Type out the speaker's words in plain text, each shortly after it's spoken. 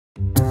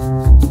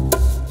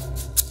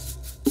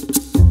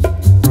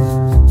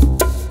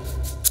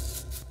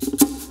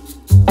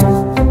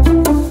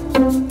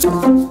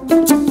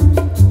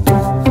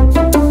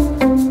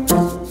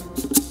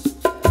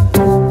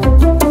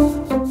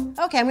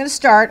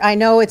start. I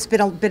know it's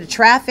been a bit of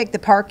traffic. The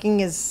parking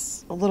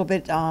is a little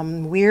bit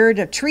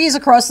weird. Trees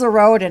across the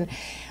road, and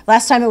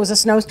last time it was a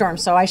snowstorm,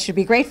 so I should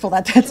be grateful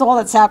that that's all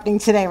that's happening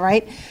today,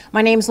 right?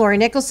 My name's Lori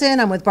Nicholson.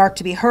 I'm with Bark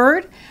to be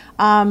Heard.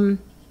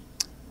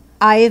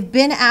 I've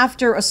been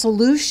after a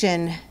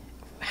solution.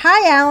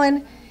 Hi,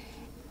 Alan.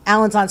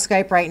 Alan's on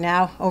Skype right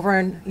now over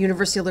in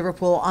University of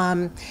Liverpool.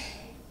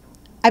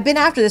 I've been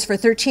after this for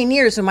 13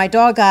 years when my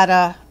dog got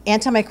a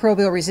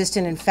antimicrobial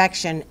resistant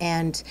infection,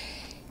 and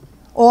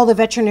all the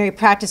veterinary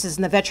practices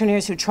and the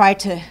veterinarians who tried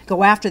to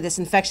go after this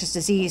infectious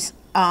disease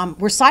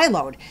were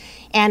siloed.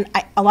 And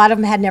a lot of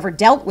them had never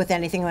dealt with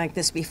anything like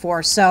this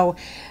before. So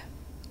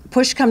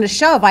push come to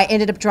shove, I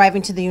ended up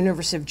driving to the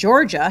University of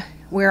Georgia,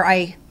 where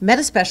I met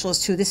a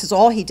specialist who this is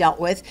all he dealt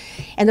with.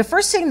 And the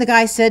first thing the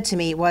guy said to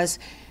me was,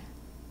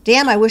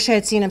 "Damn, I wish I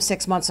had seen him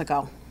 6 months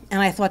ago."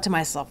 And I thought to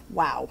myself,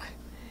 wow.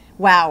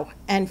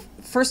 And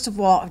first of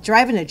all,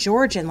 driving to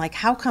Georgia, and like,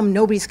 how come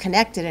nobody's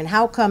connected? And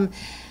how come,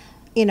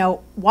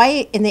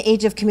 why in the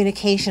age of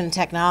communication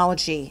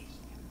technology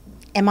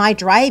am I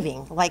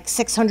driving like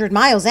 600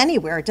 miles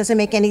anywhere? It doesn't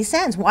make any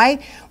sense. Why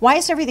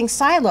is everything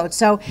siloed?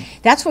 So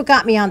that's what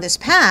got me on this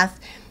path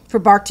for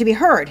Bark to be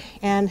Heard.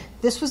 And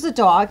this was the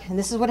dog, and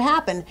this is what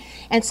happened.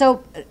 And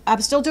so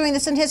I'm still doing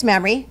this in his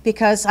memory,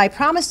 because I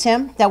promised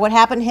him that what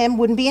happened to him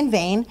wouldn't be in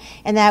vain,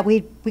 and that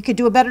we could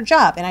do a better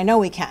job, and I know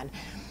we can.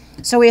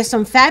 So we have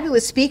some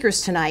fabulous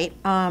speakers tonight.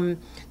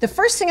 The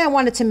first thing I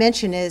wanted to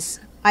mention is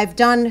I've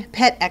done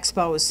pet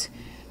expos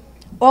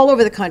all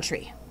over the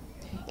country.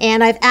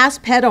 And I've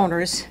asked pet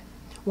owners,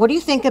 what do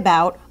you think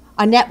about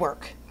a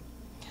network?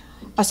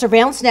 A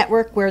surveillance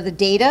network where the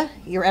data,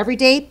 your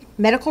everyday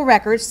medical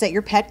records that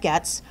your pet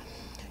gets,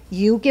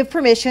 you give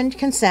permission,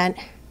 consent,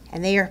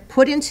 and they are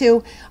put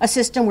into a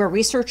system where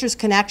researchers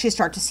can actually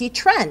start to see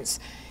trends.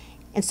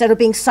 Instead of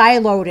being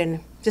siloed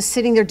and just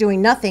sitting there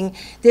doing nothing,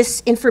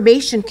 this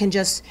information can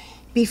just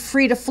be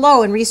free to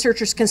flow, and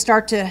researchers can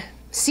start to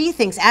see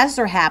things as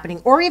they're happening,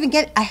 or even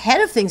get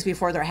ahead of things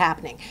before they're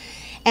happening.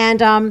 And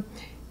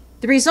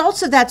the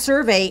results of that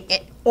survey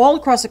all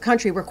across the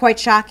country were quite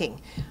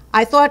shocking.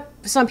 I thought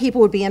some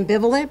people would be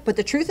ambivalent, but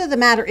the truth of the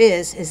matter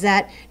is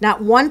that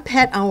not one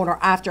pet owner,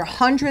 after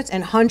hundreds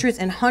and hundreds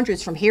and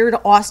hundreds from here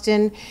to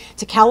Austin,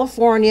 to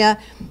California,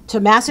 to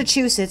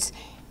Massachusetts,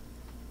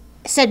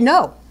 said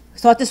no,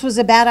 thought this was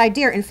a bad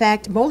idea. In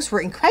fact, most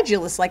were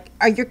incredulous, like,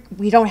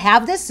 we don't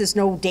have this? There's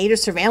no data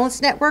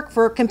surveillance network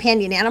for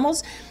companion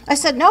animals? I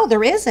said, no,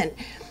 there isn't.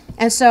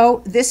 And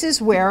so this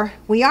is where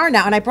we are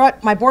now. And I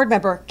brought my board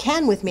member,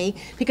 Ken, with me,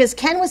 because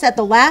Ken was at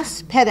the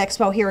last Pet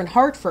Expo here in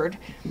Hartford,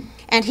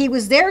 and he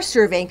was there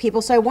surveying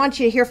people. So I want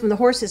you to hear from the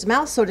horse's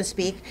mouth, so to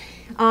speak,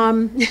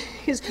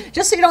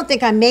 just so you don't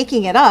think I'm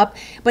making it up.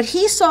 But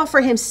he saw for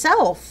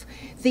himself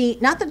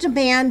not the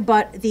demand,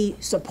 but the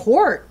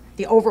support,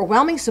 the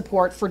overwhelming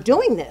support for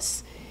doing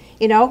this,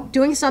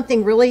 doing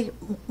something really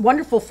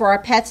wonderful for our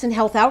pets and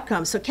health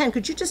outcomes. So Ken,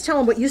 could you just tell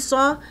him what you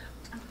saw?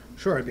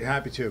 Sure, I'd be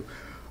happy to.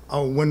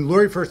 When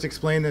Lori first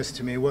explained this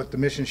to me, what the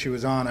mission she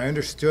was on, I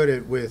understood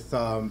it with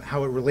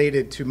how it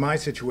related to my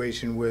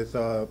situation with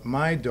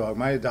my dog,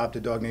 my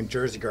adopted dog named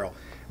Jersey Girl.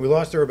 We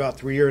lost her about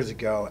 3 years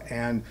ago,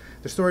 and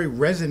the story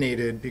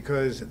resonated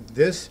because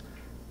this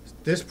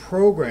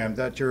program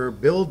that you're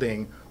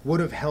building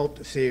would have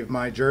helped save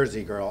my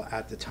Jersey Girl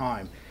at the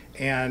time.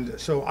 And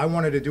so I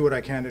wanted to do what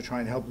I can to try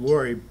and help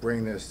Lori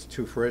bring this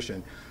to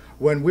fruition.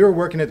 When we were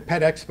working at the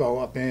Pet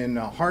Expo up in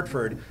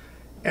Hartford,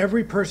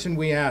 every person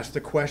we asked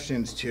the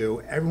questions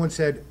to, everyone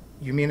said,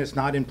 "You mean it's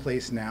not in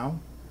place now?"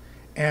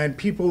 And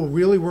people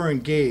really were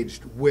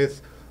engaged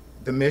with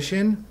the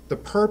mission, the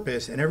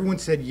purpose, and everyone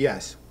said,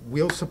 yes,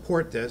 we'll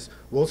support this,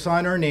 we'll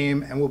sign our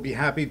name, and we'll be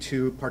happy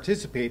to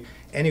participate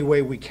any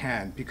way we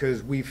can,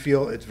 because we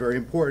feel it's very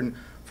important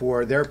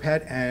for their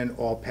pet and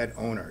all pet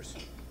owners.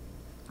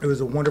 It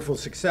was a wonderful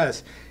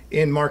success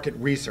in market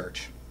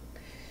research.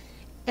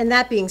 And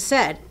that being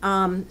said,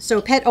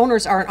 so pet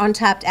owners are an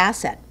untapped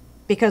asset,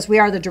 because we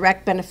are the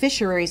direct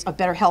beneficiaries of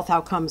better health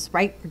outcomes,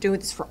 right? We're doing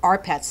this for our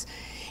pets.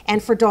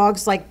 And for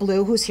dogs like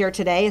Blue, who's here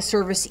today, a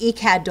service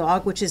ECAD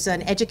dog, which is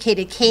an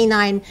educated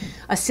canine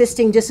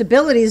assisting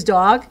disabilities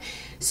dog.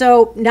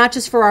 So not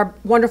just for our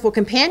wonderful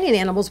companion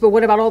animals, but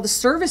what about all the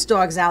service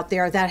dogs out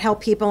there that help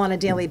people on a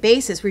daily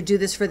basis? We do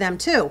this for them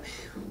too.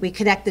 We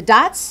connect the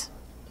dots,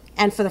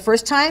 and for the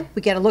first time,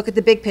 we get a look at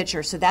the big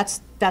picture. So that's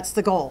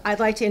the goal. I'd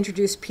like to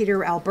introduce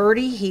Peter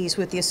Alberti. He's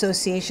with the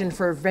Association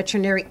for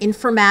Veterinary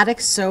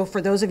Informatics. So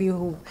for those of you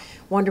who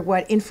wonder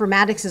what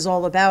informatics is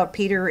all about,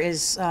 Peter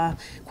is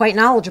quite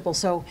knowledgeable.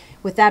 So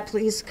with that,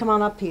 please come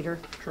on up, Peter.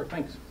 Sure,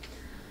 thanks.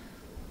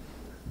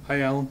 Hi,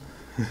 Alan.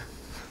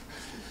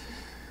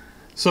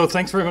 So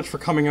thanks very much for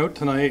coming out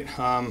tonight.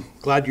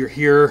 Glad you're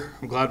here.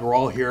 I'm glad we're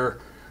all here.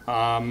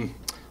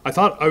 I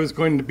thought I was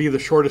going to be the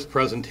shortest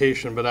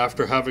presentation, but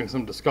after having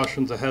some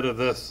discussions ahead of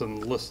this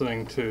and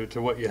listening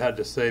to what you had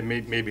to say,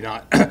 maybe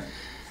not.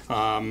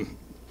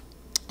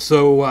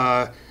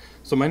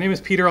 So my name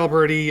is Peter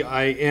Alberti.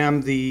 I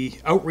am the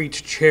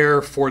outreach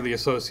chair for the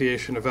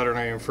Association of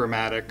Veterinary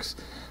Informatics.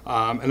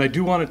 And I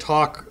do want to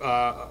talk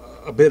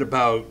a bit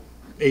about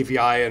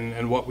AVI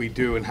and what we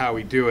do and how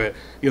we do it.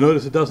 You'll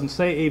notice it doesn't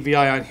say AVI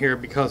on here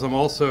because I'm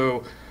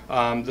also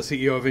the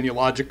CEO of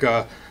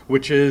Inulogica,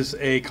 which is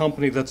a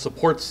company that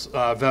supports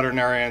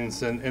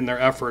veterinarians in their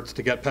efforts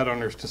to get pet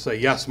owners to say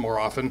yes more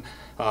often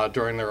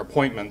during their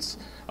appointments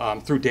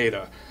through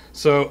data.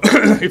 So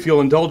if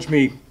you'll indulge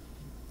me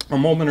a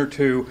moment or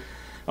two,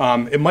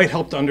 it might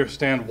help to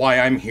understand why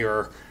I'm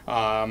here,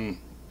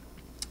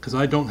 because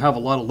I don't have a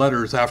lot of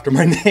letters after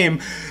my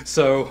name.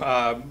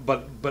 So,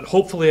 but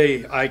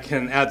hopefully I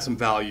can add some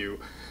value.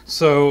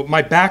 So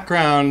my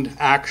background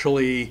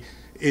actually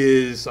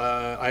is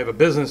I have a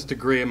business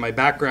degree, and my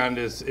background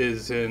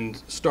is in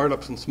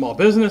startups and small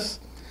business.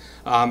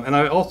 And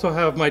I also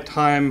have my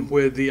time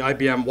with the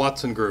IBM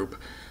Watson Group.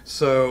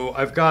 So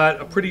I've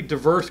got a pretty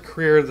diverse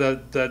career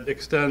that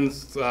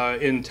extends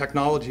in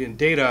technology and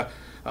data,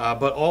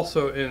 but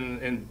also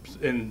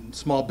in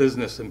small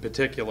business in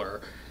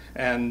particular.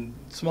 And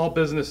small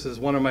business is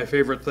one of my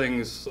favorite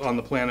things on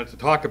the planet to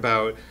talk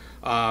about.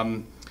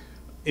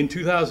 In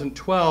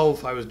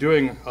 2012, I was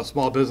doing a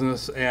small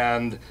business,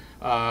 and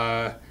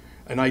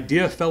an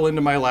idea fell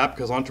into my lap,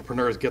 because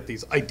entrepreneurs get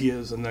these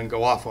ideas and then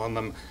go off on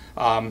them.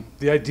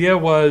 The idea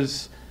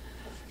was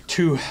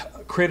to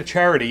create a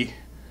charity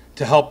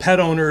to help pet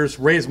owners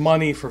raise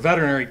money for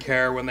veterinary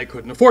care when they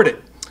couldn't afford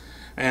it.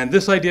 And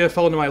this idea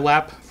fell into my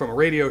lap from a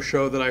radio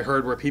show that I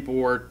heard where people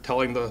were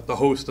telling the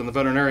host and the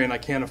veterinarian, I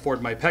can't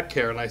afford my pet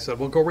care. And I said,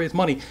 well, go raise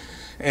money.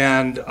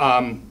 And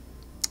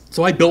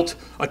so I built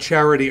a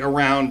charity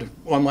around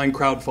online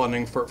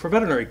crowdfunding for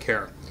veterinary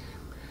care.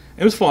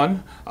 It was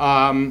fun.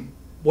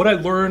 What I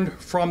learned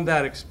from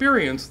that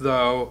experience,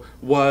 though,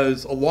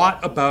 was a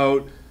lot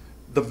about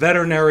the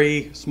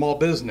veterinary small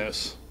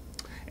business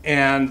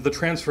and the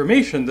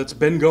transformation that's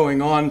been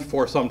going on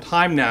for some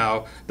time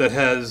now that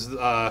has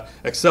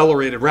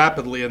accelerated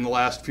rapidly in the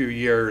last few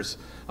years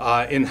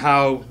in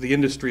how the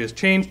industry has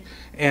changed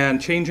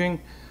and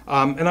changing.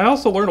 And I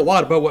also learned a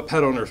lot about what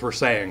pet owners were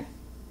saying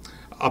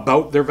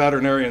about their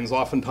veterinarians,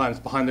 oftentimes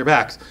behind their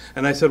backs.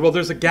 And I said, well,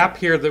 there's a gap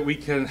here that we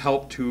can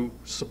help to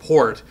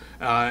support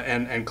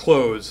and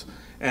close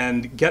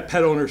and get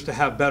pet owners to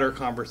have better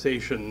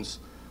conversations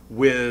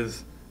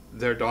with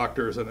their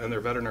doctors and their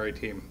veterinary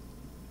team.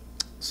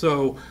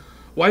 So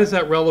why is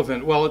that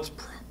relevant? Well, it's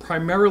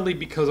primarily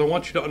because I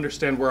want you to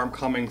understand where I'm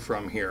coming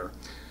from here.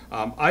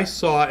 I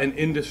saw an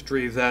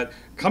industry that,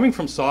 coming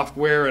from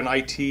software and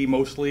IT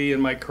mostly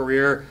in my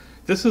career,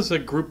 this is a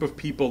group of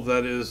people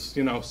that is,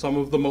 you know, some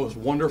of the most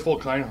wonderful,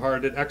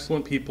 kind-hearted,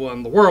 excellent people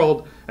in the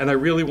world, and I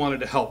really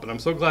wanted to help. And I'm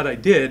so glad I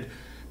did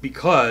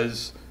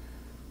because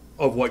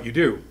of what you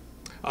do.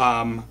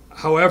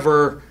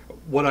 However,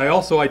 what I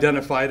also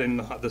identified,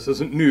 and this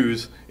isn't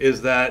news,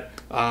 is that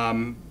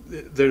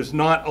there's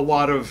not a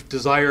lot of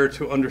desire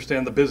to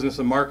understand the business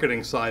and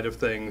marketing side of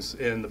things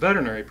in the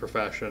veterinary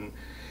profession.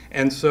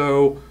 And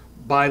so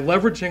by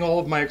leveraging all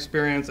of my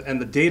experience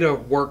and the data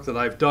work that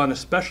I've done,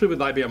 especially with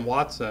IBM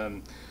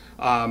Watson,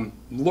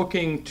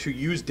 looking to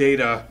use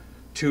data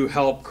to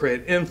help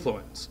create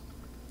influence.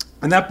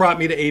 And that brought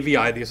me to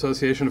AVI, the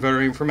Association of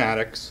Veterinary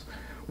Informatics,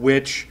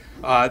 which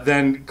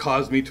then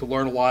caused me to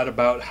learn a lot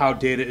about how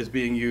data is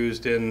being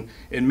used in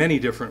many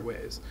different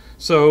ways.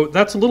 So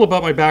that's a little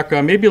about my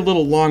background, maybe a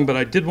little long, but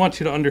I did want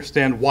you to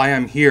understand why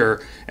I'm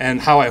here and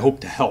how I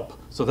hope to help.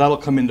 So that'll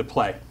come into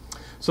play.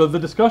 So the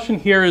discussion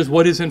here is,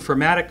 what is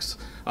informatics?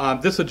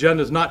 This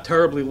agenda is not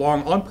terribly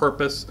long on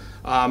purpose.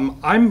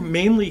 I'm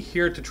mainly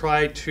here to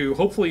try to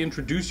hopefully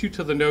introduce you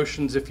to the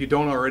notions if you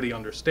don't already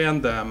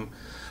understand them.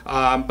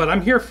 But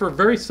I'm here for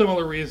very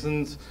similar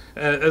reasons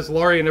as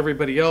Laurie and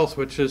everybody else,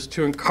 which is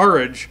to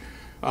encourage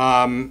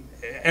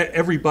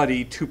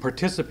everybody to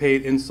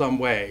participate in some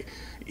way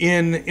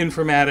in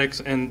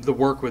informatics and the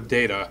work with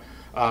data.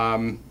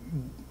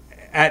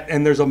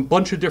 And there's a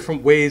bunch of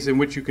different ways in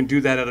which you can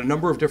do that at a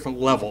number of different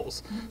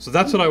levels. So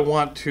that's what I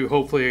want to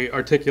hopefully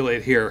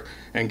articulate here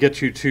and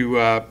get you to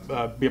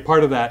be a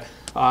part of that.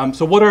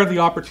 So what are the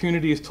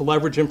opportunities to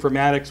leverage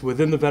informatics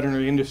within the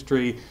veterinary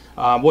industry?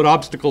 What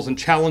obstacles and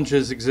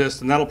challenges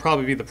exist? And that'll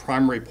probably be the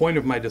primary point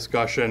of my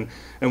discussion,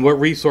 and what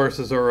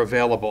resources are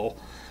available.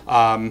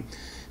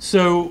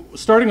 So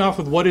starting off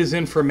with what is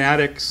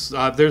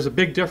informatics, there's a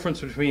big difference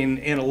between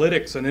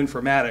analytics and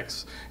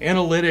informatics.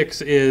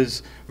 Analytics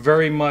is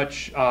very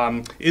much,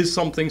 is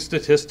something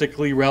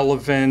statistically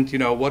relevant, you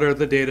know, what are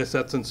the data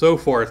sets and so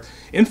forth.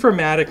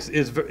 Informatics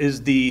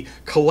is the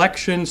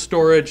collection,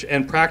 storage,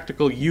 and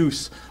practical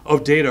use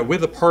of data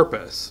with a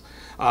purpose.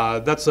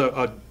 That's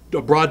a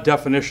broad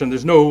definition.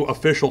 There's no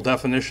official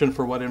definition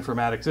for what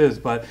informatics is,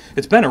 but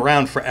it's been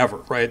around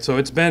forever, right? So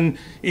it's been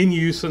in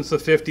use since the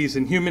 50s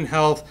in human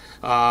health,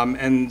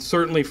 and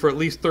certainly for at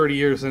least 30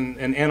 years in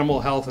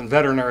animal health and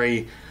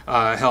veterinary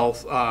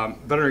health,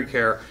 veterinary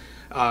care.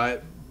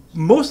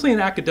 Mostly in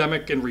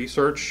academic and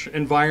research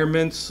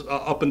environments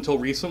up until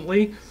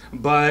recently,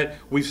 but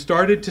we've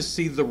started to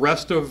see the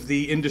rest of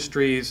the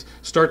industries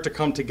start to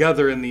come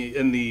together in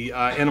the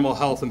animal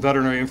health and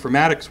veterinary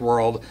informatics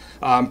world,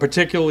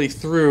 particularly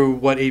through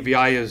what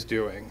AVI is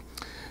doing.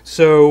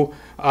 So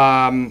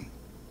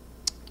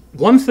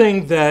one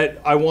thing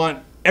that I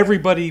want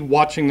everybody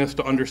watching this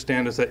to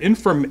understand is that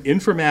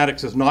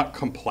informatics is not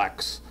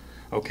complex,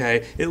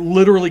 okay? It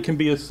literally can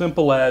be as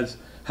simple as,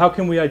 how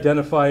can we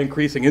identify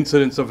increasing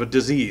incidence of a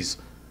disease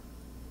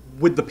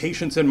with the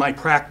patients in my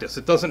practice?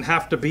 It doesn't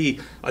have to be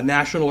a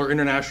national or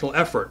international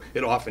effort.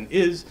 It often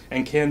is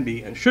and can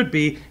be and should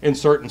be in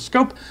certain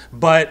scope,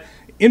 but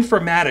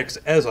informatics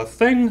as a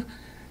thing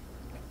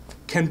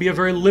can be a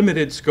very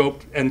limited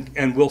scope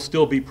and will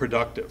still be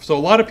productive. So a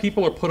lot of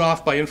people are put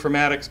off by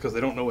informatics because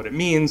they don't know what it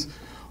means,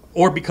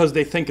 or because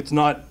they think it's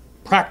not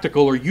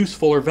practical or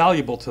useful or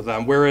valuable to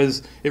them,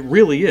 whereas it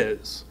really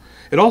is.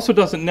 It also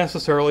doesn't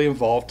necessarily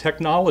involve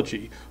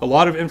technology. A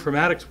lot of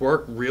informatics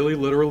work really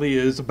literally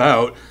is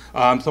about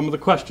some of the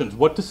questions.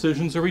 What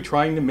decisions are we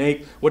trying to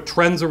make? What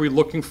trends are we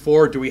looking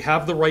for? Do we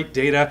have the right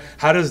data?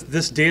 How does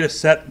this data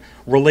set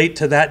relate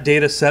to that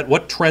data set?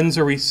 What trends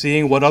are we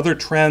seeing? What other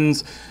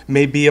trends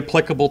may be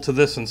applicable to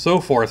this and so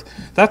forth?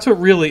 That's what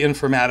really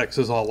informatics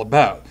is all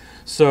about.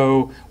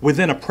 So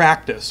within a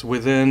practice,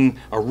 within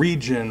a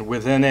region,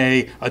 within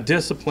a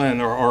discipline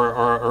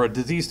or a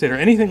disease state or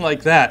anything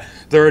like that,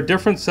 there are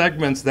different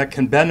segments that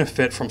can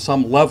benefit from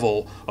some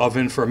level of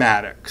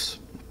informatics.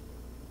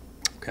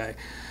 Okay,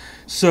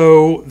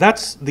 so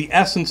that's the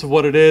essence of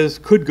what it is.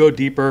 Could go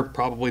deeper,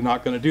 probably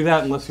not going to do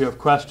that unless you have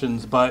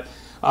questions, but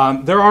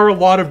there are a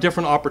lot of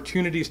different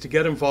opportunities to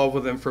get involved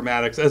with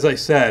informatics, as I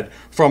said,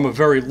 from a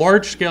very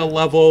large scale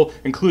level,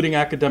 including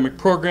academic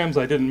programs.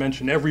 I didn't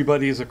mention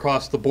everybody's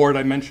across the board.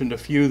 I mentioned a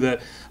few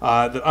that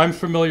I'm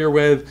familiar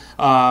with,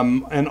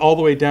 and all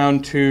the way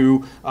down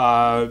to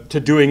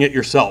doing it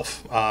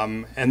yourself.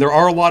 And there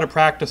are a lot of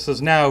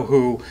practices now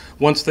who,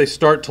 once they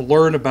start to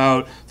learn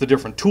about the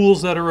different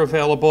tools that are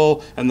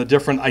available and the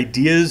different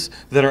ideas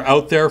that are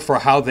out there for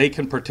how they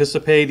can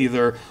participate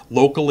either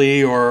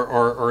locally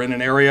or in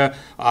an area,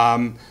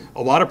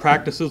 a lot of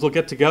practices will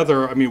get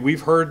together. I mean,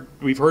 we've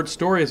heard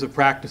stories of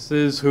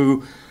practices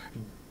who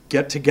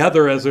get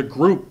together as a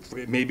group,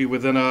 maybe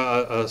within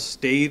a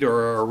state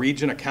or a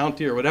region, a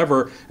county or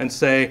whatever, and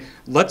say,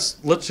 let's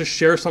just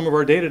share some of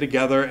our data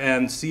together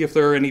and see if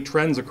there are any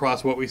trends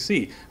across what we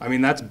see. I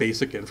mean, that's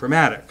basic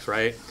informatics,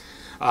 right?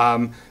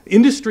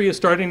 Industry is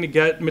starting to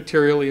get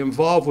materially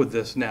involved with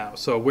this now.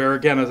 So where,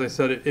 again, as I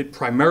said, it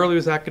primarily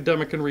was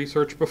academic and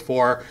research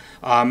before,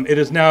 it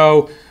is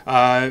now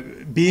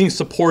being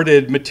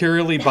supported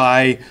materially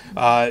by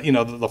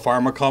the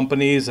pharma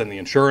companies and the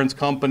insurance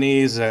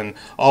companies and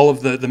all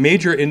of the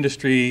major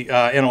industry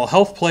animal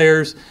health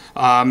players,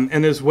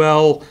 and as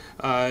well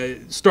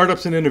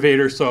startups and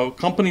innovators. So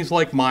companies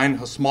like mine,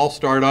 a small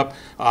startup,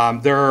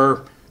 there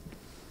are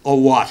a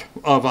lot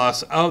of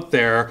us out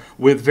there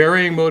with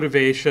varying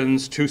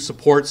motivations to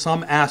support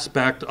some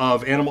aspect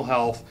of animal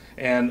health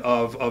and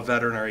of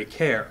veterinary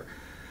care.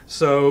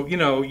 So,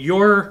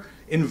 your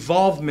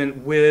involvement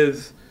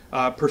with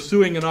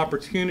pursuing an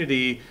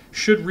opportunity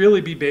should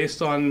really be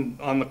based on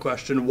the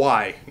question,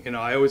 why?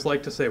 I always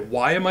like to say,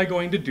 why am I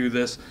going to do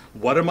this?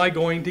 What am I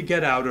going to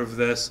get out of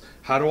this?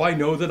 How do I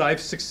know that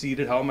I've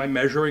succeeded? How am I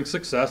measuring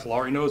success?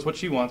 Laurie knows what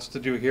she wants to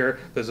do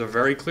here. There's a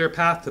very clear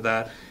path to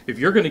that. If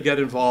you're going to get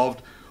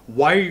involved,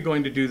 why are you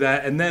going to do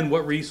that? And then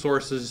what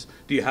resources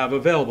do you have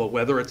available,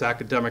 whether it's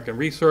academic and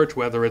research,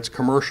 whether it's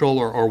commercial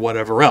or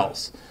whatever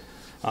else.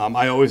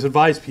 I always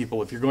advise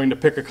people, if you're going to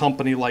pick a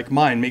company like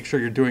mine, make sure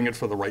you're doing it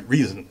for the right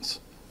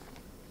reasons.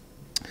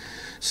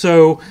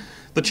 So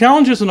the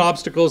challenges and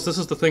obstacles, this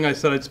is the thing I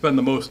said I'd spend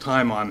the most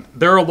time on.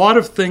 There are a lot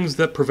of things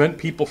that prevent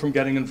people from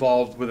getting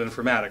involved with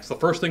informatics. The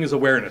first thing is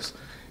awareness.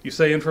 You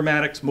say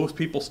informatics, most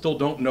people still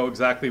don't know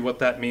exactly what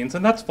that means,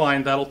 and that's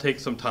fine, that'll take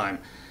some time.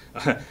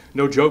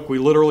 No joke, we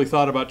literally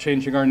thought about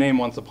changing our name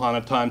once upon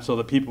a time so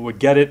that people would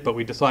get it, but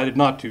we decided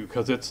not to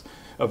because it's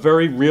a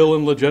very real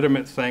and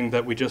legitimate thing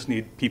that we just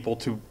need people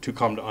to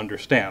come to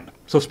understand.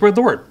 So spread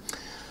the word.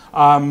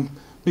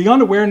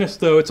 Beyond awareness,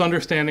 though, it's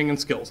understanding and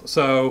skills.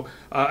 So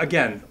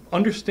again,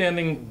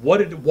 understanding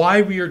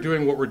why we are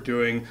doing what we're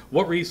doing,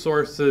 what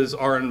resources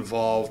are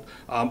involved,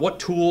 what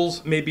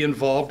tools may be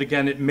involved.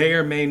 Again, it may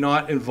or may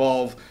not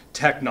involve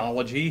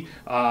technology.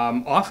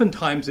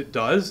 Oftentimes it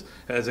does.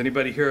 Has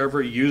anybody here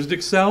ever used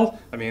Excel?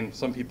 I mean,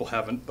 some people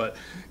haven't, but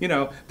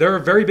there are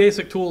very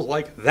basic tools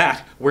like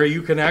that where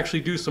you can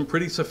actually do some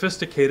pretty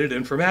sophisticated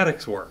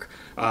informatics work.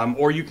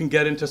 Or you can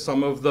get into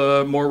some of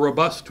the more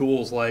robust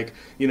tools like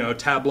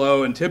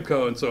Tableau and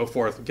Tibco and so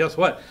forth. Guess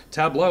what?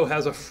 Tableau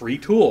has a free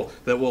tool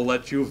that will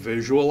let you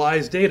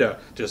visualize data.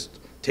 Just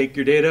take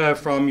your data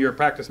from your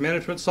practice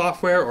management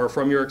software or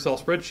from your Excel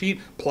spreadsheet,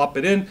 plop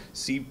it in,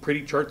 see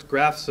pretty charts,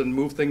 graphs, and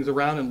move things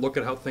around and look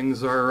at how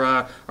things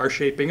are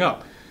shaping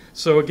up.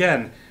 So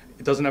again,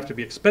 it doesn't have to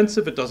be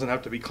expensive, it doesn't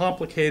have to be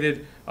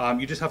complicated,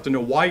 you just have to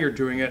know why you're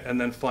doing it and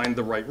then find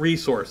the right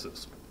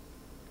resources.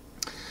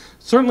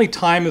 Certainly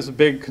time is a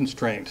big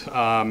constraint,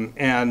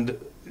 and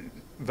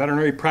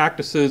veterinary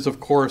practices, of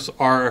course,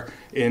 are,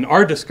 in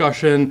our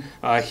discussion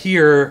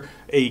here,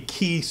 a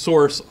key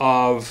source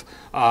of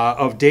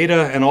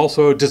data and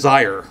also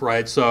desire,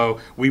 right? So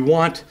we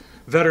want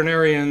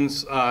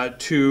veterinarians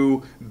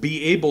to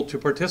be able to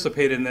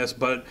participate in this,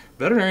 but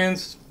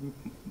veterinarians,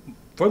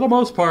 for the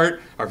most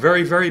part, are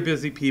very, very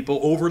busy people,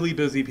 overly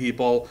busy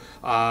people,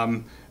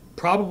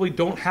 probably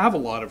don't have a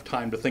lot of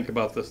time to think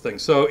about this thing.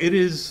 So it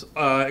is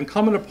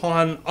incumbent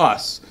upon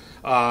us,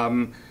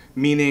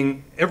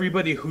 meaning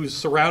everybody who's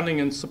surrounding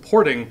and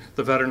supporting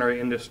the veterinary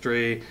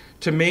industry,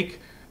 to make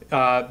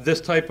this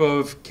type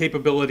of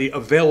capability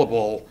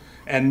available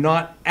and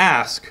not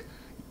ask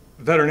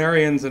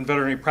veterinarians and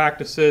veterinary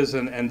practices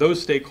and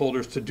those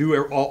stakeholders to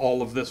do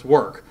all of this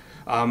work.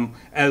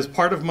 As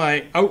part of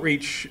my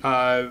outreach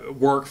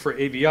work for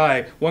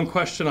AVI, one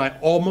question I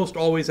almost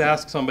always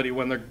ask somebody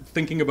when they're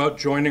thinking about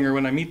joining or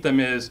when I meet them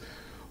is,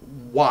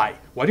 why?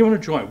 Why do you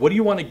want to join? What do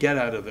you want to get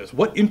out of this?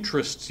 What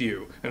interests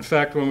you? In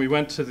fact, when we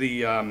went to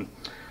the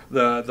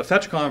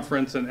Fetch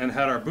conference and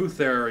had our booth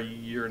there a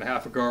year and a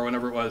half ago or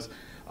whenever it was,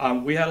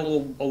 we had a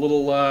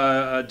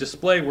little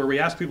display where we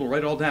asked people to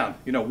write it all down.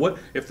 You know, what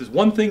if there's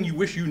one thing you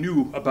wish you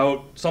knew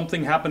about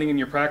something happening in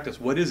your practice,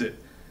 what is it?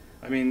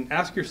 I mean,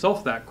 ask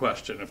yourself that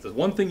question. If there's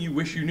one thing you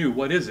wish you knew,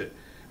 what is it?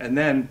 And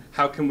then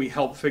how can we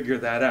help figure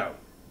that out?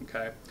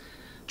 Okay.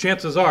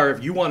 Chances are,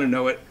 if you want to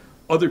know it,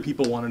 other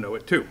people want to know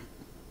it too.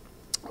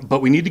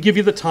 But we need to give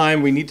you the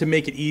time. We need to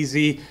make it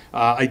easy.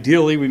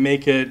 Ideally, we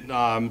make it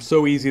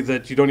so easy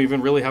that you don't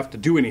even really have to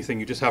do anything.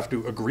 You just have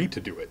to agree to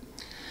do it.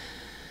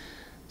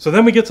 So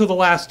then we get to the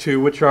last two,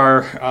 which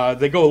are,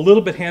 they go a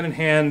little bit hand in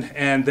hand,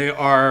 and they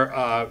are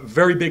a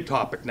very big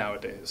topic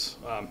nowadays.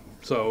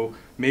 So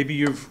maybe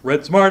you've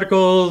read some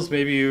articles,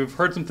 maybe you've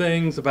heard some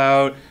things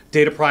about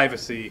data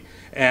privacy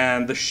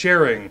and the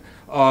sharing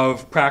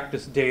of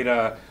practice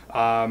data.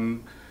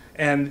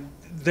 And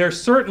there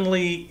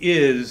certainly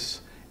is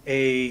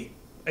a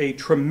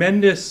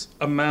tremendous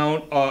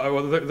amount,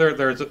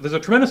 there's a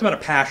tremendous amount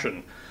of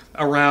passion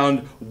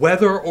around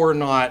whether or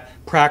not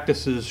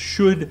practices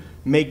should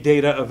make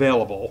data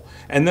available.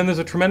 And then there's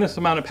a tremendous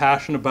amount of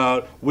passion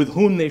about with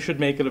whom they should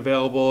make it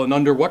available and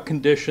under what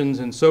conditions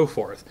and so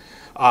forth.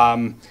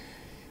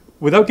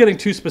 Without getting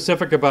too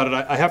specific about it,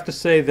 I have to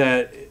say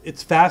that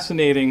it's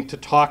fascinating to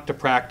talk to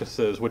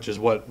practices, which is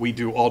what we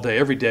do all day,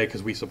 every day,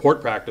 because we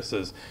support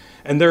practices.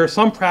 And there are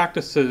some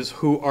practices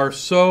who are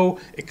so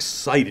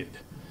excited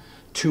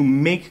to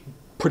make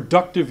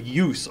productive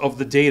use of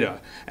the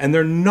data, and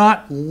they're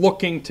not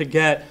looking to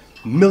get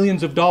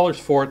millions of dollars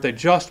for it. They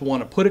just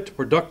want to put it to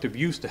productive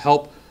use to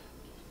help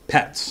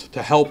pets,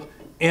 to help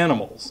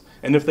animals.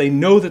 And if they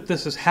know that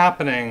this is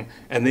happening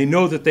and they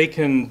know that they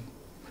can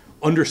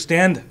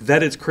understand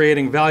that it's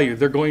creating value,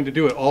 they're going to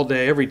do it all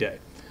day, every day.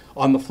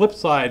 On the flip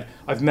side,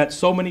 I've met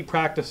so many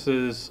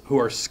practices who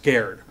are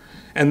scared,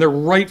 and they're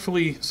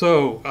rightfully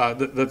so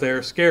that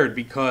they're scared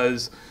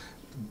because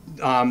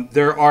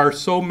there are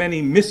so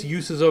many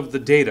misuses of the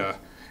data.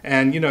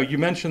 And you know, you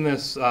mentioned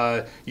this.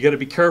 You got to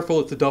be careful.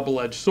 It's a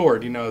double-edged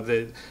sword. You know,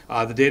 the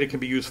data can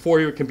be used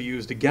for you. It can be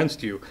used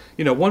against you.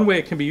 You know, one way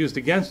it can be used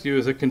against you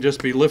is it can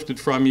just be lifted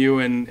from you,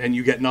 and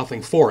you get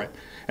nothing for it.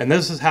 And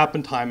this has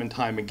happened time and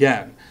time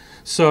again.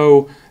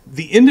 So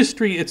the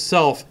industry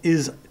itself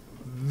is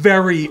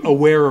very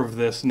aware of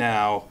this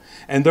now,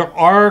 and there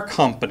are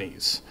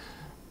companies,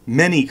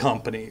 many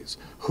companies,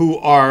 who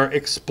are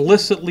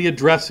explicitly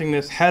addressing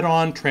this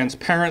head-on,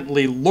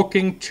 transparently,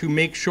 looking to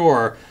make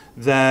sure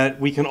that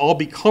we can all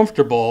be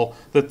comfortable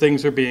that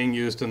things are being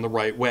used in the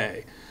right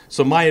way.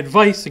 So my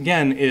advice,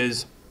 again,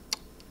 is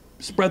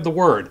spread the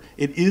word.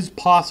 It is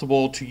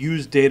possible to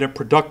use data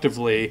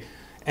productively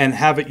and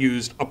have it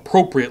used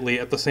appropriately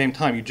at the same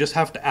time. You just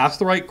have to ask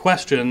the right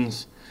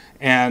questions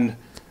and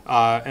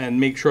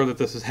make sure that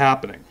this is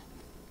happening.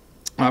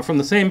 From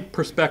the same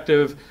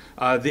perspective,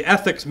 the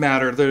ethics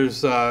matter. There's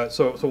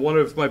so one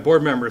of my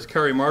board members,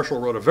 Carrie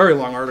Marshall, wrote a very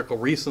long article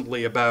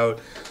recently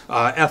about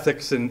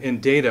ethics in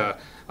data.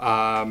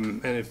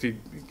 And if you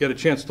get a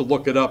chance to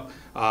look it up,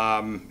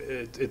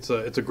 it's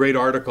a great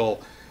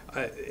article.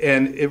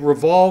 And it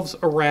revolves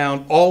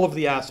around all of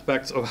the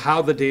aspects of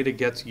how the data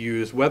gets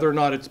used, whether or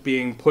not it's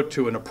being put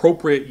to an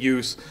appropriate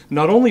use,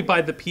 not only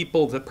by the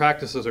people that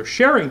practices are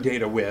sharing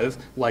data with,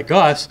 like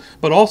us,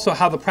 but also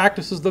how the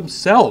practices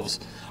themselves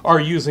are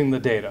using the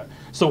data.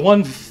 So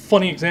one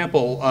funny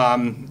example,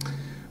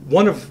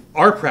 one of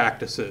our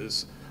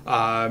practices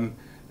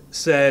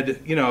said,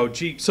 you know,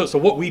 gee, so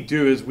what we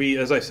do is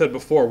as I said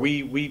before,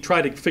 we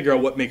try to figure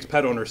out what makes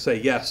pet owners say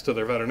yes to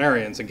their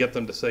veterinarians and get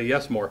them to say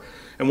yes more.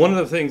 And one of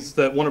the things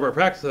that one of our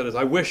practices said is,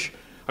 I wish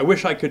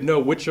I could know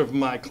which of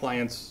my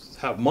clients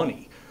have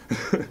money.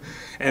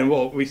 And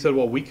we said,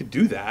 well, we could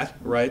do that,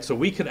 right? So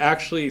we could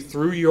actually,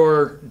 through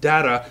your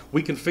data,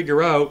 we can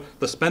figure out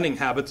the spending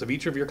habits of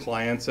each of your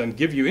clients and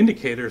give you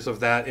indicators of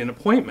that in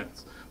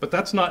appointments. But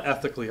that's not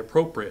ethically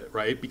appropriate,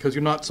 right? Because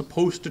you're not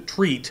supposed to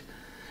treat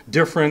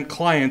different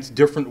clients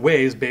different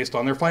ways based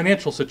on their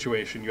financial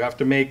situation. You have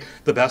to make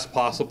the best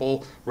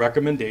possible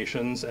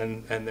recommendations,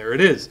 and there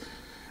it is.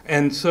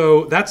 And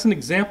so that's an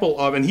example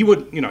of, and he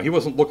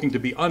wasn't looking to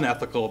be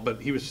unethical, but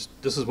he was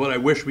just, this is what I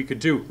wish we could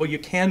do. Well, you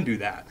can do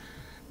that.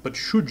 but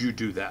should you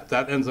do that?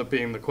 That ends up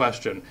being the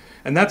question.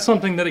 And that's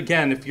something that,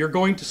 again, if you're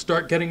going to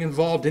start getting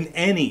involved in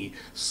any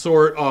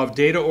sort of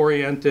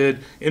data-oriented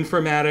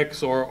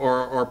informatics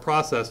or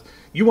process,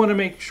 you want to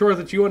make sure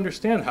that you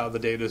understand how the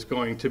data is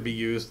going to be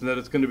used and that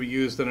it's going to be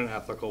used in an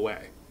ethical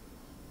way.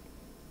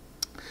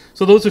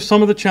 So those are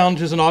some of the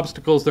challenges and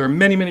obstacles. There are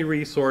many, many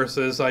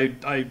resources.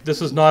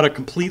 This is not a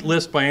complete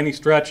list by any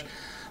stretch.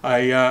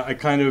 I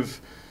kind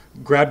of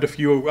grabbed a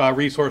few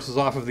resources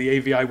off of the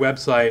AVI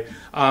website.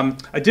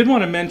 I did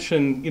want to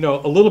mention,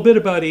 a little bit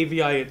about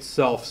AVI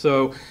itself.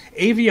 So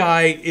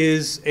AVI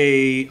is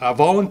a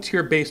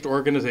volunteer-based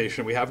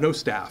organization. We have no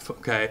staff,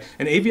 okay?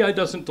 And AVI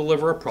doesn't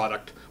deliver a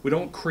product. We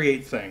don't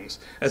create things.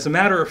 As a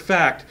matter of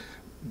fact,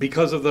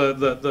 because of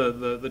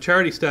the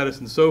charity status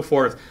and so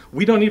forth,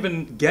 we don't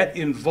even get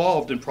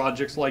involved in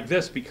projects like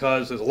this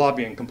because there's a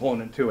lobbying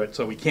component to it,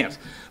 so we can't.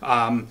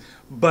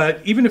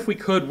 But even if we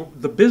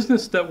could, the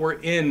business that we're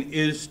in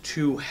is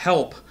to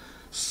help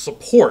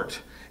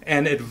support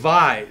and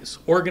advise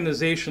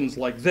organizations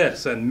like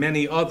this and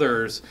many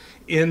others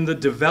in the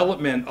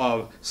development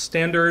of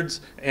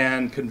standards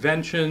and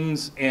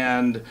conventions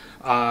and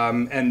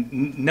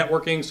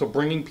networking, so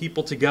bringing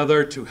people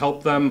together to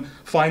help them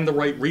find the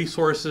right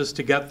resources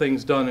to get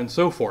things done and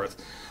so forth.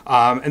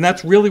 And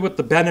that's really what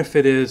the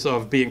benefit is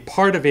of being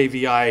part of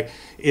AVI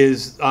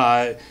is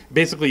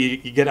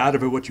basically you get out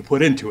of it what you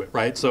put into it,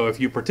 right? So if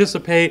you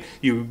participate,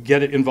 you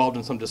get involved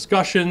in some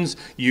discussions,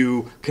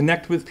 you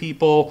connect with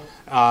people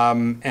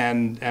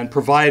and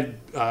provide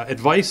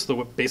advice,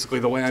 basically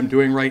the way I'm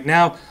doing right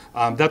now.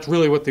 That's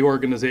really what the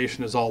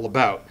organization is all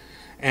about.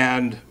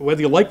 And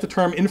whether you like the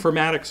term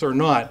informatics or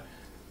not,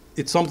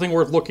 it's something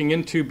worth looking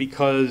into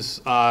because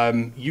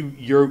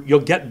you'll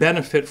get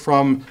benefit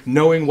from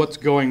knowing what's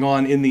going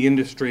on in the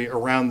industry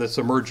around this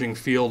emerging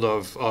field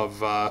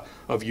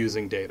of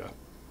using data.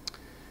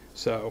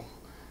 So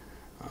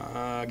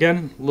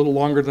again, a little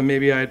longer than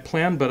maybe I had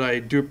planned, but I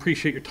do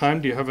appreciate your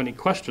time. Do you have any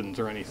questions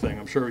or anything?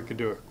 I'm sure we could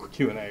do a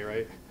Q&A,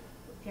 right?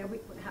 Yeah,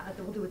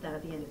 we'll do that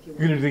at the end if you want.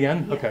 You're going to do the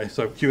end? Yeah. Okay,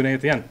 so Q&A at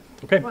the end.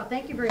 Okay. Well,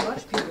 thank you very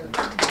much, Peter.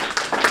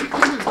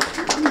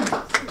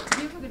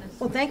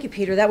 Well, thank you,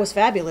 Peter. That was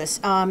fabulous.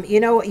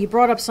 You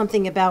brought up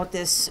something about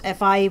this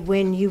if I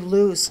win, you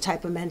lose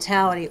type of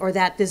mentality, or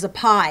that there's a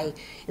pie,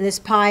 and this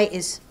pie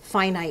is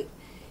finite,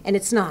 and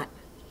it's not.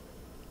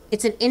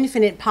 It's an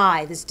infinite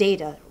pie, this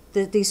data,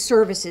 these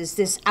services,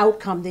 this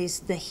outcome,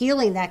 the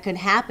healing that can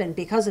happen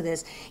because of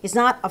this. It's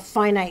not a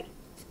finite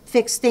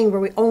fixed thing where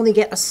we only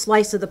get a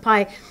slice of the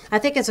pie. I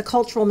think it's a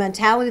cultural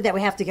mentality that we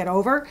have to get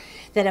over,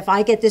 that if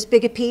I get this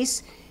big a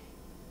piece,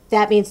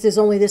 that means there's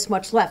only this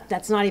much left.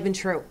 That's not even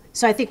true.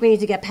 So I think we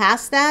need to get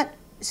past that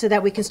so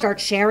that we can start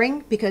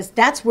sharing, because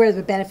that's where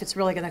the benefit's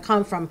really going to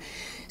come from.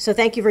 So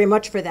thank you very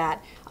much for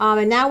that.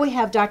 And now we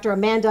have Dr.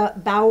 Amanda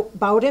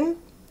Bowden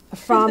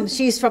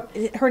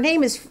her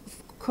name is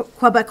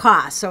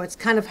Quebecois, so it's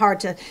kind of hard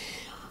to,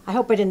 I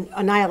hope I didn't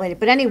annihilate it.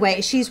 But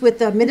anyway, she's with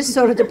the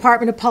Minnesota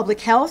Department of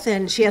Public Health,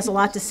 and she has a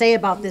lot to say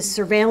about this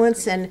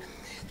surveillance and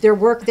their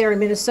work there in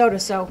Minnesota.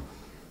 So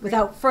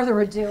without further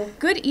ado.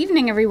 Good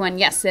evening, everyone.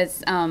 Yes,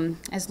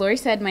 as Lori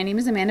said, my name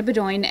is Amanda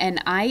Bedoin,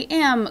 and I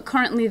am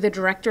currently the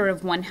Director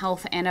of One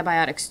Health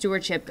Antibiotic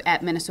Stewardship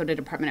at Minnesota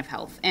Department of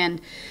Health.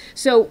 And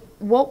so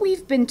what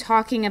we've been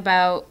talking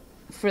about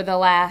for the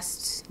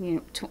last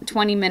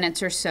 20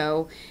 minutes or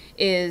so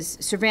is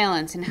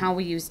surveillance and how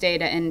we use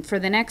data. And for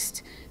the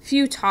next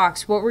few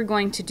talks, what we're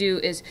going to do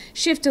is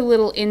shift a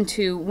little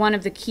into one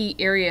of the key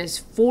areas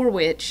for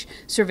which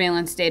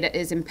surveillance data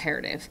is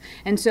imperative.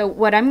 And so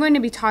what I'm going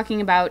to be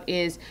talking about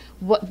is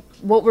what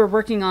we're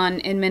working on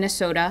in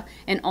Minnesota,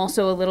 and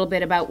also a little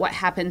bit about what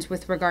happens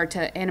with regard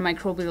to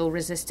antimicrobial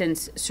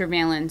resistance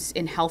surveillance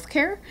in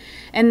healthcare.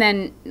 And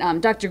then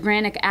Dr.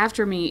 Granick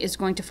after me is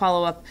going to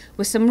follow up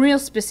with some real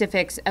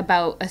specifics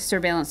about a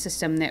surveillance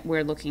system that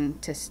we're looking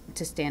to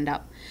stand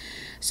up.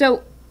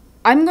 So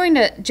I'm going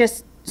to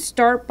just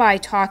start by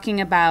talking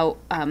about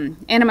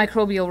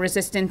antimicrobial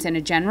resistance in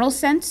a general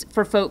sense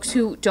for folks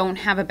who don't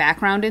have a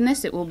background in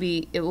this. It will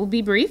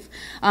be brief,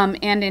 and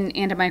in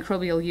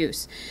antimicrobial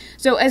use.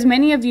 So as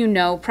many of you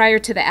know, prior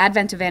to the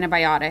advent of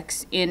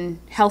antibiotics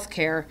in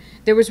healthcare,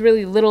 there was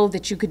really little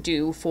that you could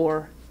do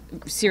for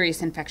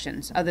serious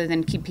infections other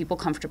than keep people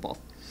comfortable.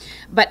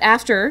 But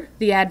after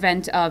the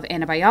advent of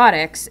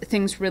antibiotics,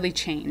 things really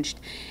changed.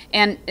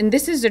 And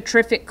this is a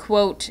terrific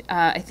quote.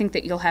 I think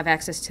that you'll have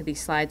access to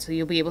these slides, so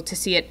you'll be able to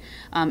see it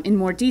in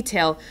more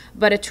detail.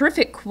 But a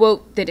terrific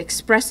quote that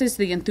expresses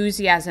the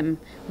enthusiasm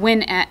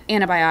when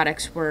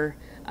antibiotics were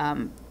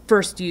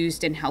first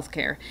used in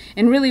healthcare.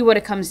 And really what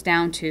it comes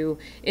down to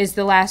is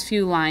the last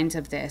few lines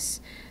of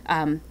this.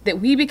 That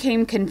we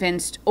became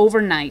convinced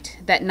overnight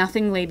that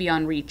nothing lay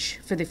beyond reach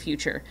for the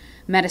future.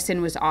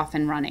 Medicine was off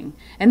and running.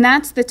 And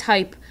that's the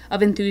type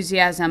of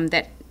enthusiasm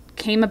that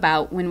came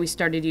about when we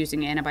started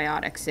using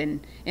antibiotics in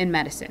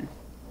medicine.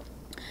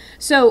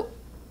 So,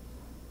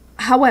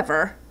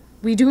 however,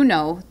 we do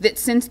know that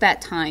since that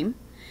time,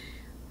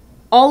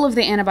 all of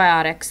the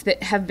antibiotics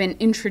that have been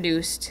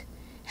introduced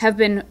have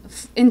been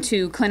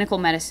into clinical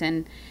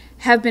medicine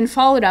have been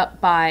followed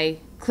up by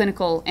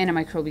clinical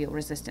antimicrobial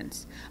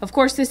resistance. Of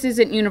course, this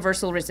isn't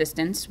universal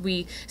resistance.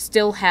 We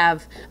still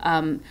have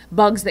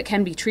bugs that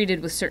can be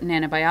treated with certain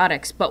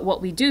antibiotics, but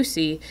what we do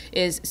see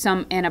is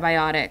some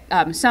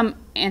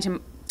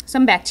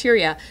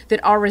bacteria that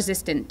are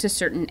resistant to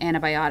certain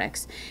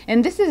antibiotics.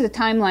 And this is a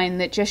timeline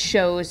that just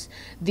shows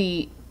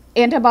the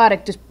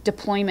antibiotic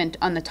deployment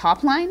on the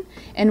top line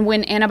and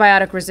when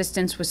antibiotic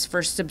resistance was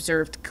first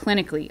observed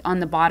clinically on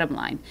the bottom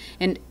line.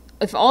 And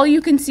if all you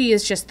can see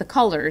is just the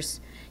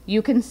colors,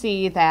 you can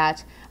see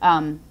that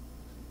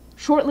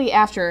shortly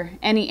after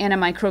any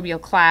antimicrobial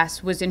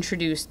class was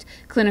introduced,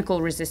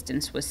 clinical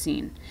resistance was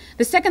seen.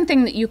 The second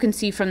thing that you can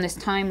see from this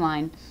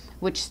timeline,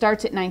 which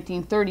starts at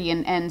 1930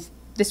 and ends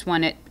this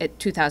one at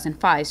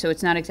 2005, so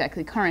it's not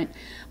exactly current,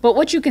 but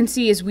what you can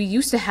see is we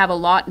used to have a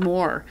lot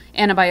more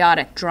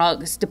antibiotic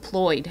drugs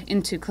deployed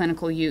into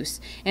clinical use.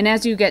 And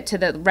as you get to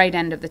the right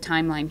end of the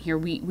timeline here,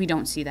 we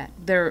don't see that.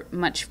 There are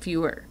much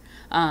fewer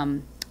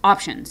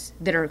options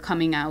that are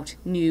coming out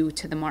new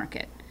to the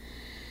market.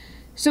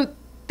 So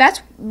that's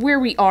where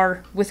we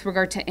are with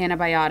regard to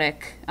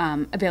antibiotic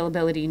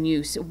availability and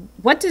use.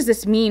 What does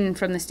this mean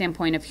from the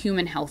standpoint of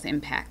human health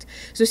impact?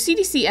 So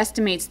CDC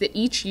estimates that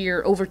each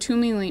year over 2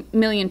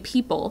 million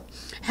people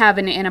have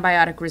an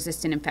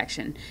antibiotic-resistant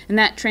infection, and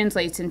that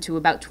translates into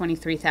about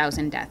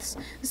 23,000 deaths.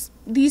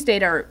 These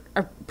data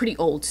are pretty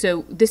old,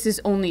 so this is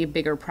only a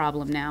bigger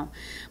problem now.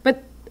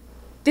 But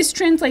this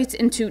translates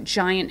into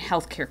giant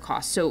healthcare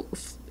costs. So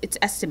it's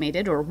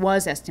estimated, or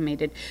was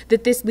estimated,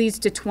 that this leads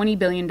to $20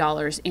 billion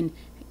in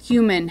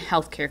human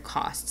healthcare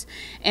costs.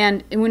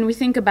 And when we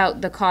think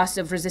about the cost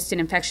of resistant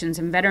infections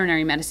in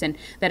veterinary medicine,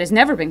 that has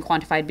never been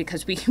quantified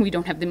because we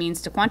don't have the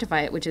means to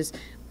quantify it, which is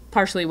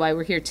partially why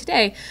we're here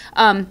today.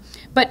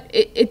 But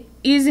it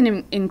is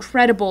an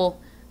incredible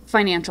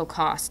financial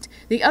cost.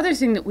 The other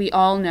thing that we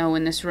all know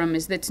in this room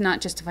is that it's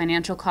not just a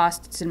financial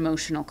cost, it's an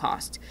emotional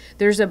cost.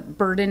 There's a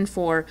burden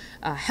for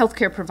a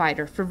healthcare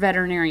provider, for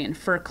veterinarian,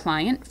 for a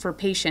client, for a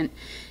patient.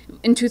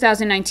 In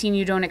 2019,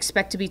 you don't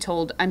expect to be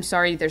told, I'm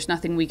sorry, there's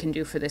nothing we can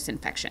do for this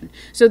infection.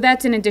 So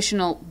that's an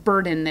additional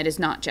burden that is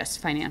not just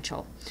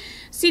financial.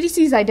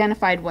 CDC's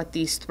identified what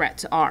these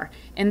threats are,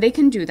 and they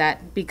can do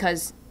that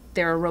because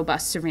there are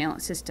robust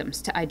surveillance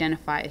systems to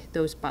identify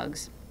those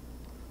bugs.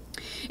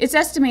 It's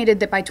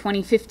estimated that by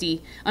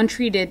 2050,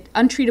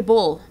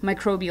 untreatable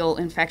microbial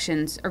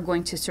infections are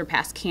going to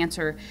surpass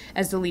cancer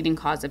as the leading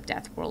cause of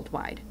death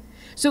worldwide.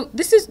 So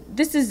this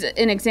is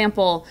an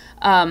example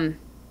that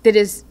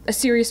is a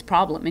serious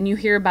problem, and you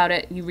hear about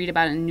it, you read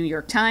about it in the New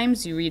York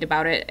Times, you read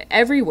about it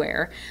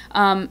everywhere,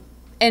 and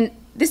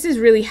this is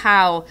really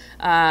how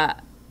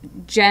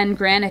Jen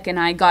Granick and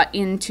I got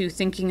into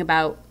thinking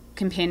about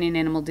companion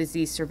animal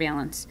disease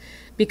surveillance,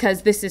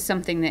 because this is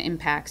something that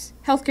impacts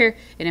healthcare,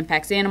 it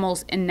impacts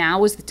animals, and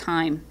now is the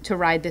time to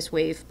ride this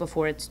wave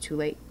before it's too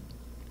late.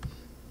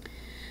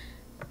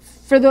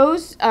 For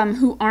those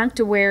who aren't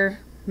aware,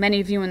 many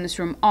of you in this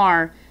room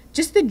are,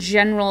 just the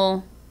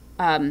general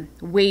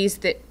ways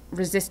that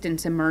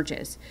resistance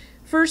emerges.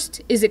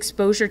 First is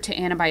exposure to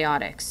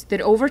antibiotics,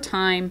 that over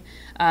time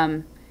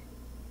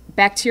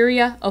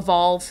bacteria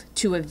evolve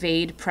to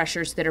evade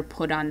pressures that are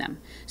put on them.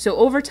 So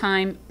over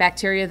time,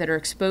 bacteria that are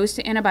exposed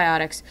to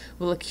antibiotics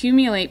will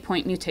accumulate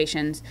point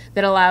mutations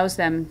that allows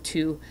them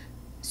to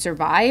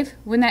survive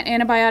when that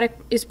antibiotic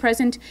is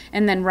present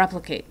and then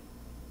replicate.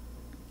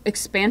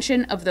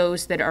 Expansion of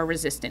those that are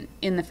resistant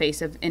in the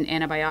face of an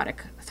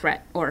antibiotic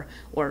threat or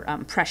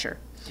pressure.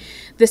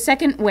 The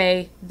second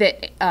way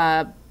that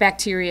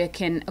bacteria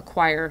can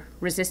acquire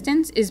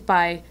resistance is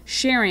by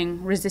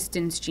sharing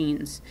resistance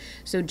genes.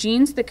 So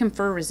genes that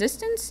confer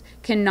resistance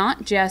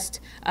cannot just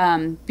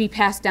be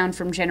passed down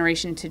from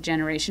generation to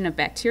generation of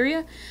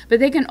bacteria, but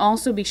they can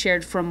also be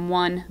shared from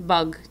one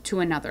bug to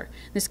another.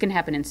 This can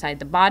happen inside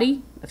the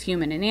body of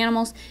human and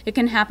animals. It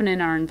can happen in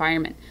our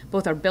environment,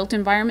 both our built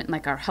environment,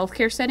 like our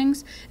healthcare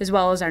settings, as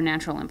well as our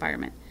natural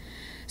environment.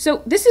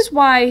 So this is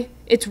why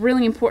it's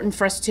really important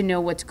for us to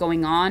know what's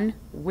going on,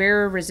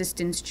 where are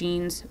resistance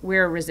genes,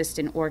 where are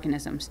resistant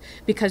organisms,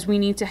 because we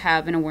need to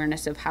have an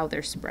awareness of how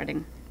they're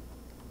spreading.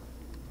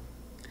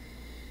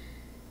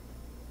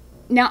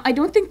 Now, I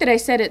don't think that I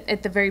said it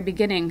at the very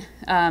beginning.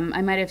 I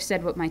might have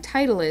said what my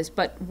title is,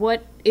 but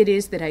what it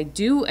is that I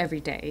do every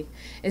day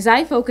is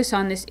I focus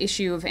on this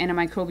issue of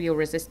antimicrobial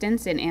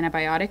resistance and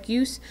antibiotic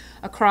use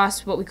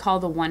across what we call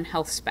the One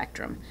Health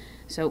spectrum.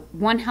 So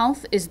One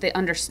Health is the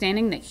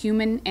understanding that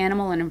human,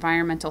 animal, and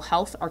environmental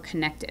health are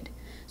connected.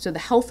 So the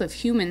health of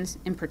humans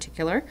in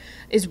particular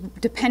is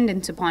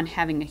dependent upon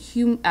having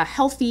a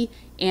healthy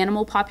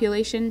animal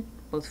population,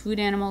 both food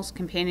animals,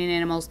 companion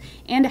animals,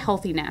 and a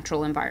healthy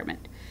natural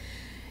environment.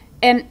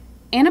 And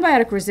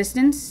antibiotic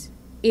resistance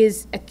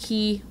is a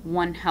key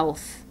One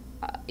Health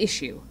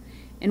issue.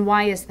 And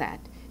why is that?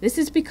 This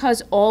is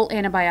because all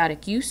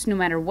antibiotic use, no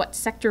matter what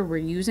sector we're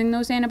using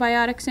those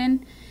antibiotics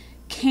in,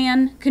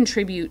 can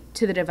contribute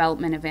to the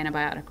development of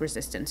antibiotic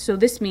resistance. So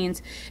this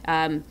means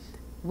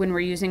when we're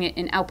using it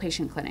in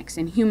outpatient clinics,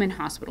 in human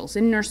hospitals,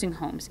 in nursing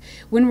homes,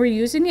 when we're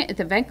using it at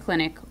the vet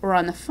clinic or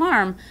on the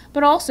farm,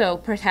 but also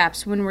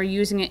perhaps when we're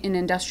using it in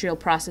industrial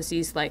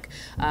processes like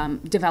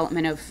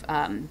development of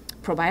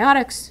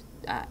probiotics,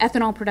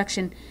 ethanol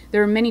production.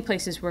 There are many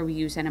places where we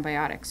use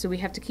antibiotics, so we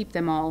have to keep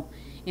them all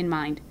in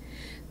mind.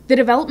 The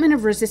development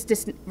of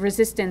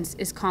resistance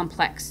is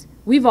complex.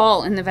 We've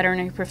all in the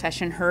veterinary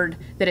profession heard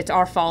that it's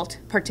our fault,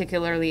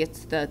 particularly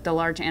it's the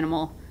large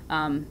animal,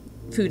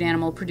 food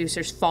animal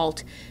producers'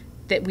 fault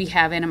that we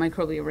have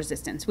antimicrobial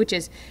resistance, which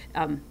is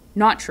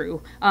not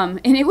true. And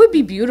it would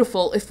be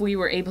beautiful if we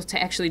were able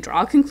to actually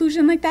draw a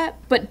conclusion like that,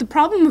 but the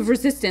problem of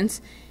resistance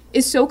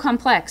is so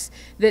complex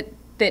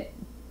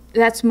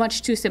that's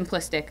much too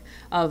simplistic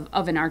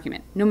of an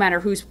argument, no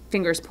matter whose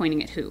finger is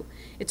pointing at who.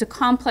 It's a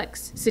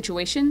complex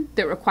situation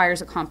that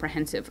requires a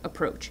comprehensive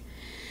approach.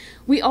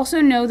 We also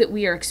know that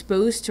we are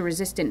exposed to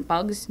resistant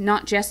bugs,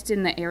 not just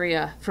in the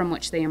area from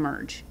which they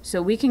emerge.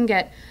 So we can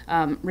get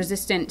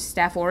resistant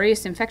Staph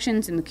aureus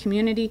infections in the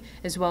community,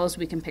 as well as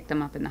we can pick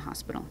them up in the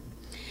hospital.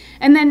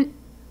 And then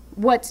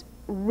what's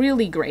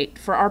really great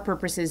for our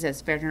purposes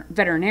as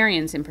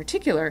veterinarians in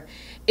particular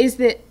is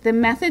that the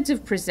methods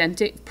of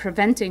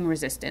preventing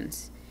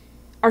resistance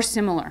are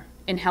similar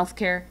in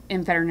healthcare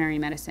and veterinary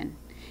medicine.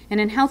 And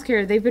in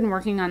healthcare, they've been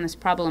working on this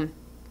problem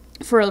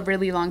for a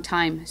really long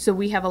time, so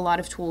we have a lot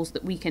of tools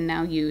that we can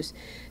now use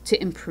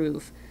to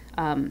improve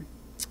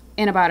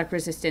antibiotic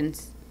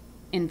resistance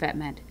in vet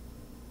med.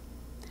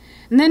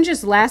 And then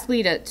just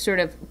lastly, to sort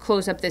of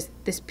close up this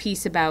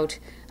piece about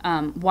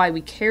why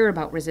we care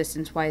about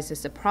resistance, why is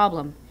this a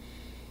problem?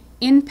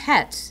 In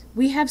pets,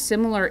 we have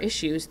similar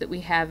issues that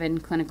we have in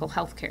clinical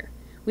healthcare.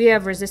 We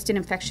have resistant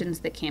infections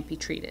that can't be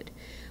treated.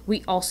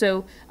 We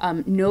also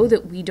know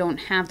that we don't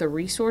have the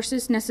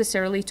resources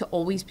necessarily to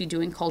always be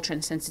doing culture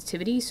and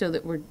sensitivity, so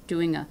that we're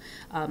doing a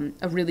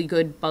really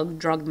good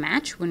bug-drug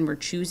match when we're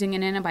choosing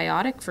an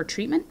antibiotic for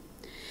treatment.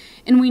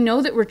 And we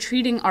know that we're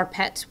treating our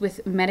pets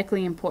with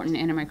medically important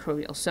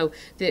antimicrobials. So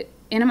the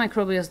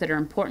antimicrobials that are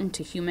important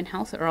to human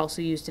health are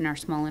also used in our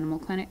small animal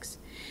clinics.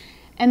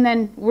 And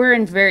then we're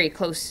in very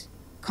close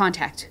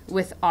contact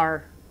with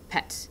our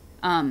pets.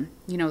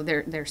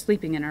 They're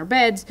sleeping in our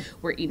beds,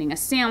 we're eating a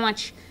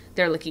sandwich,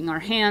 they're licking our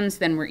hands,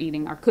 then we're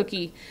eating our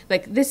cookie.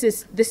 Like this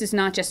is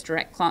not just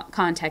direct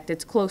contact,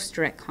 it's close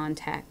direct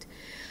contact.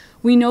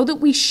 We know that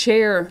we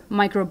share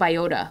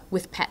microbiota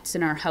with pets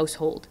in our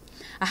household.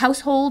 A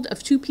household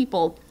of 2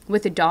 people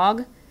with a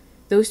dog,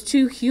 those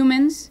 2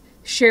 humans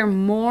share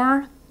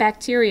more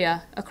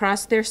bacteria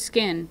across their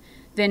skin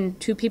than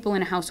 2 people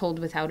in a household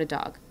without a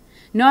dog.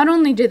 Not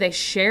only do they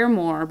share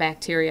more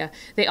bacteria,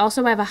 they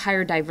also have a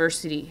higher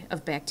diversity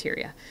of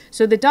bacteria.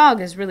 So the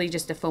dog is really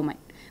just a fomite.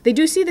 They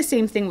do see the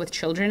same thing with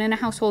children in a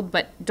household,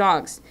 but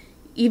dogs,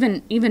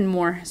 even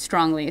more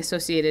strongly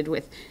associated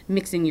with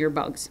mixing your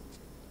bugs.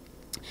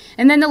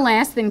 And then the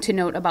last thing to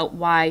note about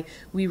why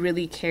we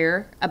really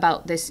care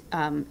about this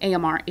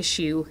AMR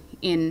issue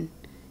in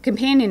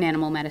companion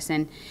animal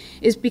medicine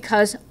is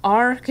because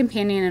our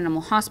companion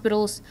animal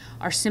hospitals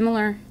are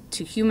similar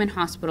to human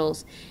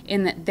hospitals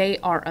in that they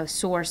are a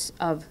source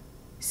of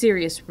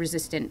serious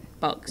resistant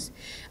bugs.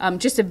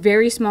 Just a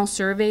very small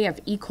survey of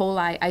E.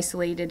 coli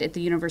isolated at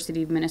the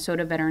University of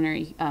Minnesota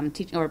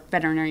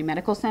Veterinary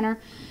Medical Center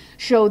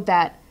showed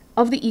that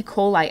of the E.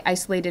 coli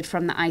isolated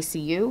from the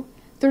ICU,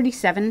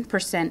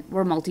 37%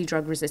 were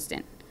multi-drug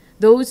resistant.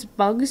 Those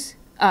bugs,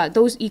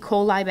 those E.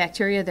 coli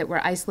bacteria that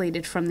were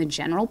isolated from the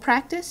general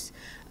practice,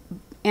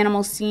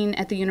 animals seen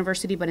at the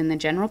university but in the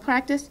general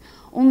practice,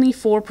 only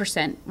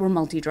 4% were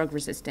multi-drug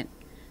resistant.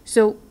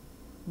 So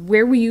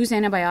where we use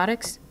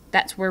antibiotics,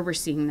 that's where we're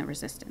seeing the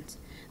resistance.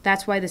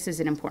 That's why this is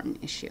an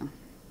important issue.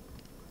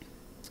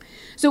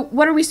 So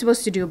what are we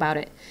supposed to do about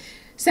it?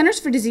 Centers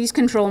for Disease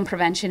Control and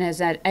Prevention has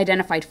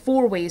identified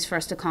 4 ways for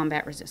us to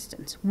combat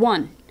resistance.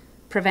 1,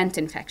 prevent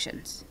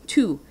infections.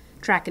 2,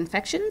 track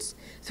infections.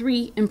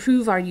 3,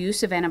 improve our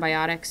use of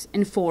antibiotics.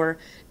 And 4,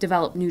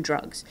 develop new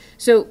drugs.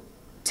 So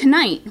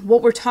tonight,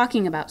 what we're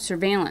talking about,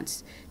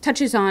 surveillance,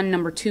 touches on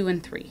number 2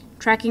 and 3,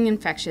 tracking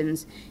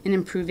infections and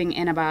improving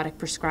antibiotic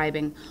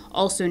prescribing,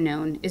 also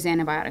known as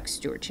antibiotic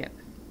stewardship.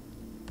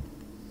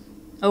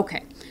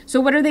 Okay, so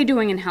what are they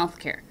doing in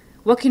healthcare?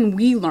 What can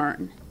we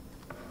learn?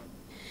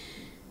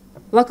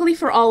 Luckily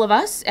for all of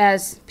us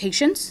as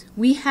patients,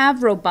 we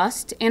have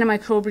robust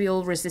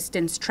antimicrobial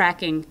resistance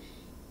tracking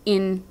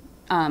in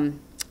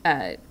the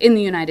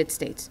United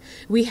States.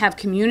 We have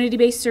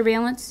community-based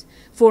surveillance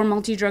for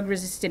multi-drug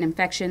resistant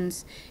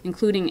infections,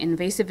 including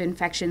invasive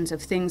infections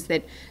of things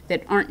that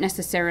aren't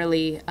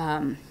necessarily,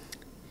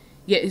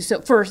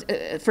 so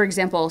for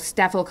example,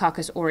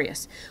 Staphylococcus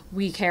aureus.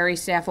 We carry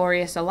Staph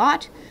aureus a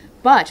lot,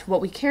 but what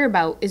we care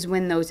about is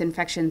when those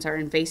infections are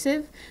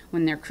invasive,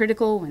 when they're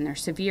critical, when they're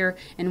severe,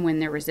 and when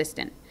they're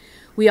resistant.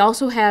 We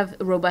also have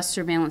robust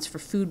surveillance for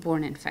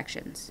foodborne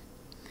infections.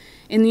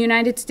 In the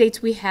United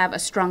States, we have a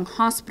strong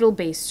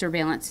hospital-based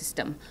surveillance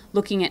system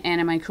looking at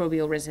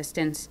antimicrobial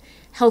resistance,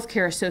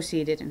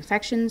 healthcare-associated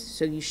infections,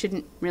 so you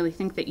shouldn't really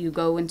think that you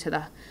go into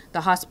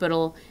the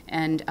hospital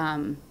and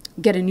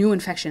get a new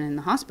infection in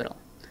the hospital.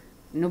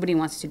 Nobody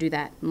wants to do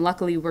that. And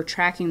luckily, we're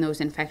tracking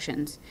those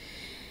infections.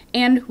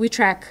 And we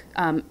track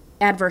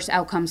adverse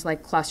outcomes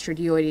like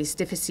Clostridioides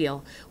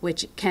difficile,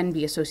 which can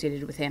be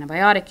associated with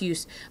antibiotic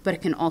use, but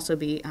it can also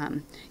be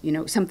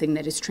something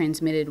that is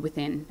transmitted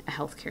within a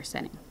healthcare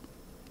setting.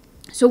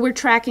 So we're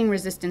tracking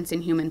resistance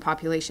in human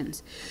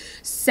populations.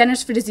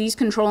 Centers for Disease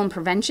Control and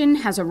Prevention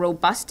has a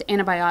robust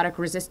antibiotic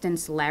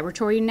resistance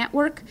laboratory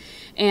network,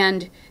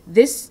 and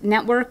this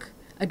network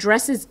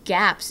addresses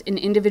gaps in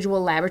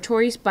individual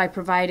laboratories by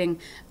providing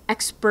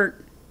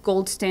expert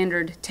gold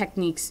standard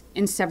techniques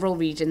in several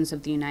regions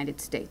of the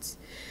United States.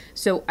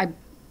 So I'm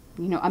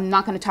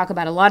not going to talk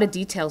about a lot of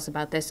details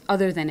about this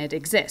other than it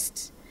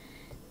exists.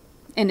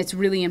 And it's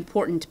really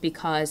important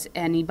because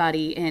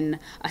anybody in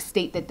a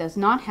state that does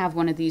not have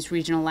one of these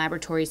regional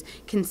laboratories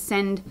can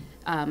send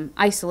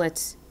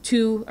isolates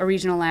to a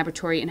regional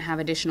laboratory and have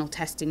additional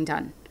testing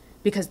done,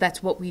 because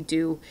that's what we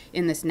do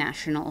in this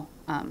national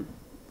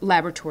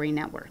laboratory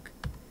network.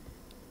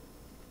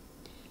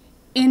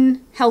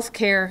 In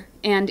healthcare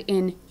and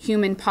in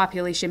human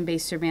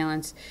population-based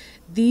surveillance,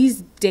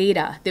 these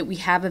data that we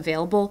have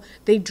available,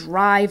 they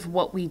drive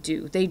what we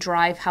do. They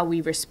drive how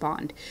we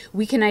respond.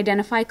 We can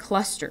identify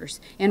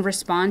clusters and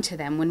respond to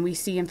them when we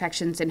see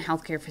infections in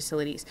healthcare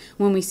facilities,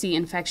 when we see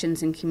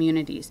infections in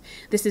communities.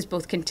 This is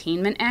both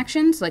containment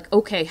actions, like,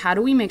 okay, how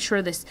do we make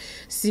sure this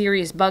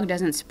serious bug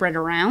doesn't spread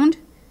around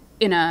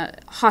in a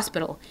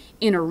hospital,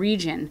 in a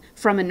region,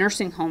 from a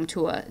nursing home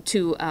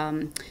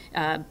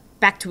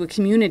back to a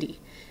community.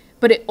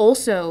 But it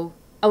also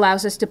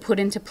allows us to put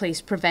into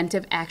place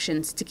preventive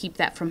actions to keep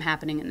that from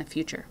happening in the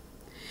future.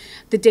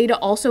 The data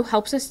also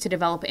helps us to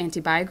develop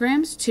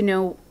antibiograms to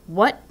know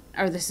what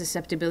are the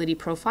susceptibility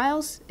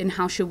profiles and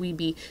how should we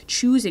be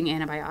choosing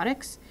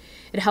antibiotics.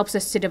 It helps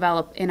us to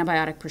develop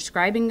antibiotic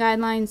prescribing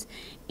guidelines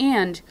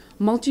and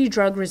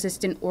multi-drug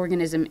resistant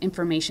organism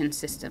information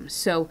systems.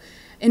 So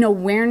an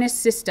awareness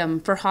system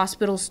for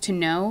hospitals to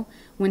know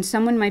when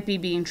someone might be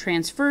being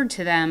transferred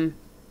to them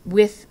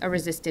with a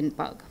resistant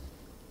bug.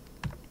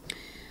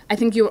 I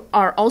think you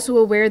are also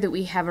aware that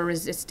we have a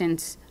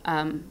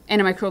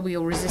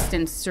antimicrobial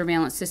resistance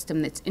surveillance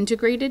system that's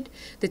integrated,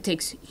 that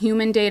takes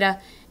human data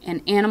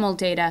and animal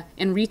data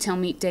and retail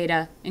meat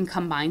data and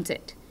combines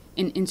it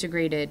in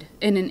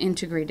an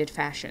integrated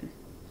fashion.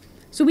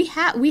 So we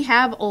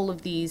have all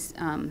of these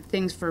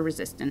things for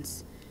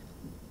resistance.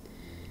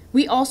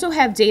 We also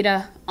have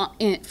data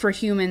for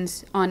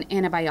humans on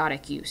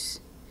antibiotic use.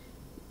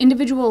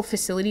 Individual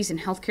facilities and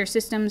healthcare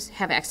systems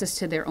have access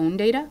to their own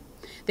data.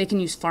 They can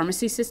use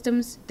pharmacy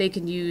systems. They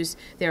can use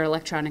their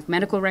electronic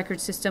medical record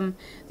system.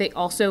 They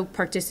also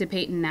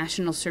participate in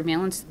national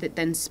surveillance that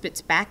then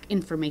spits back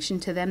information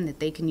to them that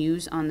they can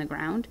use on the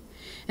ground.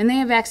 And they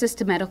have access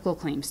to medical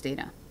claims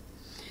data.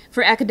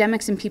 For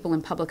academics and people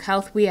in public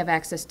health, we have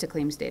access to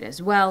claims data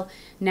as well,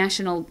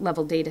 national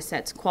level data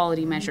sets,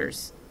 quality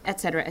measures, et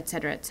cetera, et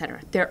cetera, et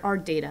cetera. There are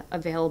data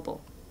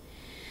available.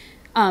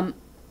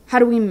 How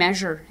do we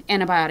measure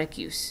antibiotic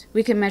use?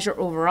 We can measure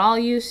overall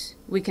use.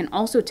 We can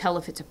also tell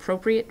if it's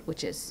appropriate,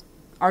 which is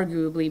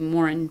arguably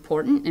more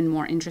important and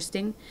more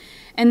interesting.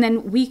 And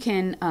then we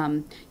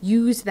can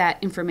use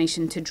that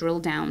information to drill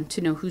down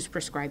to know who's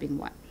prescribing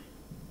what.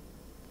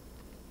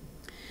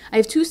 I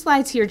have 2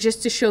 slides here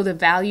just to show the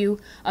value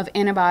of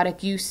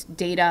antibiotic use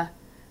data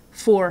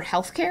for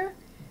healthcare,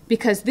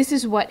 because this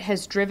is what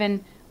has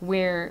driven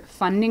where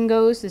funding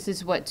goes. This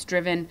is what's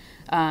driven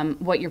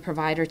what your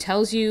provider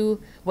tells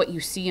you, what you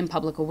see in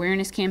public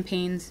awareness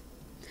campaigns.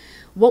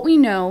 What we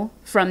know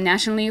from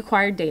nationally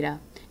acquired data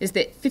is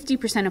that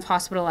 50% of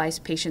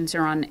hospitalized patients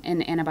are on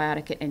an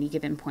antibiotic at any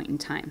given point in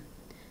time.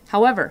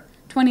 However,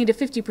 20 to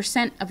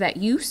 50% of that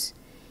use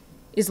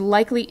is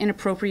likely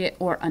inappropriate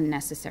or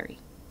unnecessary.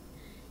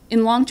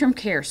 In long-term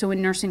care, so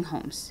in nursing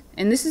homes,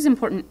 and this is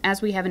important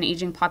as we have an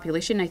aging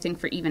population, I think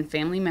for even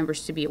family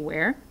members to be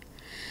aware,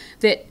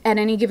 that at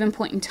any given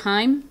point in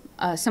time,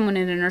 someone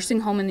in a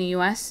nursing home in the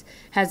U.S.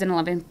 has an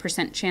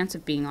 11% chance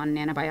of being on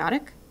an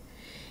antibiotic,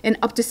 and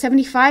up to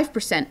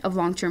 75% of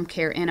long-term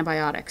care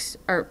antibiotics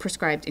are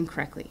prescribed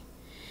incorrectly.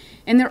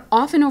 And they're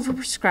often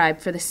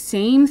overprescribed for the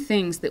same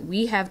things that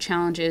we have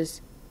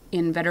challenges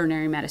in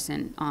veterinary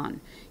medicine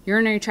on: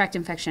 urinary tract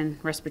infection,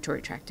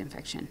 respiratory tract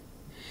infection.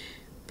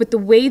 But the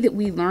way that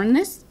we learn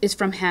this is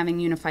from having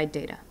unified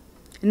data.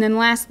 And then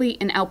lastly,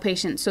 in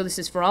outpatient, so this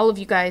is for all of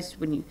you guys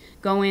when you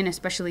go in,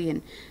 especially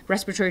in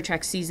respiratory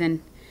tract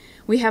season,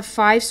 we have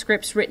 5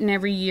 scripts written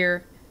every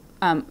year,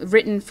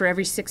 written for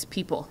every 6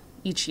 people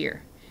each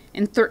year.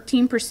 And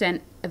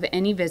 13% of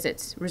any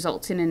visits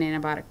results in an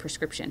antibiotic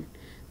prescription,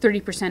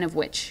 30% of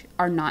which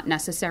are not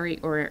necessary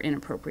or are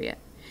inappropriate.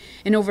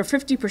 And over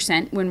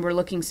 50% when we're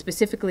looking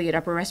specifically at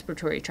upper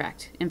respiratory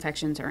tract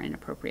infections are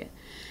inappropriate.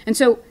 And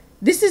so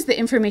this is the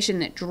information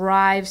that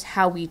drives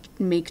how we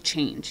make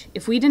change.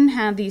 If we didn't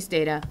have these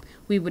data,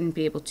 we wouldn't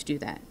be able to do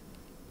that.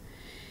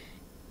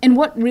 And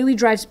what really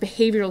drives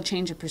behavioral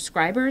change of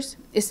prescribers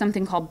is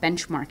something called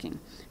benchmarking.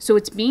 So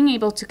it's being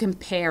able to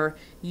compare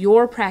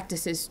your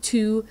practices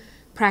to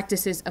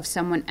practices of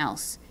someone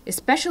else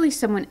especially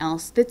someone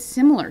else that's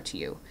similar to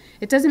you.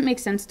 It doesn't make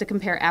sense to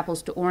compare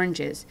apples to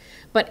oranges,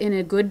 but in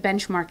a good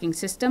benchmarking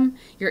system,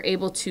 you're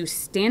able to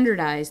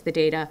standardize the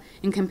data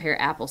and compare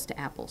apples to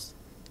apples.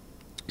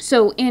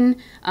 So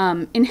in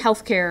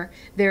healthcare,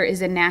 there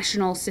is a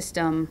national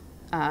system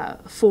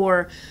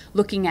for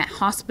looking at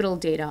hospital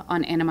data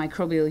on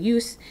antimicrobial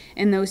use,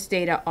 and those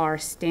data are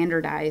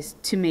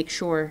standardized to make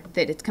sure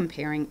that it's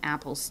comparing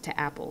apples to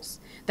apples.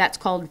 That's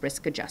called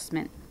risk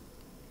adjustment.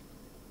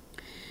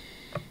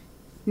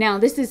 Now,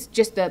 this is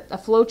just a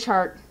flow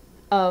chart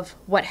of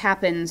what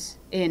happens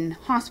in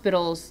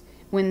hospitals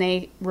when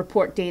they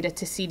report data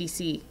to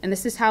CDC. And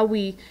this is how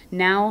we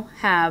now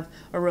have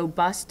a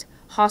robust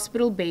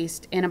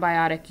hospital-based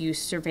antibiotic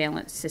use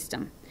surveillance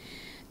system.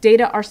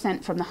 Data are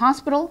sent from the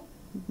hospital,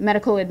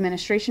 medical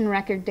administration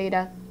record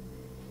data.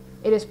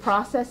 It is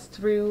processed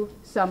through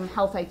some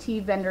health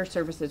IT vendor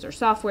services or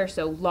software,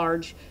 so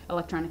large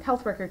electronic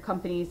health record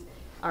companies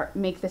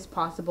make this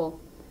possible.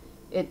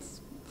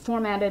 It's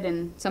formatted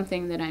in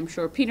something that I'm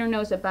sure Peter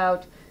knows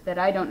about, that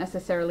I don't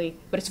necessarily,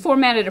 but it's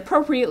formatted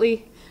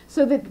appropriately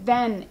so that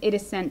then it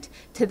is sent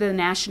to the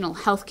National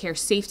Healthcare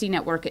Safety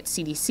Network at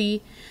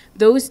CDC.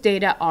 Those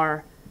data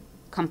are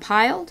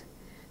compiled,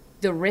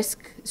 the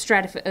risk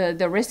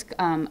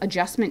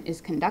adjustment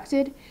is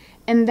conducted,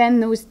 and then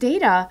those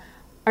data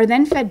are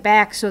then fed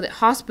back so that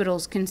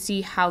hospitals can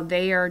see how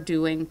they are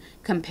doing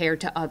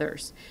compared to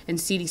others. And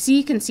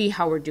CDC can see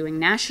how we're doing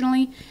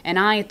nationally, and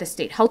I at the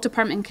State Health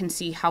Department can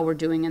see how we're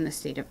doing in the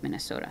state of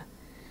Minnesota.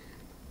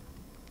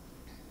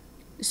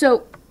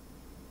 So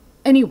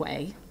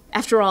anyway,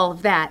 after all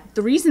of that,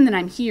 the reason that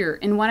I'm here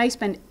and what I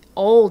spend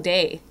all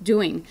day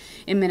doing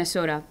in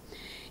Minnesota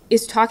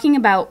is talking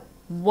about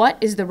what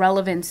is the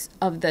relevance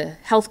of the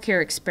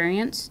healthcare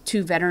experience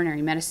to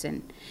veterinary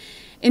medicine.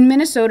 In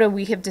Minnesota,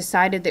 we have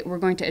decided that we're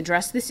going to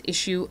address this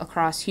issue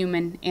across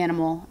human,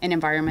 animal, and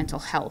environmental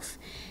health.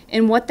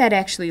 And what that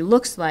actually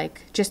looks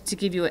like, just to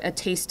give you a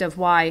taste of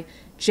why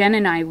Jen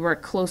and I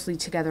work closely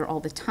together all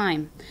the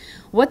time.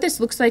 What this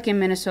looks like in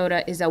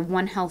Minnesota is a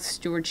One Health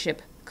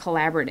Stewardship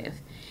Collaborative.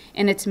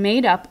 And it's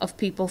made up of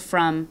people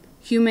from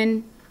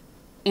human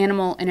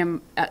and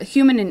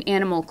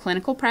animal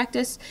clinical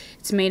practice.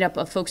 It's made up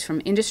of folks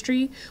from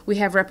industry. We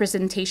have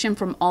representation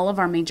from all of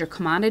our major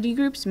commodity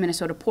groups,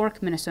 Minnesota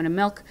pork, Minnesota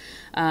milk,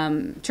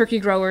 turkey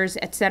growers,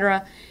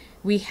 etc.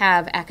 We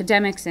have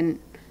academics, and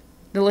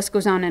the list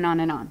goes on and on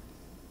and on.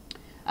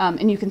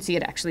 And you can see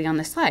it actually on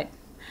this slide.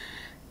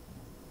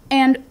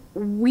 And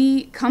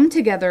we come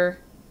together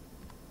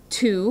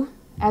to,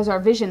 as our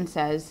vision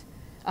says,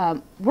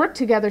 work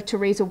together to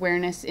raise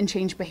awareness and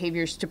change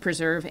behaviors to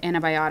preserve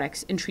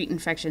antibiotics and treat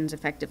infections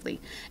effectively.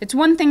 It's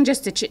one thing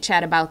just to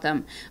chit-chat about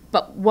them,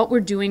 but what we're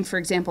doing, for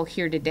example,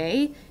 here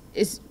today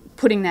is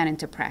putting that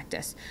into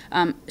practice.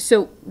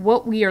 So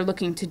what we are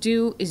looking to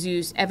do is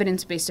use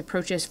evidence-based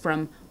approaches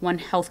from one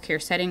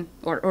healthcare setting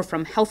or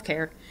from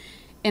healthcare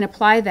and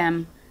apply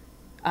them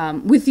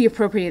with the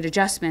appropriate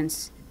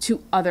adjustments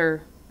to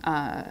other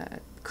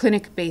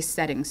clinic-based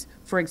settings,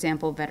 for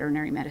example,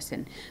 veterinary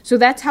medicine. So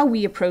that's how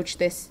we approach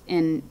this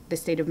in the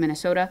state of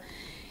Minnesota.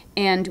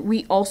 And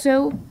we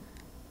also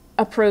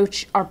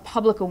approach our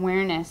public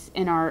awareness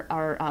and our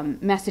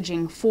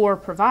messaging for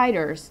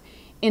providers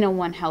in a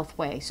One Health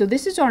way. So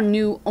this is our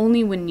new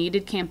Only When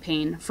Needed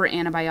campaign for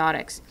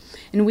antibiotics.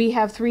 And we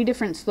have 3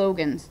 different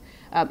slogans,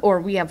 or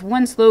we have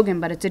one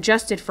slogan, but it's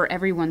adjusted for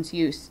everyone's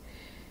use.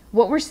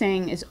 What we're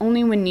saying is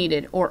only when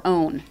needed, or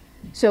OWN.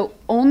 So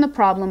own the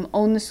problem,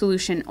 own the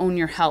solution, own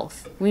your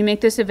health. We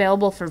make this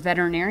available for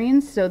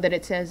veterinarians so that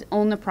it says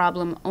own the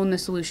problem, own the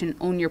solution,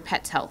 own your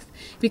pet's health,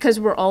 because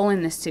we're all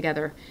in this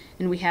together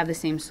and we have the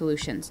same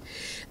solutions.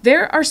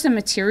 There are some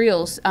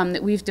materials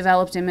that we've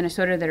developed in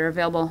Minnesota that are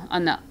available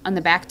on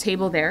the back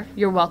table there.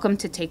 You're welcome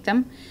to take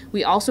them.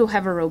 We also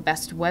have a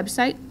robust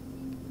website,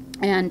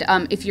 and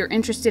if you're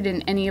interested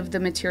in any of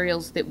the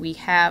materials that we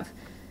have,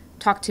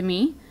 talk to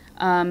me.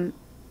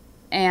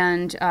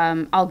 And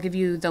I'll give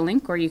you the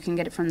link, or you can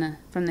get it from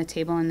the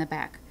table in the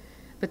back.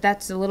 But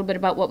that's a little bit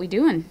about what we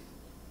do, and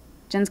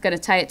Jen's got to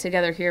tie it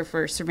together here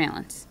for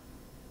surveillance.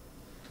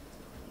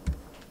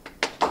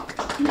 All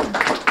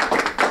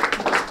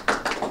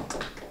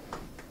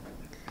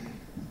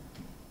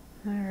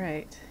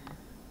right.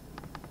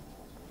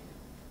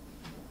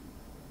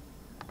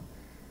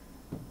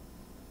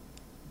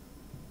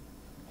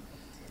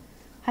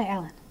 Hi,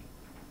 Alan.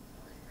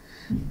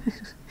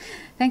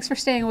 Thanks for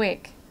staying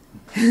awake.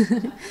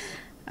 All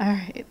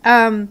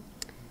right.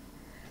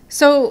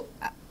 So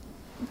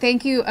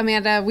thank you,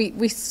 Amanda.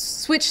 We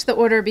switched the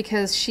order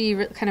because she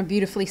kind of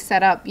beautifully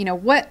set up,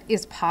 what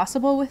is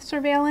possible with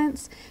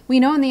surveillance. We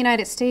know in the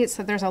United States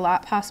that there's a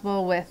lot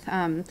possible with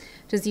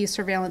disease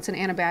surveillance and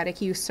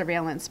antibiotic use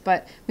surveillance,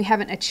 but we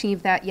haven't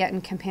achieved that yet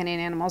in companion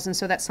animals. And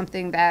so that's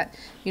something that,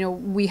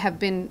 we have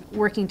been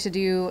working to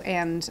do,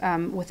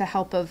 and with the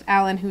help of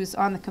Alan, who's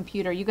on the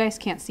computer. You guys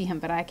can't see him,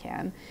 but I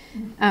can.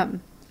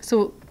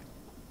 So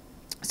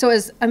So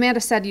as Amanda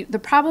said, the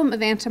problem of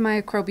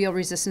antimicrobial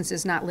resistance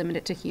is not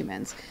limited to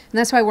humans. And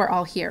that's why we're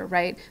all here,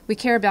 right? We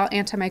care about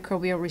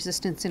antimicrobial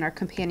resistance in our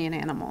companion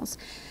animals.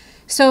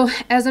 So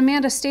as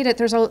Amanda stated,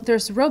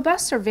 there's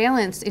robust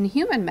surveillance in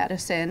human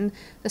medicine.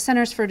 The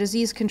Centers for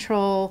Disease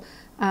Control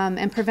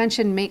and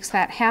Prevention makes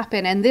that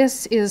happen. And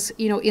this is,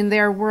 in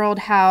their world,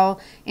 how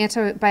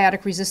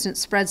antibiotic resistance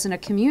spreads in a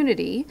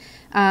community.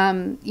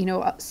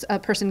 A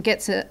person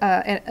gets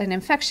an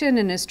infection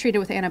and is treated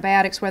with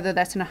antibiotics, whether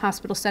that's in a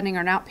hospital setting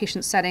or an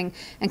outpatient setting,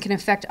 and can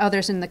affect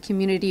others in the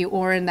community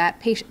or in that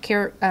patient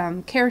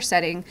care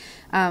setting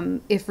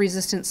if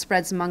resistance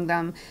spreads among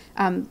them.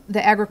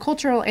 The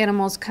agricultural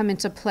animals come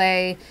into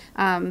play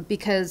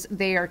because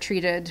they are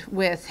treated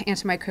with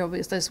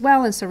antimicrobials as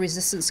well, and so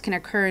resistance can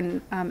occur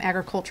in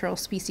agricultural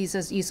species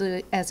as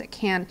easily as it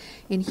can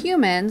in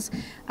humans.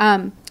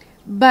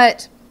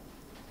 But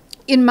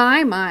in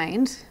my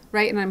mind,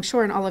 right, and I'm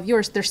sure in all of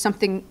yours, there's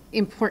something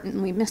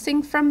importantly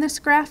missing from this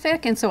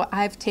graphic, and so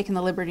I've taken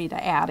the liberty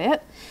to add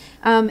it.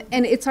 And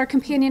it's our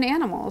companion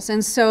animals.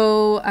 And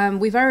so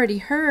we've already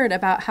heard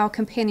about how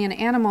companion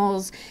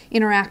animals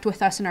interact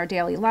with us in our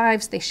daily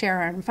lives. They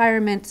share our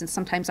environments and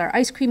sometimes our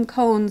ice cream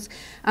cones.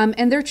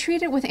 And they're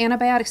treated with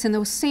antibiotics in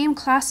those same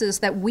classes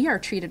that we are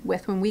treated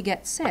with when we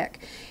get sick.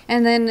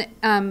 And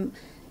then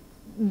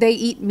they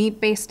eat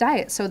meat-based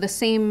diets, so the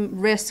same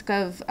risk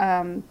of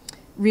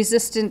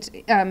resistant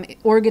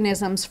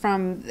organisms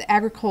from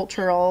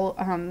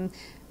agricultural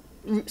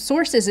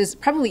sources is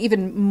probably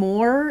even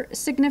more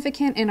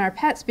significant in our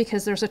pets,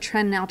 because there's a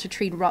trend now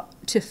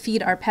to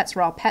feed our pets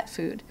raw pet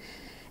food.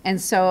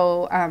 And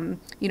so,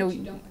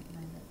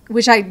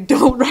 which I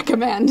don't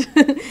recommend.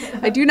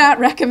 I do not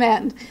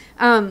recommend.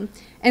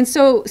 And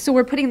so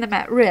we're putting them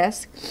at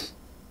risk.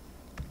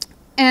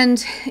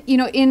 And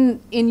in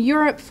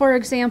Europe, for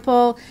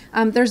example,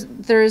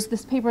 there's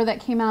this paper that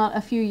came out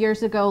a few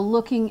years ago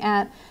looking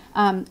at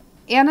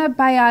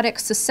antibiotic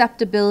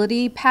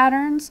susceptibility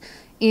patterns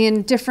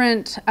in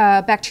different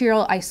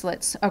bacterial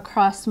isolates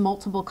across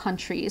multiple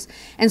countries.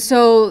 And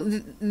so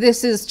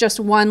this is just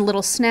one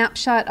little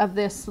snapshot of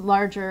this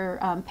larger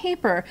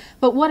paper.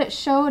 But what it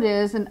showed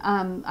is, and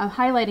I'm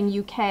highlighting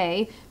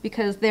UK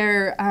because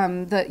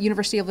the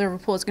University of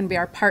Liverpool is going to be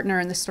our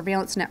partner in the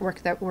surveillance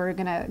network that we're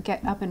going to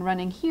get up and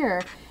running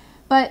here.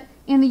 But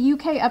in the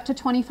UK, up to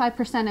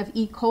 25% of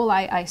E.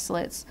 coli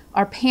isolates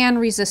are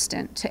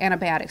pan-resistant to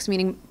antibiotics,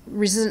 meaning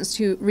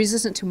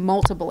resistant to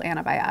multiple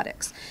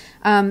antibiotics.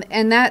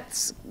 And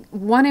that's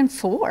 1 in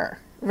 4,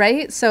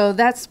 right? So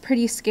that's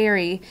pretty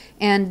scary.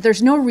 And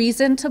there's no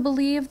reason to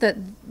believe that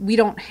we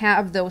don't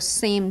have those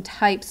same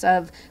types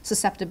of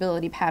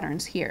susceptibility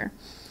patterns here.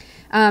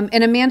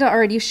 And Amanda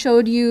already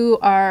showed you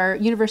our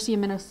University of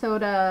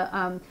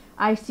Minnesota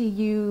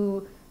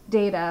ICU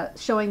data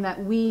showing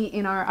that we,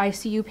 in our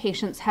ICU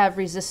patients, have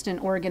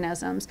resistant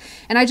organisms.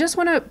 And I just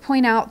want to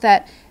point out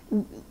that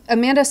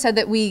Amanda said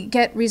that we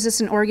get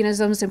resistant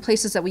organisms in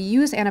places that we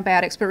use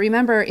antibiotics, but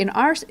remember, in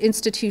our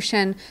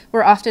institution,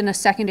 we're often a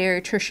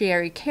secondary,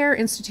 tertiary care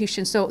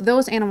institution, so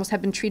those animals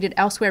have been treated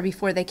elsewhere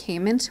before they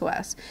came into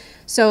us.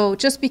 So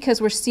just because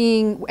we're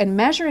seeing and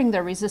measuring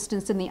their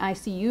resistance in the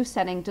ICU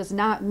setting does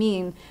not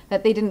mean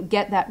that they didn't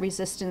get that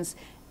resistance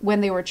when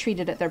they were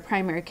treated at their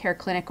primary care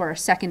clinic or a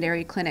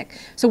secondary clinic.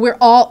 So we're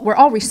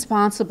all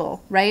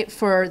responsible, right?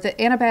 For the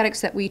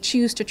antibiotics that we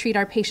choose to treat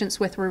our patients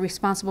with, we're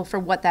responsible for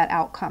what that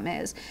outcome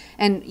is.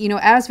 And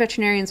as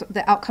veterinarians,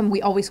 the outcome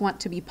we always want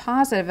to be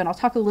positive, and I'll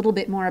talk a little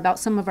bit more about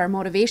some of our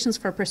motivations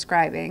for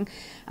prescribing.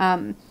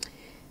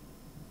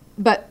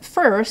 But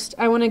first,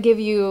 I want to give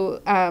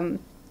you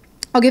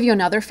I'll give you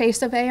another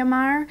face of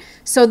AMR.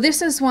 So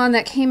this is one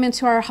that came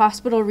into our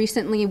hospital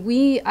recently.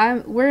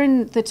 We're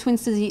in the Twin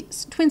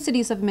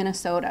Cities of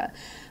Minnesota.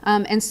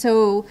 And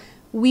so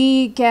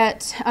we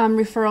get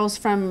referrals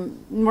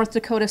from North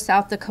Dakota,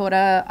 South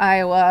Dakota,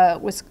 Iowa,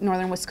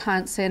 northern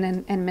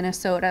Wisconsin, and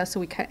Minnesota,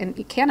 so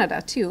and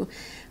Canada too.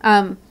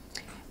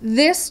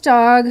 This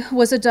dog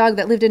was a dog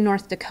that lived in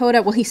North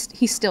Dakota. Well, he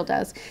still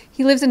does.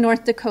 He lives in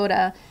North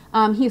Dakota.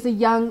 He's a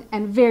young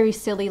and very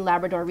silly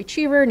Labrador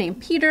retriever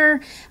named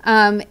Peter,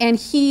 and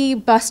he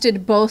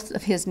busted both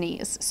of his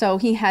knees. So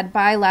he had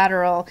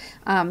bilateral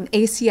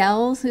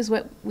ACLs, is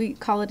what we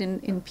call it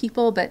in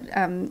people, but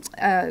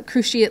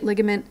cruciate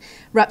ligament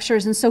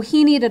ruptures, and so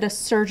he needed a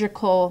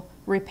surgical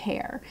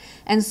repair.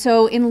 And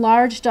so in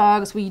large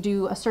dogs, we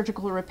do a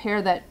surgical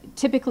repair that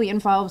typically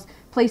involves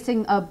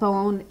placing a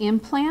bone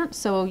implant.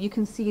 So you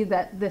can see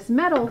that this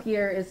metal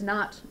here is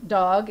not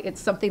dog. It's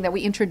something that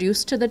we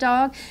introduced to the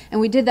dog. And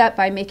we did that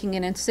by making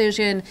an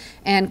incision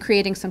and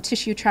creating some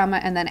tissue trauma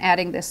and then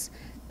adding this,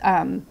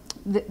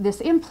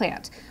 this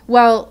implant.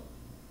 Well,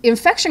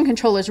 infection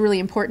control is really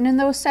important in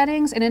those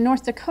settings, and in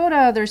North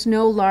Dakota, there's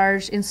no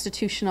large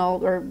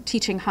institutional or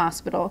teaching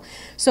hospital.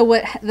 So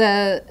what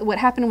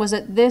happened was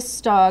that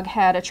this dog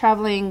had a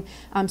traveling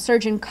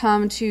surgeon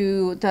come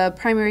to the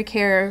primary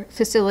care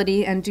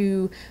facility and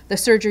do the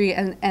surgery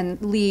and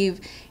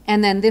leave,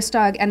 and then this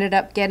dog ended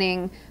up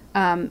getting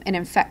an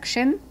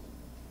infection.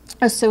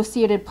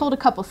 pulled a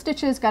couple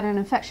stitches, got an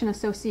infection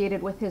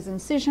associated with his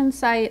incision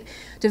site,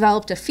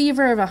 developed a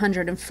fever of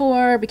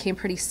 104, became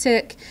pretty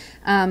sick,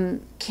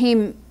 and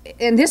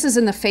this is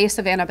in the face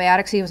of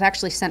antibiotics. He was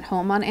actually sent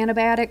home on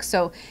antibiotics.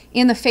 So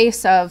in the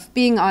face of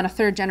being on a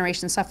 3rd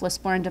generation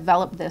cephalosporin,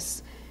 developed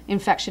this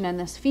infection and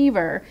this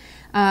fever.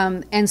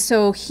 And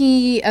so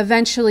he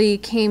eventually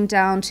came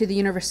down to the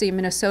University of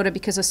Minnesota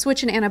because of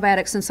switch in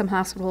antibiotics and some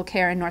hospital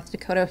care in North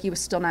Dakota. He was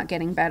still not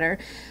getting better.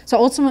 So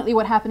ultimately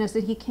what happened is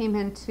that he came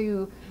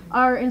into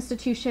our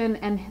institution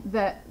and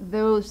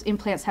those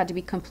implants had to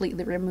be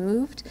completely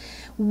removed.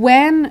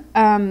 When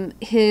the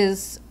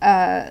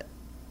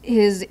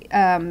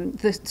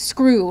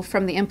screw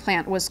from the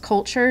implant was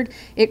cultured,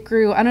 it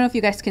grew. I don't know if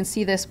you guys can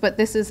see this, but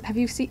this is,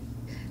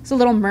 it's a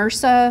little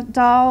MRSA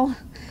doll.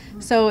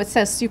 So it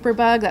says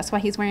Superbug, that's why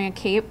he's wearing a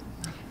cape.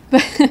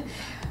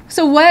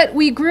 So what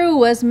we grew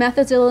was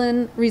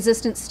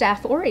methicillin-resistant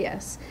Staph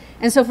aureus.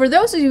 And so for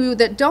those of you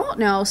that don't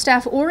know,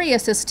 Staph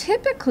aureus is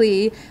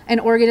typically an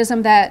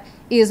organism that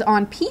is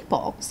on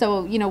people.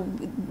 So,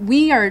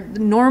 we are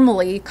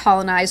normally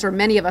colonized, or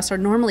many of us are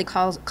normally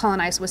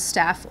colonized with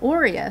Staph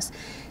aureus.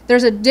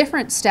 There's a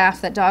different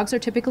staph that dogs are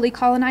typically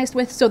colonized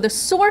with. So the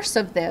source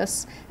of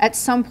this at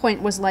some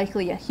point was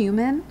likely a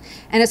human,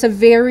 and it's a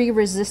very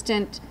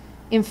resistant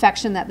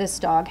infection that this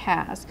dog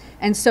has.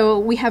 And so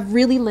we have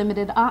really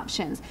limited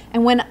options.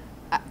 And when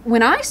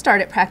I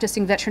started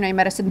practicing veterinary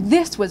medicine,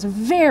 this was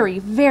very,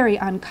 very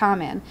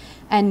uncommon.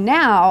 And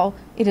now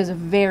it is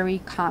very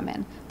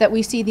common that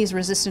we see these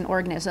resistant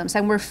organisms.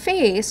 And we're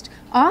faced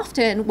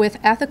often with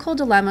ethical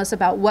dilemmas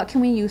about what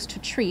can we use to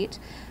treat.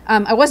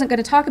 I wasn't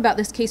going to talk about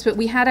this case, but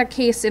we had a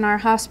case in our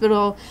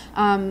hospital,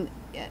 a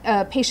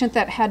patient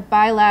that had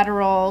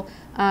bilateral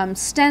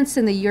stents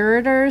in the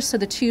ureters, so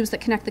the tubes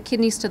that connect the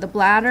kidneys to the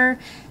bladder,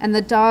 and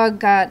the dog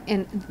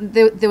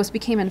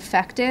became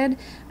infected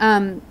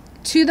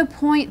to the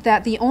point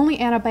that the only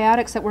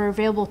antibiotics that were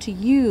available to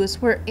use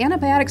were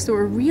antibiotics that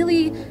were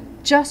really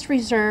just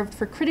reserved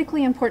for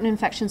critically important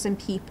infections in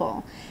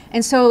people.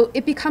 And so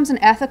it becomes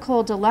an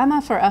ethical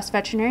dilemma for us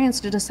veterinarians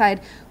to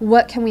decide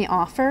what can we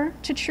offer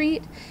to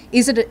treat.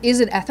 Is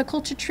it ethical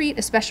to treat,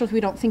 especially if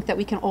we don't think that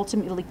we can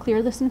ultimately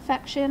clear this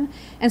infection?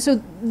 And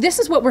so this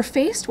is what we're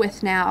faced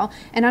with now.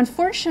 And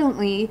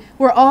unfortunately,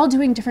 we're all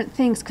doing different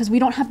things because we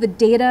don't have the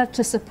data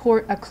to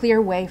support a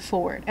clear way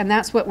forward. And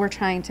that's what we're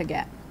trying to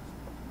get.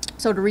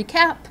 So to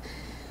recap,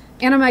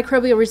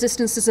 antimicrobial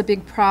resistance is a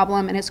big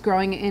problem, and it's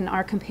growing in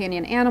our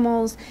companion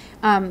animals.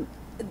 AMR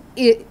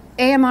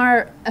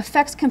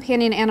affects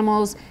companion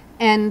animals,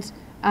 and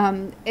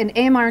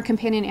AMR in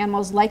companion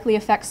animals likely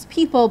affects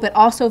people, but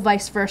also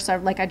vice versa,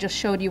 like I just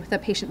showed you with the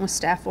patient with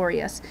Staph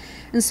aureus.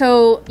 And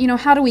so,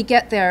 how do we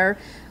get there?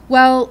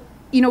 Well,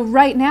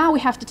 right now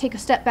we have to take a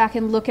step back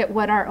and look at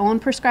what our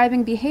own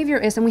prescribing behavior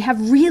is, and we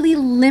have really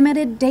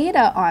limited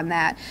data on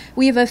that.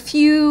 We have a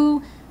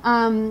few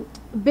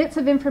bits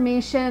of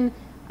information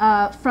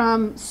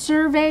from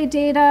survey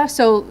data.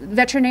 So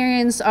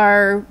veterinarians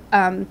are,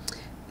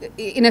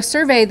 in a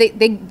survey,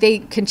 they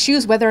can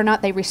choose whether or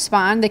not they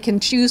respond. They can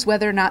choose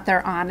whether or not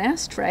they're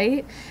honest,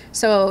 right?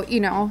 So,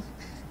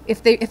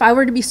 if I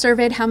were to be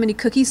surveyed, how many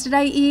cookies did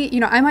I eat?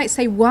 I might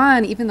say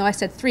 1, even though I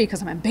said 3,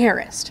 because I'm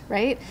embarrassed,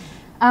 right?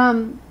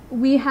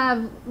 We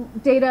have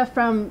data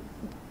from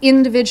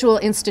individual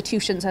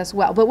institutions as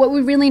well, but what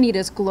we really need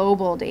is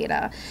global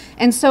data.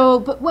 And so,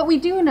 but what we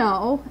do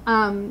know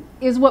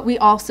is what we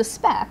all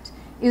suspect,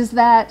 is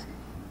that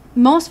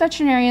most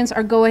veterinarians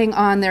are going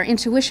on their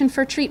intuition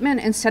for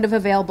treatment instead of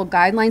available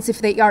guidelines, if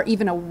they are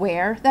even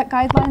aware that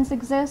guidelines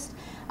exist,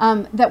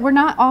 that we're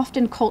not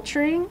often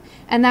culturing,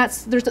 and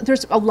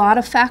there's a lot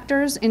of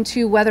factors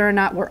into whether or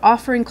not we're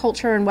offering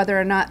culture and whether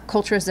or not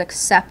culture is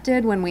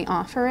accepted when we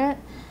offer it.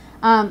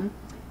 And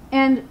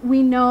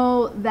we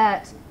know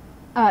that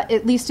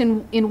at least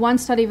in one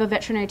study of a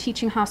veterinary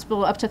teaching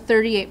hospital, up to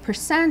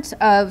 38%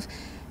 of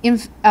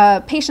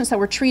patients that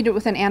were treated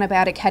with an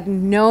antibiotic had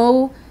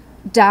no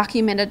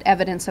documented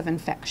evidence of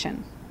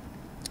infection.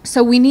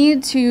 So we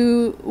need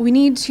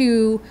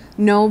to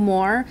know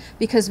more,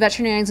 because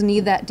veterinarians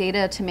need that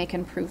data to make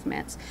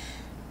improvements.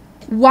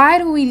 Why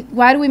do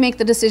we make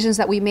the decisions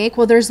that we make?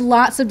 Well, there's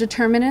lots of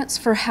determinants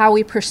for how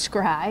we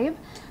prescribe,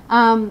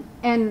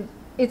 and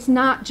it's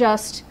not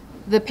just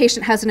the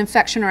patient has an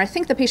infection, or I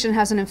think the patient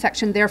has an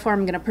infection, therefore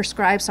I'm going to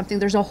prescribe something.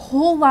 There's a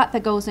whole lot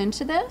that goes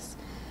into this.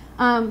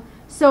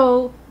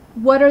 So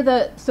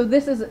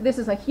this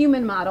is a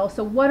human model.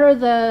 So what are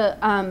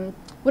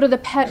the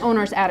pet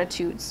owners'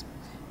 attitudes,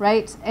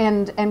 right?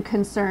 And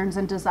concerns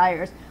and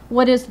desires.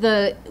 What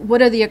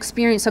are the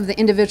experience of the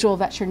individual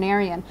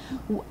veterinarian?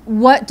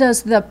 What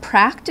does the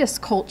practice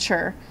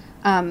culture,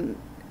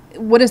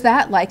 what is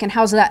that like, and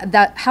how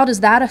does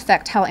that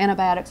affect how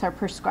antibiotics are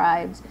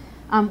prescribed?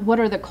 What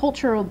are the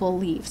cultural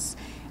beliefs?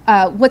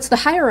 What's the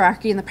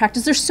hierarchy in the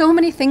practice? There's so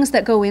many things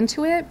that go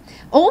into it.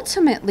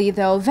 Ultimately,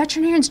 though,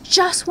 veterinarians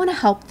just want to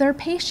help their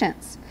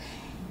patients.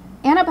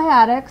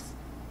 Antibiotics,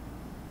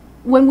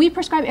 when we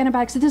prescribe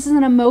antibiotics, this is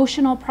an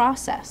emotional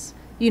process.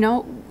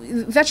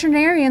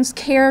 Veterinarians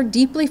care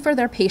deeply for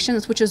their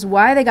patients, which is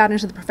why they got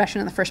into the profession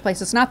in the first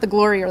place. It's not the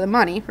glory or the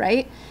money,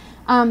 right?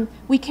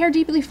 We care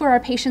deeply for our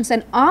patients,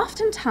 and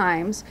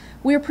oftentimes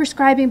we're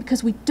prescribing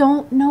because we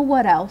don't know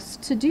what else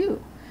to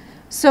do.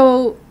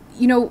 So,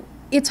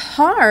 it's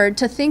hard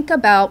to think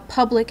about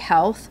public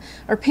health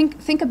or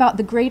think about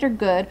the greater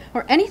good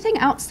or anything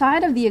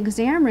outside of the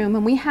exam room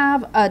when we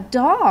have a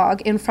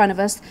dog in front of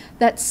us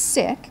that's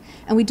sick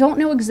and we don't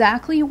know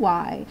exactly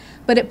why,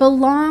 but it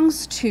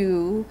belongs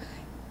to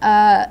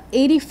an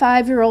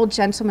 85-year-old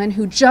gentleman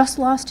who just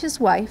lost his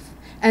wife,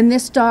 and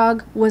this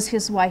dog was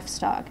his wife's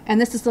dog. And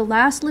this is the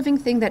last living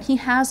thing that he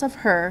has of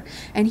her,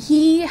 and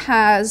he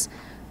has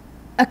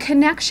a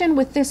connection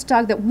with this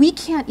dog that we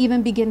can't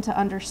even begin to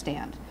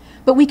understand.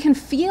 But we can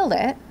feel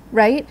it,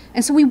 right?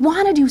 And so we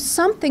want to do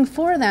something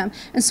for them.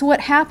 And so what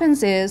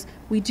happens is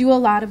we do a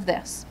lot of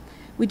this.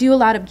 We do a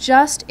lot of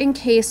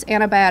just-in-case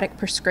antibiotic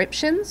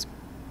prescriptions.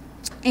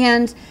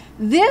 And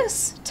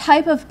this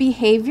type of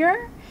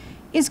behavior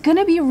is going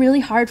to be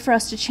really hard for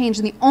us to change.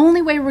 And the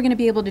only way we're going to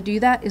be able to do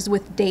that is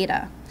with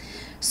data.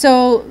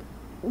 So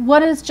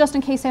what is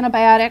just-in-case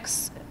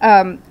antibiotics?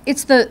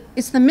 It's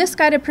the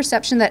misguided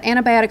perception that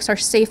antibiotics are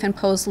safe and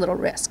pose little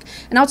risk.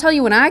 And I'll tell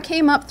you, when I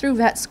came up through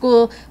vet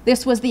school,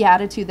 this was the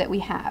attitude that we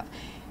have.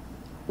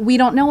 We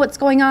don't know what's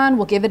going on.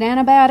 We'll give it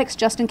antibiotics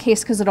just in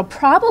case because it'll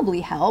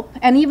probably help.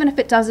 And even if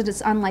it doesn't,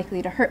 it's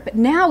unlikely to hurt. But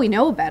now we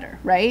know better,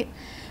 right?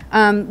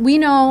 We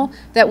know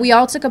that we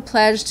all took a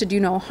pledge to do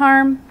no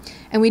harm.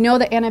 And we know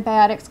that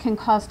antibiotics can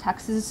cause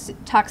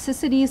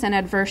toxicities and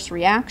adverse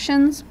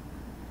reactions.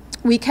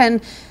 We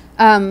can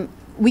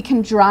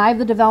drive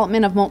the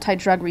development of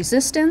multi-drug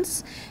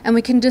resistance, and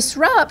we can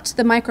disrupt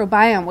the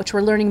microbiome, which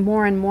we're learning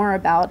more and more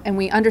about, and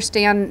we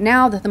understand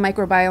now that the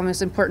microbiome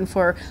is important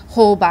for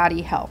whole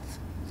body health.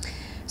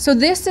 So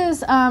this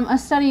is a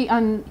study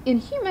in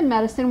human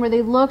medicine where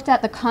they looked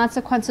at the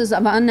consequences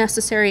of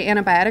unnecessary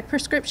antibiotic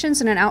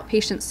prescriptions in an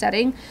outpatient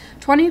setting.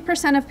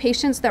 20% of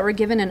patients that were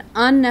given an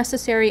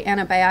unnecessary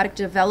antibiotic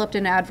developed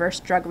an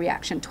adverse drug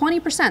reaction.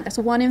 20%, that's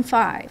 1 in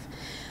 5.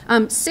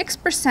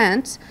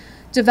 6%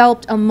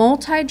 developed a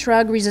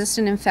multi-drug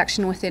resistant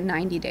infection within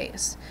 90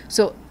 days.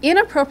 So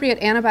inappropriate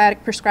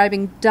antibiotic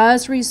prescribing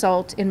does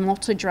result in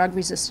multi-drug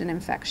resistant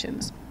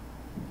infections.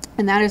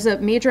 And that is a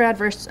major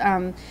adverse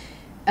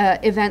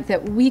event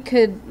that we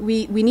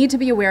need to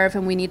be aware of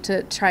and we need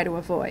to try to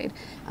avoid.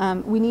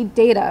 We need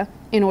data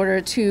in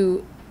order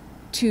to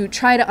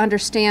try to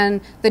understand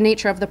the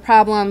nature of the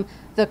problem,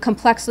 the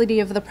complexity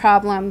of the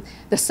problem,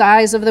 the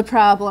size of the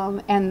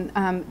problem, and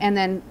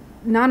then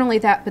not only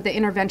that, but the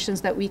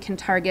interventions that we can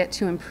target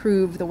to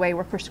improve the way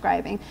we're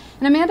prescribing.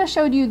 And Amanda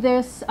showed you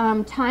this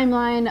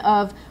timeline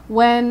of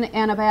when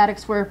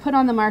antibiotics were put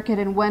on the market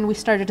and when we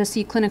started to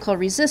see clinical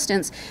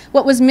resistance.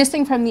 What was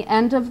missing from the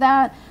end of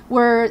that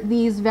were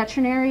these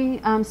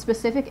veterinary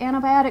specific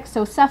antibiotics.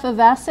 So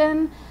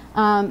cefavecin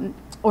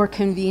or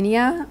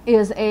Convenia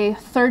is a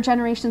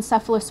third-generation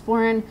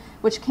cephalosporin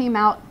which came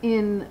out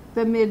in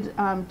the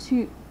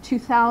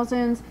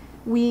mid-2000s.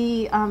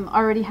 We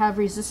already have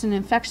resistant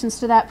infections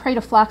to that.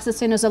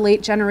 Praedofloxacin is a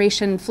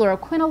late-generation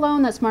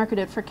fluoroquinolone that's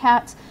marketed for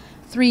cats.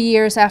 3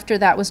 years after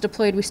that was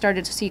deployed, we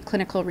started to see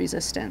clinical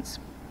resistance.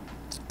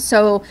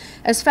 So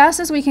as fast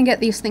as we can get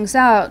these things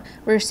out,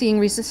 we're seeing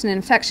resistant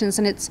infections,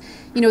 and it's,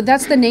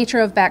 that's the nature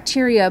of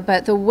bacteria,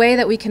 but the way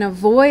that we can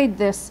avoid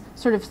this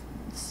sort of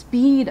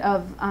speed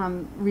of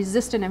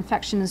resistant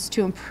infection is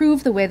to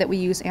improve the way that we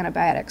use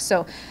antibiotics.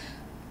 So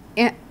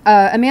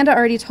Amanda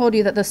already told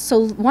you that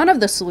one of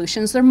the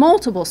solutions, there are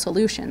multiple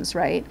solutions,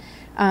 right?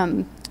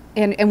 And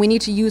we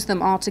need to use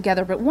them all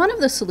together. But one of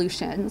the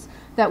solutions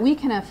that we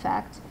can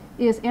affect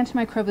is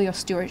antimicrobial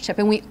stewardship.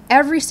 And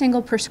every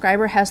single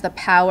prescriber has the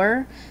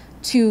power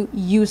to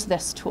use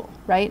this tool,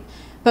 right?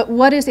 But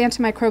what is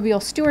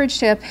antimicrobial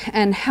stewardship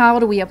and how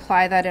do we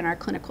apply that in our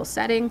clinical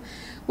setting?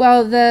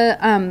 Well, the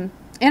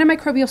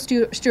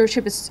antimicrobial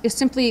stewardship is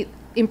simply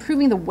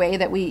improving the way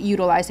that we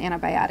utilize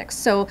antibiotics.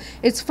 So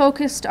it's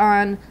focused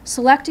on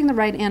selecting the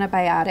right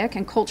antibiotic,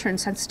 and culture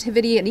and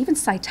sensitivity and even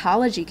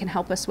cytology can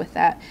help us with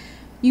that.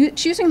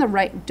 Choosing the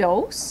right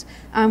dose.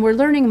 We're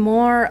learning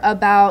more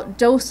about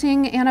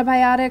dosing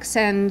antibiotics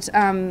and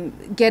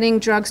getting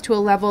drugs to a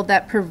level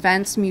that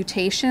prevents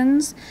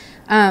mutations.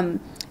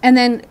 And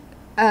then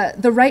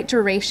the right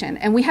duration.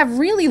 And we have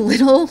really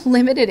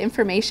limited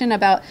information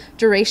about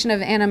duration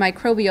of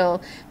antimicrobial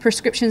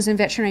prescriptions in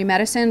veterinary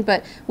medicine,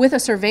 but with a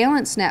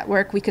surveillance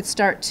network, we could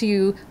start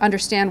to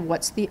understand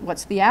what's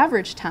the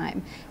average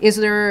time. Is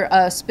there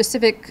a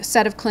specific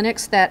set of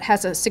clinics that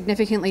has a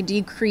significantly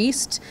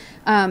decreased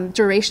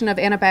duration of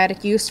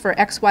antibiotic use for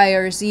X, Y,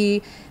 or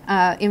Z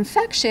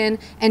infection,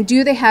 and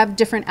do they have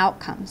different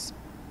outcomes?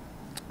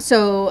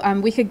 So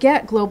we could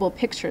get global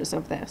pictures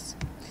of this.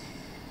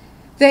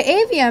 The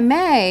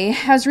AVMA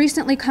has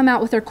recently come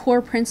out with their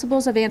core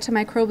principles of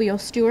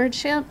antimicrobial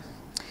stewardship,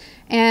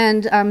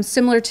 and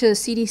similar to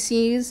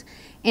CDC's,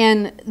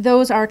 and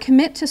those are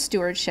commit to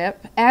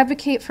stewardship,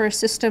 advocate for a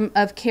system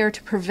of care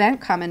to prevent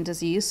common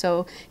disease,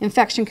 so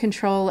infection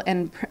control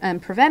and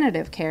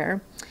preventative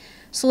care,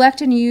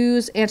 select and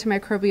use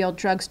antimicrobial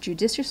drugs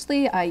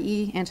judiciously,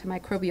 i.e.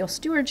 antimicrobial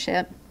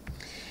stewardship,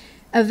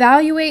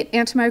 evaluate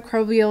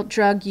antimicrobial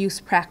drug use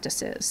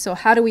practices. So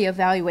how do we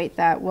evaluate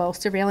that? Well,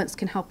 surveillance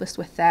can help us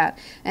with that,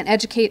 and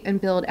educate and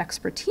build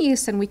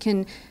expertise, and we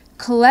can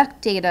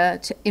collect data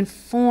to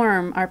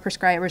inform our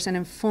prescribers and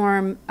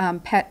inform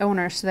pet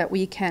owners so that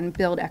we can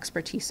build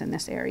expertise in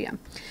this area.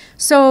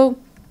 So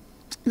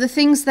the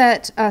things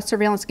that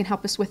surveillance can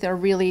help us with are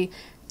really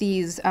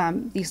these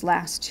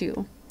last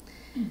two.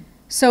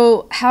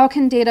 So how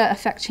can data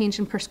affect change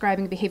in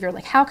prescribing behavior?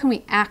 Like, how can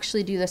we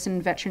actually do this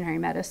in veterinary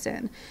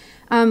medicine?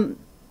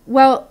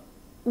 Well,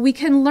 we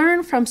can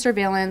learn from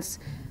surveillance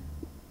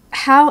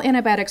how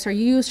antibiotics are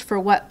used for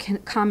what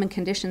common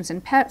conditions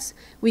in pets.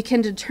 We can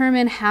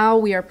determine how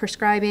we are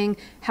prescribing,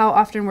 how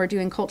often we're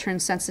doing culture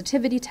and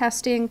sensitivity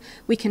testing.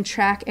 We can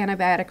track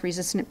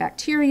antibiotic-resistant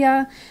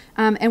bacteria,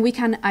 and we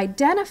can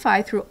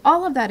identify through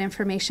all of that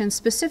information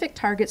specific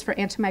targets for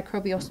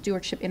antimicrobial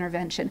stewardship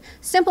intervention.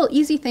 Simple,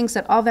 easy things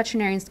that all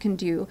veterinarians can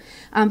do,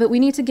 but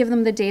we need to give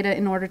them the data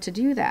in order to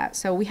do that.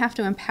 So we have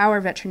to empower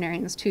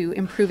veterinarians to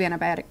improve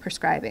antibiotic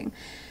prescribing.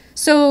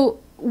 So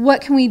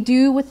what can we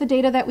do with the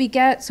data that we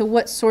get? So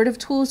what sort of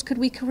tools could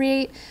we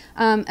create?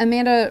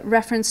 Amanda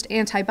referenced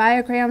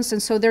antibiograms,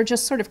 and so they're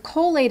just sort of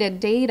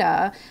collated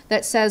data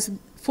that says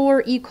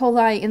for E.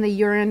 coli in the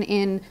urine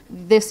in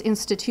this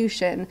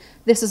institution,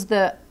 this is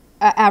the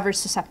average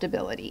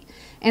susceptibility.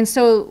 And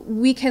so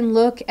we can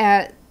look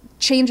at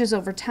changes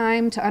over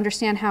time to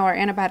understand how our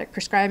antibiotic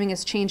prescribing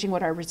is changing,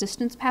 what our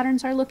resistance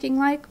patterns are looking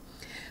like.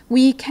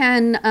 We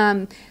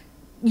can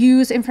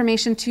use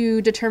information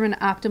to determine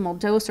optimal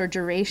dose or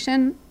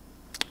duration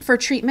for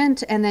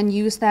treatment, and then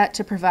use that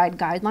to provide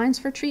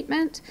guidelines for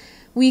treatment.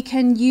 We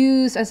can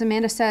use, as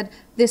Amanda said,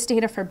 this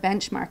data for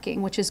benchmarking,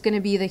 which is going to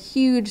be the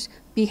huge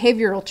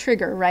behavioral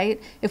trigger,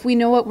 right? If we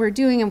know what we're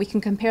doing and we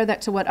can compare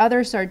that to what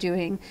others are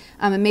doing,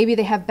 and maybe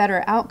they have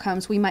better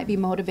outcomes, we might be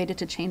motivated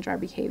to change our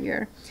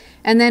behavior.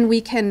 And then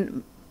we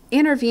can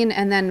intervene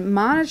and then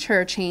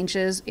monitor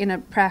changes in a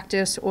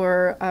practice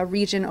or a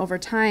region over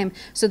time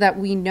so that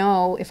we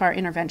know if our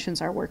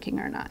interventions are working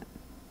or not.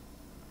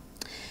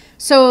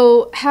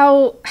 So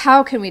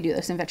how can we do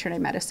this in veterinary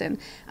medicine?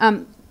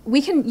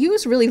 We can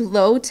use really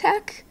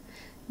low-tech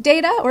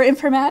data or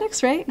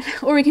informatics, right?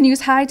 Or we can use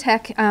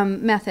high-tech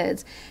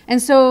methods.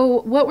 And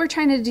so what we're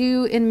trying to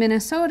do in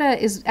Minnesota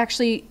is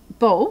actually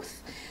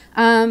both.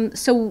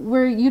 So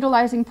we're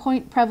utilizing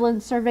point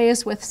prevalence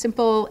surveys with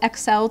simple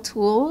Excel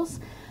tools,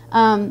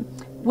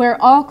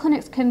 where all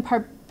clinics can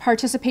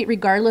participate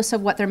regardless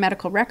of what their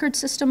medical record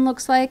system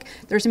looks like.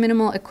 There's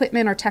minimal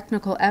equipment or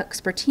technical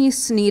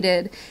expertise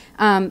needed,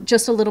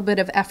 just a little bit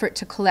of effort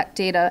to collect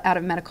data out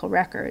of medical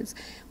records.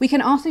 We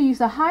can also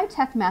use a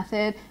high-tech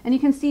method, and you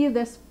can see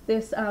this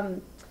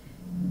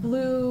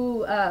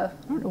blue, I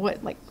don't know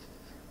what, like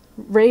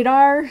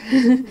radar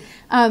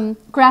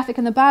graphic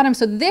in the bottom.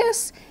 So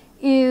this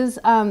is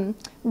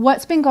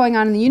what's been going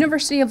on in the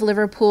University of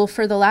Liverpool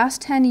for the last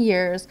 10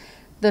 years,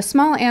 the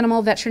Small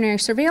Animal Veterinary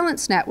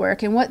Surveillance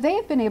Network. And what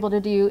they've been able to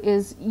do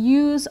is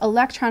use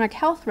electronic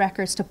health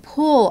records to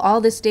pull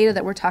all this data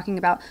that we're talking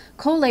about,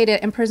 collate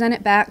it, and present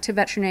it back to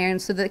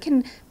veterinarians so that they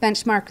can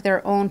benchmark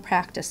their own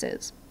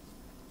practices.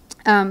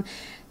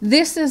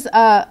 This is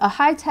a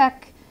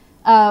high-tech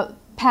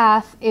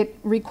path. It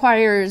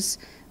requires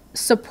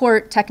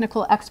support,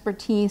 technical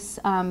expertise,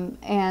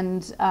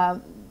 and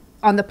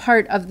on the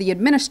part of the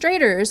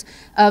administrators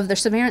of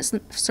the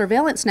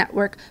surveillance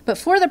network, but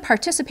for the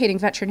participating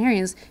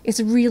veterinarians, it's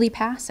really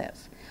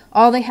passive.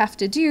 All they have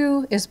to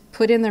do is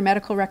put in their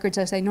medical records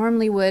as they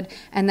normally would,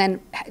 and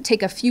then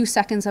take a few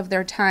seconds of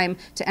their time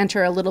to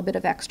enter a little bit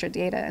of extra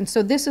data. And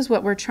so this is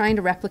what we're trying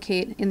to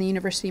replicate in the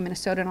University of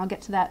Minnesota, and I'll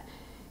get to that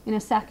in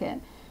a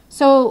second.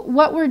 So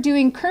what we're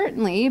doing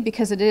currently,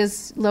 because it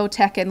is low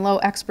tech and low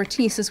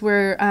expertise, is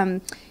we're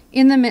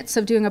in the midst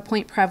of doing a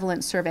point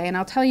prevalence survey. And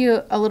I'll tell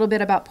you a little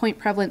bit about point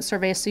prevalence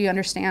surveys so you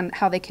understand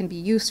how they can be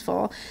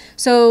useful.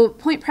 So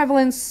point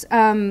prevalence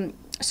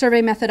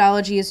survey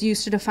methodology is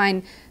used to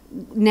define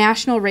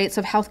national rates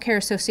of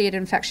healthcare-associated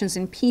infections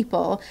in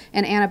people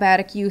and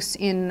antibiotic use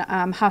in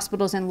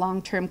hospitals and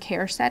long-term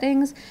care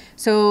settings.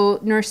 So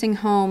nursing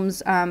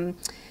homes and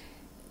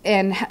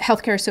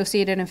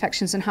healthcare-associated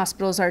infections in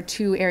hospitals are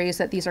two areas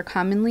that these are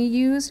commonly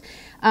used.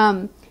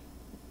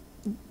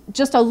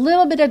 Just a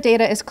little bit of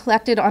data is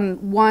collected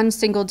on one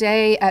single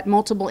day at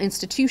multiple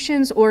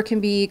institutions, or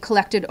can be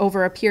collected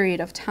over a period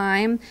of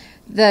time.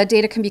 The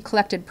data can be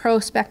collected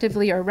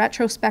prospectively or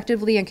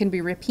retrospectively and can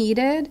be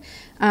repeated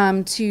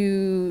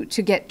to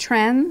get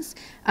trends.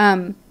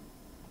 And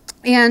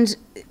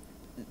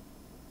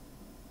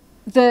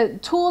the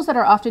tools that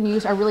are often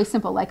used are really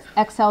simple, like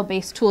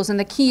Excel-based tools, and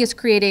the key is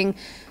creating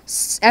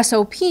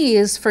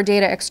SOPs for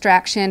data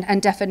extraction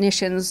and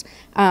definitions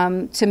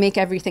to make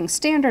everything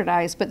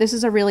standardized, but this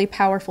is a really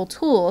powerful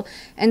tool.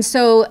 And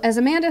so, as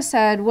Amanda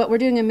said, what we're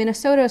doing in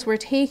Minnesota is we're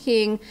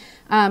taking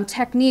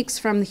techniques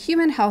from the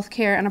human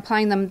healthcare and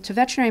applying them to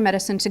veterinary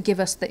medicine to give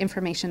us the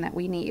information that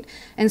we need.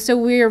 And so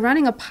we're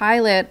running a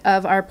pilot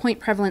of our point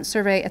prevalence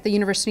survey at the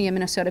University of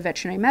Minnesota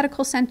Veterinary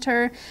Medical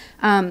Center.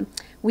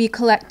 We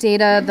collect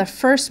data the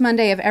first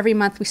Monday of every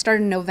month. We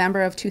started in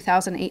November of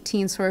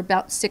 2018, so we're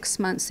about 6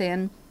 months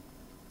in.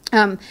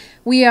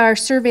 We are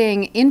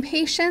surveying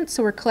inpatients,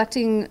 so we're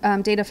collecting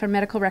data from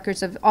medical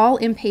records of all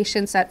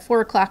inpatients at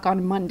 4 o'clock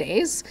on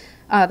Mondays,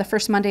 the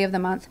first Monday of the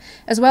month,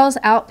 as well as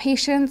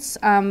outpatients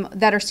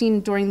that are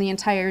seen during the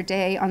entire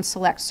day on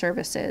select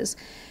services.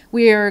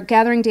 We are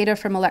gathering data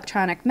from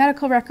electronic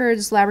medical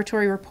records,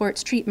 laboratory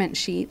reports, treatment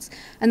sheets,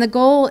 and the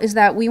goal is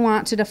that we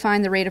want to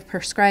define the rate of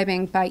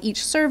prescribing by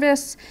each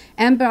service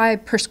and by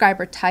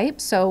prescriber type.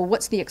 So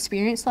what's the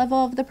experience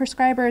level of the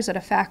prescriber? Is it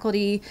a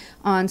faculty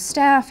on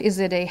staff? Is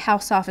it a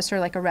house officer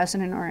like a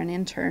resident or an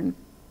intern?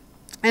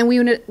 And we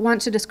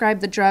want to describe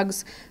the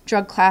drugs,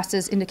 drug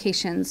classes,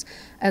 indications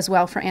as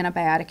well for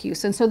antibiotic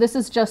use. And so this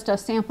is just a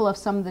sample of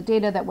some of the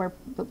data that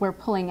we're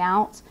pulling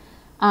out.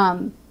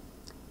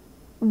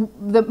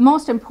 The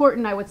most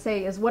important, I would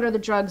say, is what are the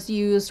drugs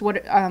used,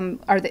 what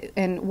are they,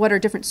 and what are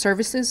different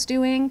services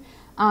doing,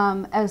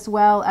 as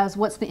well as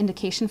what's the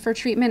indication for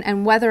treatment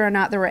and whether or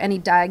not there were any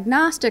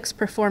diagnostics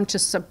performed to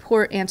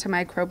support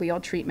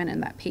antimicrobial treatment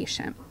in that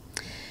patient.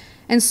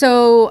 And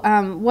so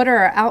what are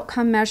our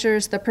outcome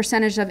measures? The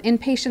percentage of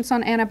inpatients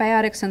on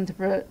antibiotics and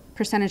the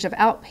percentage of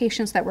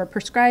outpatients that were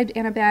prescribed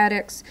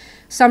antibiotics,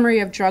 summary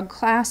of drug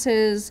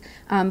classes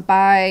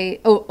by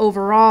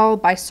overall,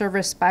 by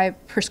service, by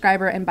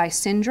prescriber, and by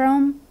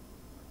syndrome,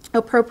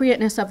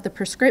 appropriateness of the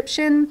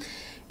prescription,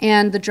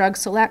 and the drug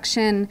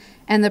selection,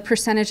 and the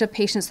percentage of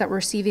patients that were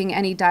receiving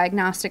any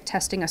diagnostic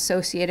testing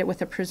associated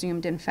with a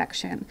presumed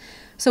infection.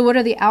 So what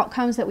are the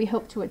outcomes that we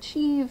hope to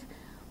achieve?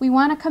 We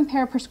want to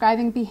compare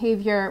prescribing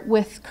behavior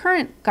with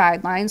current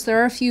guidelines.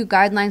 There are a few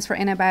guidelines for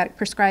antibiotic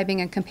prescribing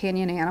in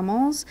companion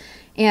animals,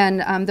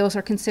 and those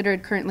are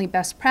considered currently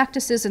best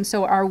practices. And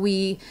so are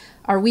we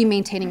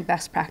maintaining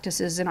best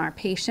practices in our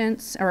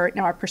patients or in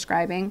our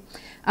prescribing?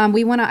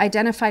 We want to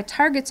identify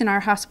targets in our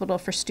hospital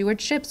for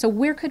stewardship. So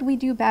where could we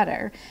do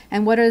better?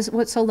 And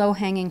what's a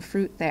low-hanging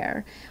fruit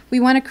there?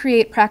 We want to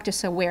create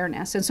practice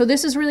awareness. And so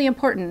this is really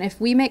important. If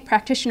we make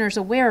practitioners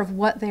aware of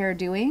what they're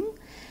doing,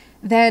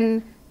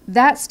 then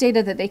that's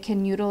data that they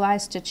can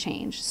utilize to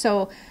change.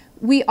 So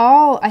we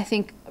all, I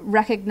think,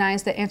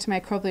 recognize that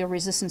antimicrobial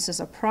resistance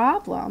is a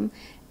problem,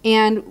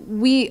 and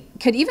we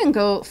could even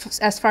go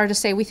as far to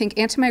say we think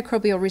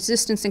antimicrobial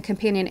resistance in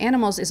companion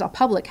animals is a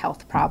public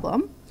health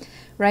problem,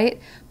 right?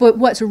 But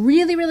what's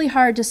really, really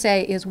hard to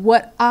say is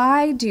what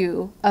I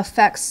do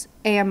affects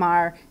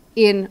AMR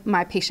in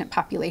my patient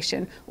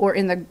population or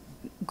in the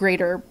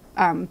greater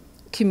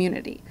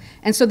community.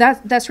 And so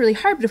that's really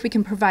hard, but if we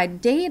can provide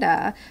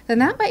data, then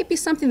that might be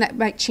something that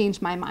might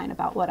change my mind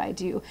about what I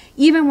do.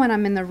 Even when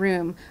I'm in the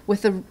room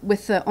with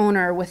the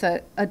owner, with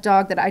a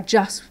dog that I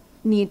just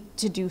need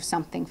to do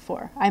something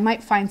for. I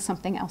might find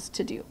something else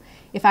to do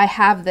if I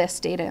have this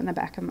data in the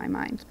back of my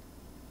mind.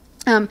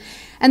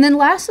 And then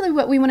lastly,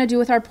 what we want to do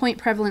with our point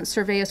prevalence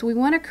survey is we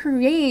want to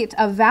create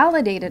a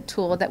validated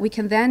tool that we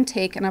can then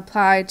take and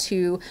apply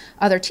to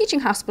other teaching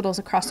hospitals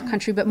across the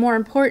country, but more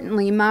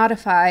importantly,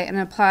 modify and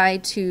apply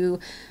to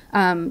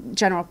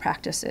general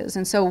practices.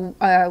 And so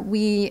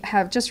we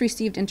have just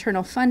received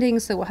internal funding,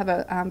 so we'll have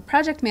a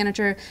project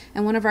manager,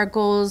 and one of our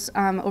goals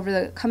over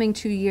the coming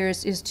 2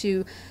 years is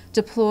to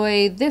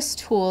deploy this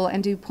tool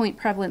and do point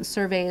prevalence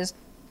surveys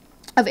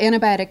of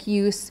antibiotic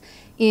use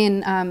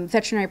in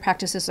veterinary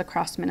practices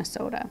across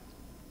Minnesota.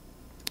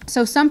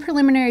 So some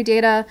preliminary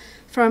data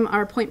from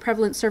our point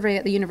prevalence survey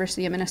at the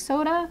University of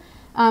Minnesota.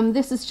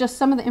 This is just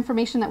some of the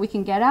information that we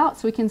can get out.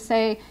 So we can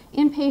say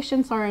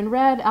inpatients are in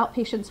red,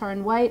 outpatients are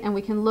in white, and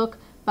we can look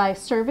by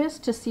service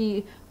to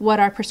see what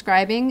our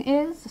prescribing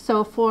is.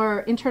 So for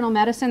internal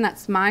medicine,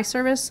 that's my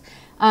service,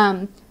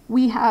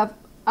 we have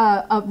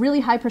a really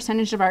high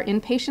percentage of our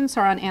inpatients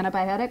are on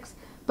antibiotics,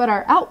 but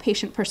our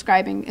outpatient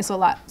prescribing is a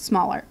lot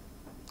smaller.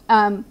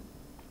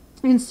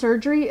 In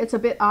surgery, it's a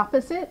bit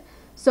opposite.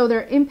 So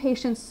their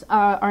inpatients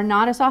are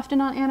not as often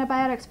on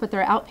antibiotics, but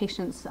their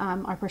outpatients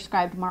are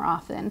prescribed more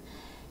often.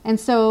 And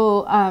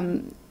so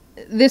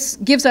this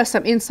gives us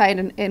some insight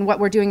in what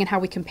we're doing and how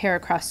we compare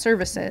across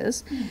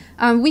services.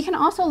 We can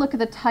also look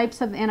at the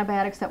types of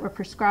antibiotics that we're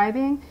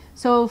prescribing.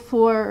 So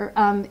for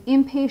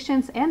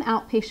inpatients and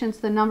outpatients,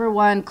 the number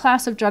one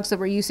class of drugs that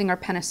we're using are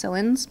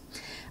penicillins.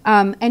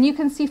 And you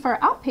can see for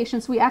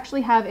outpatients, we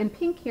actually have in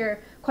pink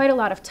here quite a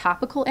lot of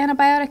topical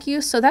antibiotic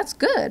use, so that's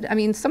good. I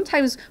mean,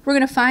 sometimes we're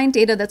going to find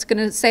data that's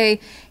going to say,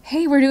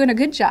 hey, we're doing a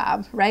good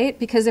job, right?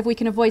 Because if we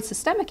can avoid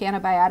systemic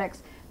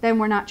antibiotics, then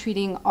we're not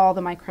treating all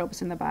the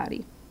microbes in the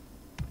body.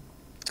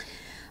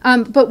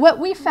 But what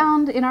we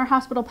found in our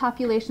hospital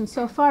population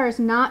so far is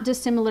not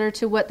dissimilar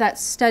to what that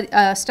study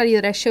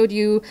that I showed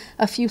you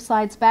a few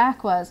slides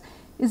back was,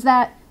 is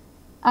that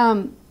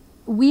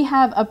we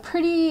have a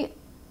pretty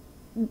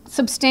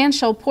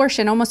substantial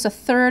portion, almost a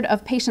third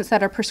of patients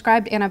that are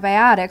prescribed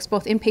antibiotics,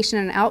 both inpatient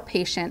and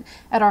outpatient,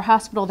 at our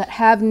hospital that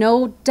have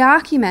no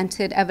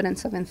documented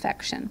evidence of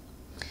infection.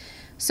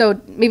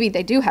 So maybe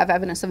they do have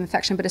evidence of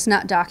infection, but it's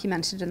not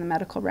documented in the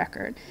medical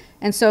record.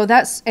 And so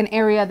that's an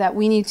area that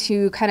we need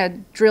to kind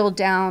of drill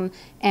down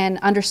and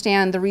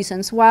understand the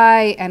reasons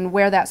why and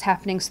where that's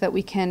happening so that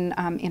we can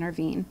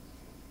intervene.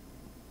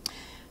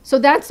 So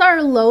that's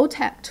our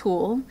low-tech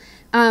tool.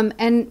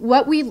 And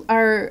what we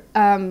are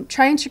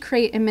trying to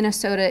create in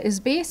Minnesota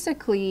is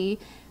basically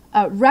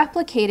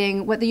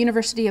replicating what the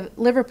University of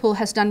Liverpool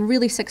has done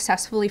really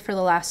successfully for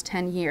the last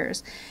 10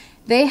 years.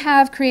 They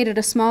have created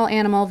a small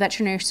animal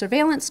veterinary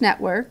surveillance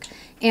network,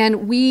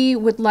 and we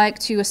would like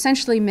to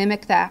essentially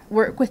mimic that,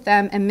 work with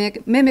them and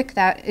mimic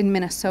that in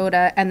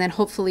Minnesota, and then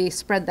hopefully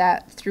spread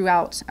that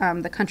throughout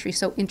the country,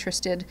 so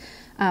interested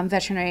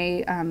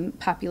veterinary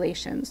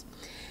populations.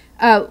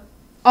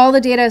 All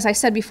the data, as I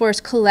said before, is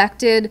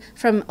collected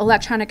from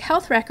electronic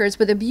health records,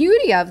 but the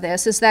beauty of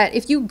this is that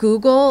if you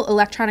Google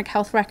electronic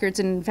health records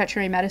in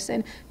veterinary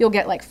medicine, you'll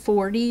get like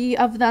 40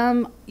 of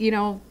them, you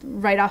know,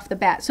 right off the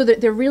bat. So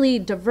they're really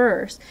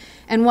diverse.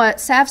 And what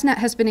SAVSNet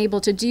has been able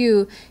to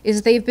do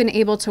is they've been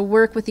able to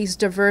work with these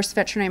diverse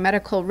veterinary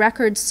medical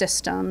record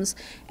systems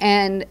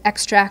and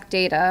extract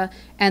data,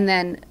 and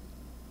then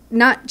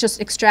not just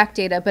extract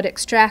data, but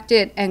extract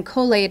it and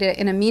collate it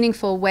in a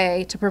meaningful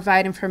way to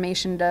provide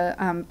information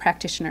to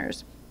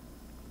practitioners.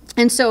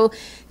 And so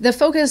the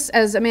focus,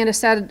 as Amanda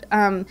said,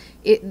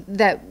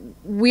 that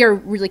we are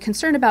really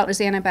concerned about is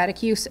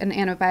antibiotic use and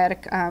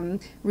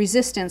antibiotic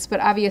resistance, but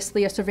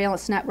obviously a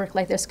surveillance network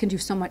like this can do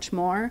so much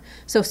more.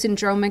 So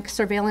syndromic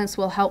surveillance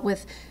will help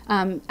with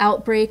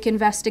outbreak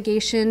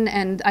investigation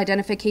and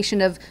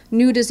identification of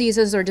new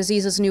diseases or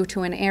diseases new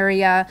to an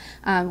area.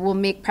 Will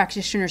make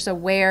practitioners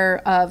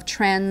aware of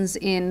trends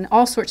in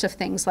all sorts of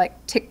things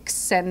like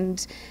ticks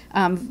and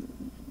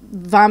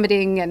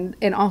vomiting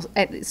and all.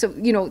 So,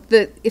 you know,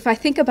 if I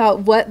think about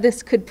what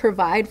this could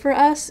provide for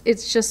us,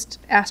 it's just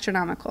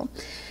astronomical.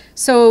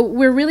 So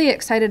we're really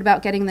excited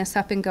about getting this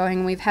up and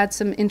going. We've had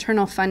some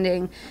internal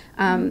funding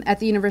at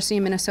the University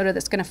of Minnesota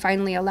that's going to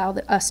finally allow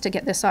us to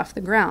get this off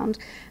the ground.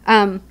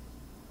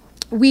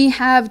 We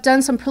have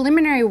done some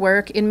preliminary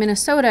work in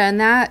Minnesota, and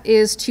that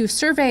is to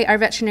survey our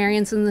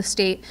veterinarians in the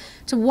state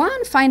to,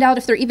 one, find out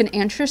if they're even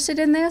interested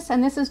in this.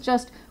 And this is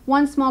just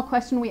one small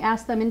question we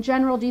asked them. In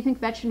general, do you think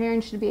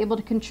veterinarians should be able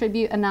to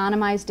contribute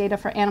anonymized data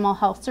for animal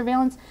health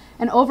surveillance?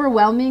 And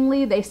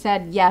overwhelmingly, they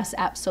said yes,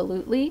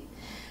 absolutely.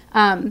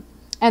 And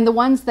the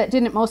ones that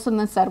didn't, most of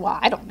them said, well,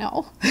 I don't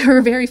know. There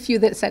were very few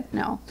that said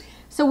no.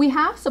 So we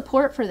have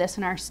support for this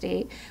in our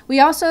state. We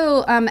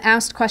also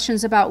asked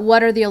questions about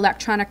what are the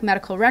electronic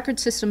medical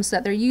record systems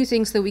that they're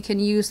using so that we can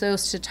use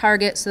those to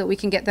target so that we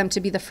can get them to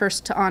be the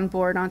first to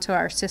onboard onto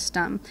our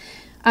system.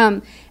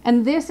 And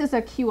this is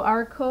a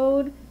QR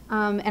code,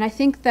 and I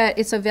think that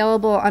it's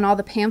available on all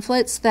the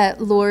pamphlets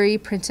that Lori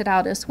printed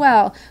out as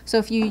well. So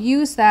if you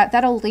use that,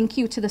 that'll link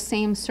you to the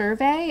same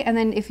survey, and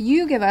then if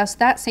you give us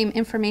that same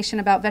information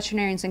about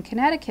veterinarians in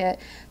Connecticut,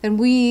 then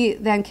we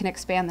then can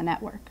expand the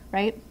network,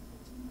 right?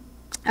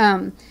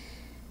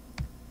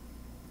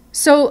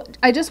 So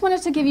I just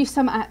wanted to give you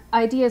some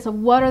ideas of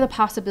what are the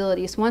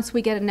possibilities once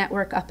we get a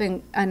network up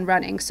and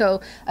running.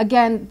 So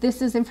again,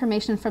 this is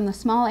information from the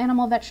Small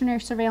Animal Veterinary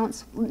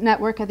Surveillance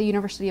Network at the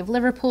University of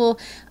Liverpool.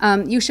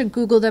 You should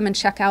Google them and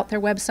check out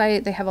their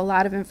website. They have a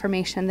lot of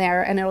information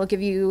there, and it'll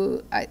give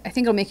you, I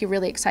think it'll make you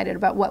really excited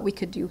about what we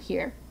could do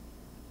here.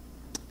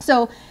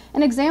 So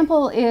an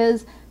example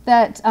is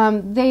that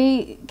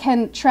they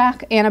can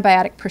track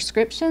antibiotic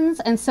prescriptions,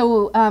 and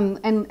so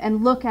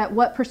and look at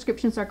what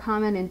prescriptions are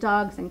common in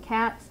dogs and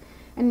cats.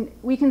 And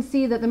we can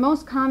see that the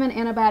most common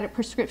antibiotic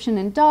prescription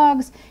in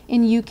dogs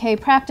in UK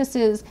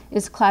practices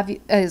is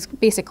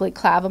basically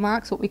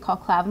Clavamox, what we call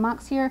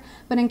Clavamox here.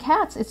 But in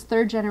cats, it's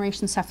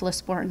third-generation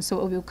cephalosporins, so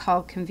what we would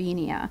call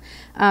Convenia.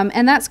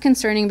 And that's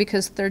concerning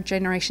because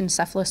third-generation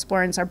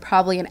cephalosporins are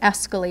probably an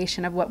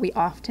escalation of what we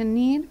often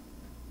need.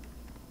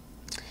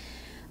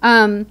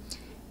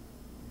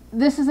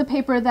 This is a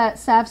paper that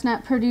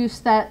SAVSNet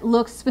produced that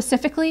looks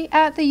specifically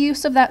at the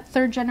use of that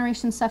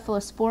third-generation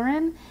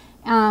cephalosporin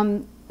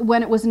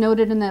when it was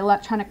noted in the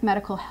electronic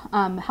medical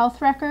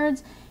health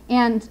records.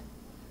 And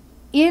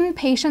in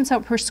patients that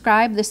were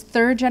prescribed this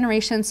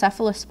third-generation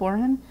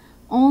cephalosporin,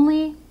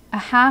 only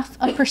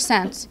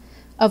 0.5%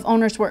 of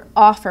owners were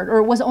offered,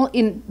 or was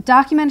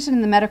documented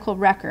in the medical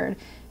record,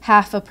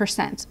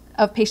 0.5%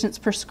 of patients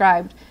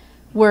prescribed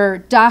were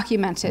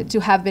documented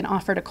to have been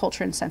offered a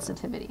culture and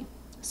sensitivity.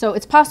 So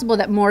it's possible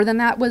that more than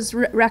that was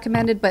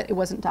recommended, but it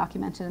wasn't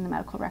documented in the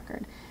medical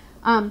record.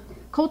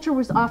 Culture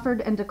was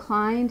offered and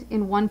declined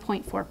in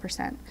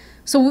 1.4%.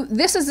 So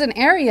this is an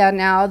area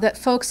now that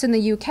folks in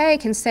the UK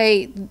can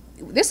say,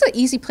 this is an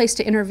easy place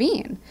to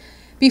intervene.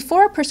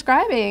 Before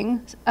prescribing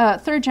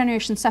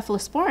third-generation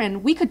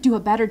cephalosporin, we could do a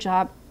better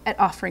job at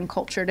offering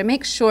culture to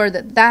make sure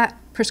that that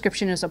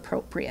prescription is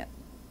appropriate,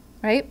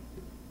 right?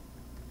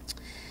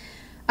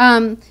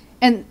 And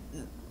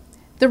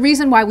the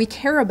reason why we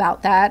care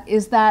about that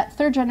is that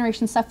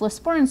third-generation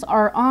cephalosporins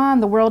are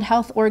on the World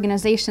Health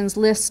Organization's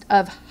list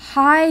of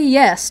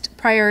highest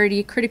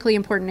priority critically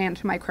important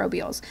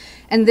antimicrobials.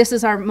 And this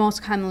is our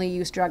most commonly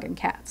used drug in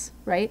cats,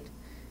 right?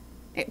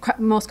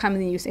 Most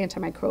commonly used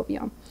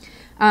antimicrobial.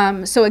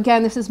 So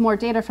again, this is more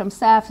data from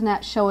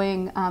SAVSNet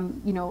showing,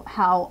 you know,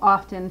 how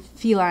often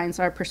felines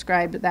are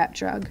prescribed that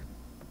drug.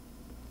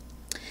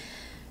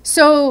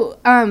 So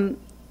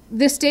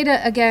this data,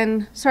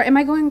 again, sorry, am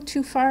I going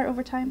too far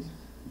over time?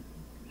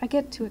 I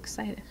get too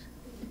excited.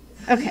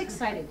 Okay. Be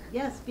excited.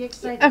 Yes, be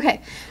excited. Okay.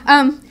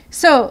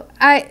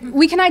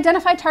 We can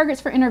identify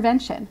targets for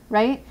intervention,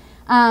 right?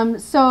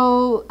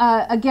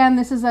 Again,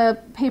 this is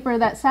a paper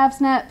that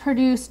SAVSNet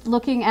produced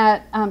looking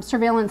at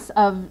surveillance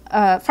of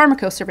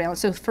pharmacosurveillance,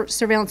 so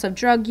surveillance of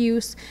drug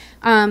use.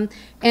 And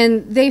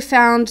they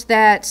found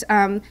that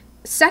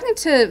second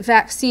to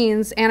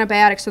vaccines,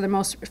 antibiotics are the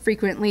most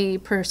frequently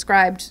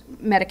prescribed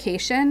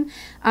medication.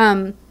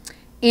 And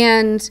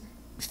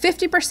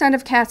 50%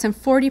 of cats and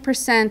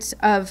 40%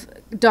 of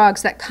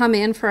dogs that come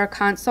in for a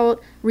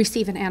consult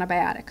receive an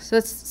antibiotic. So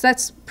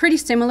that's pretty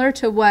similar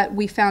to what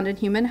we found in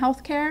human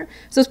healthcare.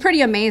 So it's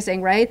pretty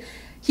amazing, right?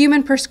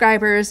 Human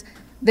prescribers,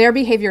 their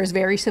behavior is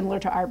very similar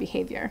to our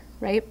behavior,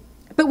 right?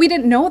 But we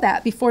didn't know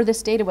that before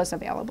this data was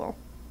available.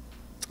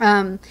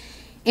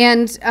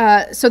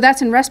 So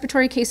that's in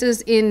respiratory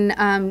cases. In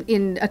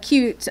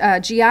acute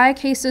GI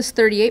cases,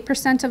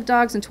 38% of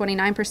dogs and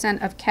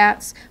 29% of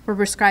cats were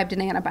prescribed an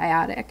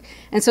antibiotic.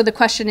 And so the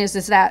question is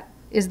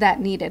that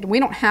needed?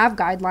 We don't have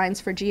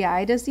guidelines for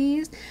GI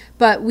disease,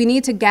 but we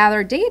need to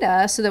gather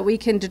data so that we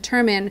can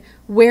determine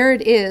where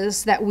it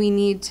is that we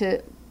need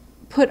to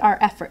put our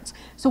efforts.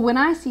 So when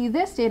I see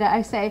this data,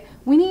 I say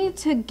we need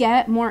to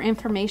get more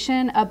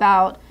information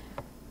about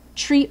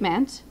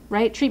treatment,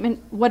 right?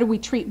 Treatment, what do we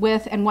treat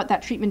with and what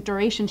that treatment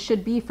duration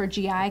should be for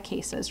GI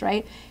cases,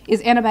 right?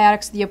 Is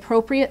antibiotics the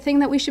appropriate thing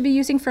that we should be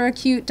using for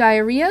acute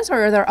diarrheas,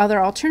 or are there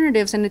other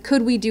alternatives? And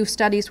could we do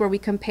studies where we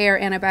compare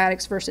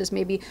antibiotics versus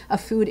maybe a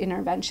food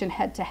intervention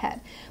head to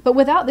head? But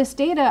without this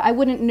data, I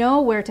wouldn't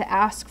know where to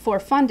ask for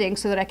funding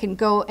so that I can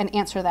go and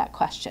answer that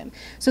question.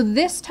 So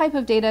this type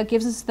of data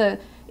gives us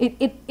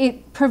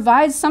it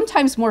provides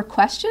sometimes more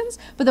questions,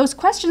 but those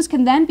questions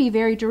can then be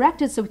very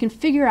directed so we can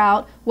figure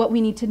out what we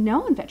need to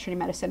know in veterinary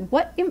medicine.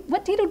 What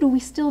data do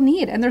we still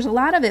need? And there's a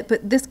lot of it,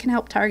 but this can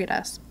help target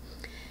us.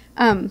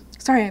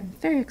 Sorry, I'm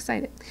very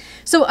excited.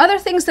 So other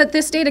things that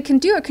this data can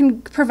do, it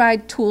can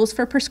provide tools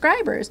for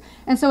prescribers.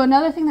 And so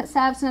another thing that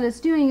SAVSNet is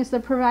doing is they're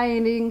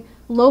providing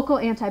local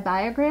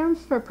antibiograms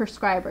for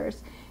prescribers.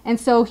 And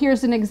so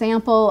here's an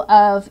example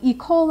of E.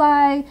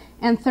 coli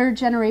and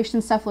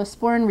third-generation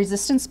cephalosporin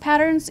resistance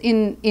patterns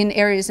in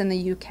areas in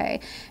the UK.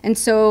 And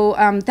so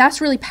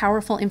that's really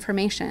powerful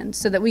information,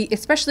 so that we,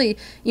 especially,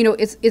 you know,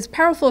 it's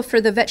powerful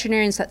for the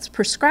veterinarians that's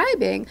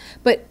prescribing,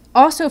 but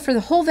also for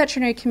the whole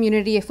veterinary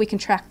community if we can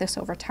track this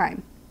over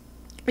time.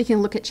 We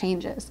can look at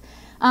changes.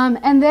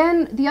 And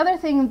then the other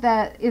thing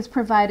that is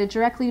provided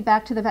directly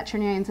back to the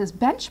veterinarians is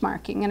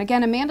benchmarking. And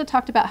again, Amanda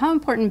talked about how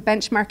important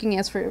benchmarking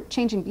is for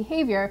changing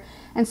behavior.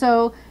 And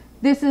so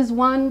this is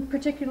one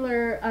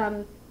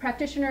particular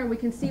practitioner, and we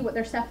can see what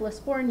their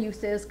cephalosporin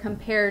use is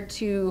compared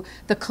to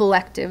the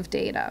collective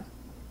data.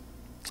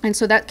 And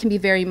so that can be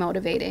very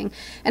motivating.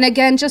 And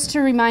again, just to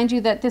remind you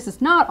that this is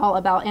not all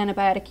about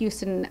antibiotic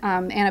use and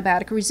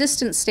antibiotic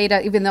resistance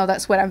data, even though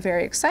that's what I'm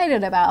very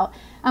excited about.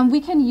 We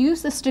can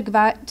use this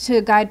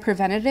to guide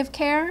preventative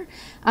care.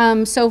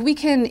 So if we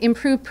can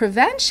improve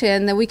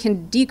prevention, then we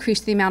can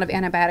decrease the amount of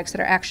antibiotics that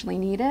are actually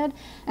needed.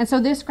 And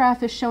so this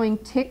graph is showing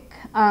tick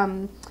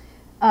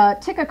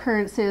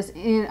occurrences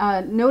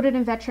noted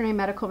in veterinary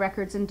medical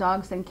records in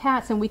dogs and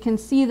cats, and we can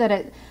see that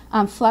it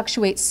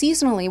fluctuates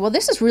seasonally. Well,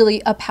 this is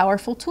really a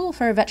powerful tool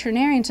for a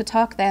veterinarian to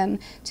talk then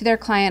to their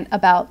client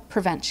about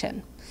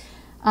prevention.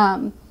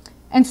 And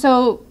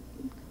so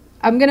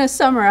I'm going to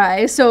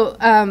summarize.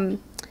 So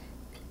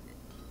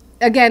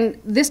again,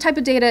 this type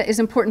of data is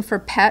important for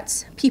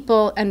pets,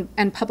 people,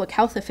 and public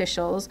health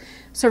officials.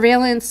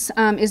 Surveillance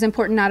is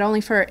important not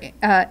only for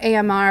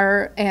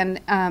AMR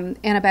and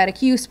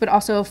antibiotic use, but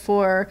also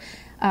for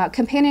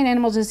companion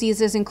animal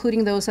diseases,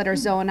 including those that are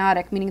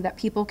zoonotic, meaning that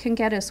people can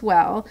get as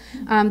well.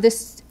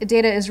 This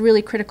data is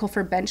really critical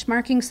for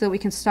benchmarking so that we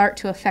can start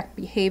to affect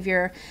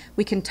behavior.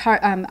 We can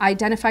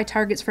identify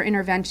targets for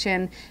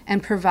intervention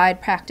and provide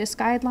practice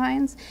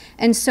guidelines.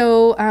 And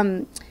so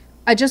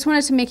I just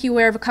wanted to make you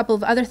aware of a couple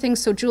of other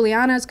things. So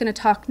Juliana is going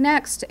to talk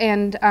next,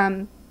 and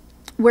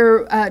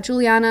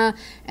Juliana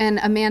and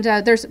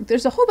Amanda,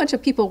 there's a whole bunch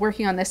of people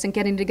working on this and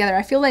getting together.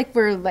 I feel like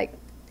we're like,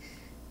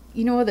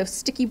 you know, those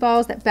sticky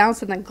balls that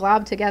bounce and then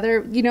glob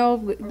together, you know.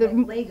 Like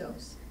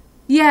Legos.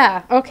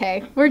 Yeah,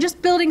 okay. We're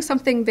just building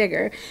something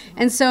bigger.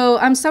 And so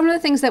some of the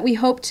things that we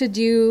hope to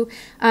do,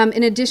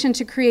 in addition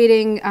to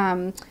creating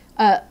a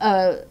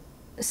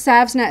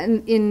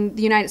SAVSNet in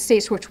the United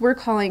States, which we're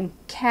calling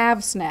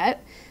CAVSNet,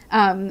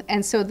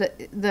 And so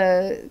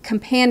the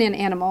companion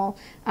animal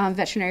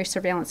veterinary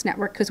surveillance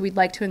network, because we'd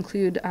like to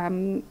include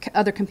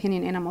other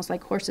companion animals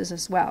like horses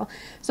as well.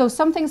 So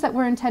some things that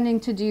we're intending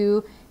to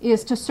do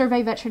is to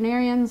survey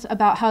veterinarians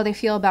about how they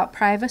feel about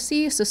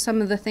privacy. So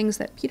some of the things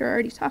that Peter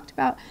already talked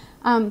about.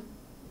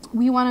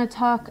 We want to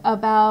talk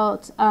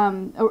about,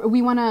 or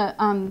we want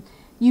to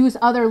use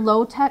other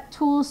low-tech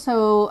tools.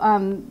 So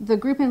the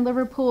group in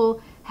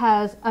Liverpool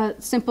has a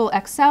simple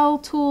Excel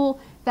tool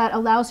that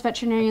allows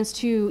veterinarians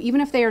to, even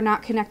if they are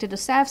not connected to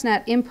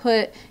SAVSNet,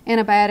 input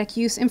antibiotic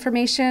use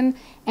information,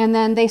 and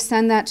then they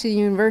send that to the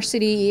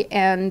university,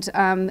 and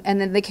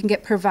then they can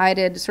get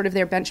provided sort of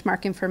their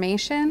benchmark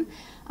information.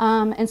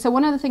 And so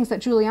one of the things that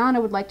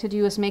Juliana would like to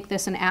do is make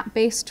this an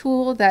app-based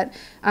tool that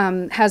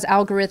has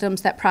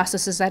algorithms that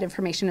processes that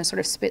information and sort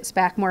of spits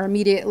back more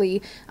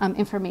immediately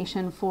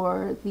information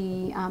for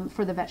the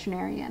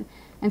veterinarian.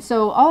 And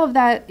so all of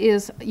that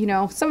is, you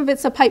know, some of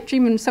it's a pipe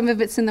dream and some of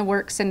it's in the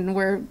works, and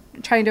we're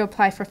trying to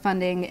apply for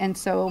funding. And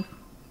so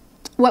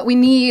what we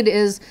need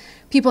is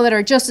people that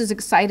are just as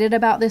excited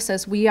about this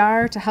as we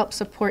are to help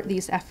support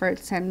these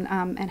efforts and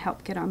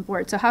help get on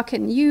board. So how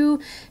can you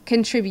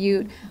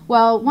contribute?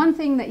 Well, one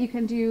thing that you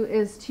can do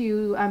is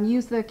to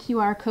use the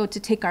QR code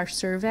to take our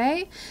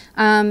survey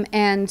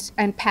and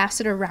pass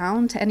it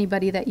around to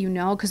anybody that you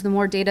know, because the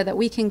more data that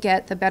we can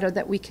get, the better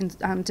that we can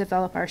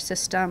develop our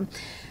system.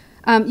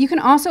 You can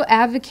also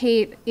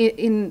advocate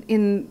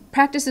in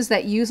practices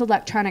that use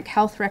electronic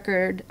health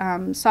record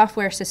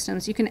software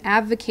systems. You can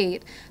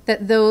advocate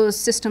that those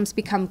systems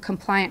become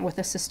compliant with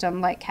a system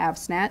like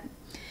CAVSNet.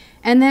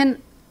 And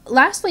then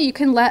lastly, you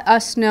can let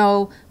us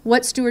know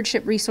what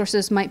stewardship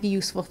resources might be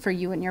useful for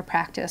you in your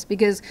practice,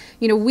 because,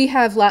 you know, we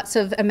have lots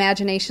of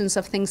imaginations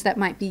of things that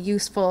might be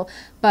useful,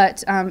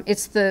 but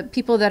it's the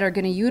people that are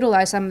going to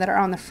utilize them that are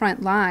on the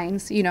front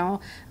lines, you know,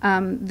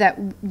 that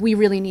we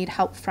really need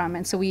help from.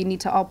 And so we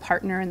need to all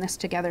partner in this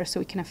together so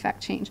we can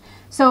affect change.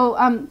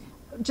 So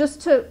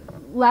just to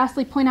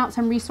lastly point out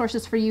some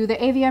resources for you, the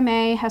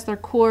AVMA has their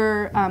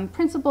core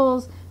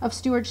principles of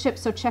stewardship,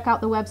 so check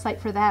out the website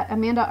for that.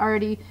 Amanda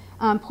already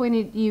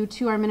pointed you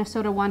to our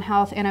Minnesota One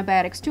Health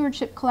Antibiotic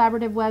Stewardship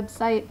Collaborative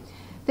website.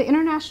 The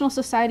International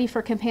Society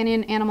for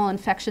Companion Animal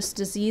Infectious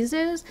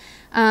Diseases,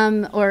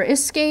 or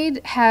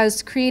ISCAID,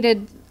 has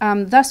created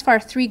thus far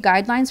 3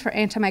 guidelines for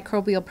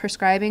antimicrobial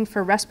prescribing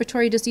for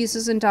respiratory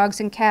diseases in dogs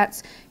and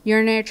cats,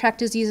 urinary tract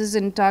diseases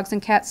in dogs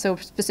and cats, so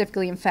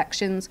specifically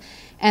infections,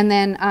 and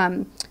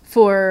then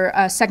for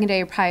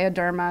secondary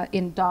pyoderma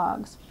in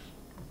dogs.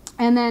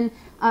 And then,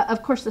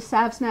 of course, the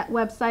SAVSNet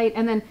website,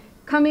 and then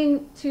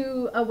coming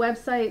to a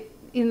website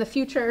in the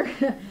future,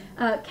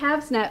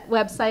 CAVSNet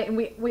website, and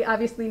we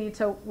obviously need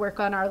to work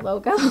on our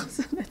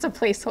logos. It's a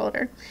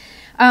placeholder.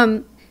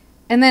 And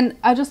then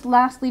I'll just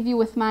last leave you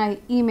with my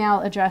email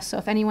address, so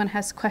if anyone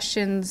has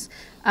questions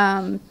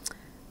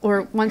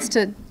or wants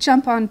to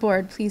jump on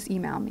board, please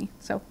email me.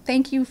 So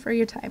thank you for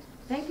your time.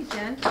 Thank you,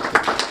 Jen.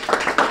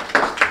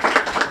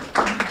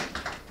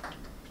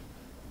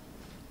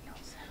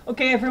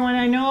 Okay, everyone,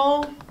 I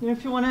know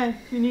if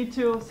you need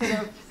to sort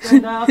of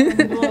stand up and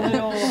do a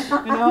little,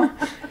 you know.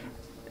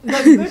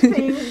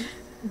 The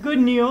good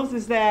news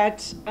is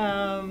that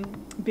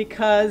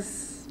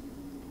because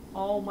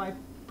all my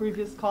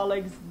previous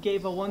colleagues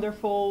gave a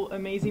wonderful,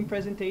 amazing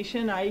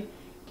presentation, I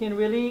can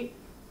really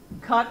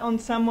cut on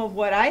some of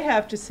what I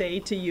have to say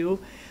to you,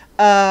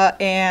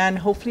 and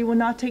hopefully will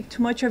not take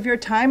too much of your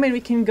time, and we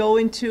can go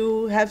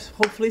into, have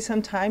hopefully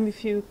some time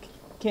if you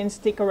can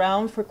stick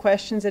around for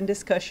questions and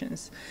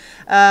discussions.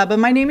 But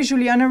my name is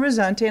Juliana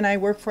Rosante, and I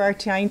work for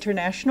RTI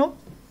International.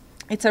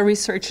 It's a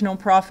research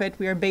nonprofit.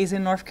 We are based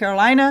in North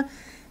Carolina,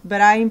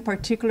 but I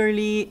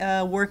particularly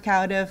work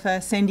out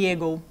of San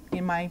Diego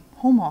in my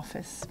home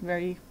office,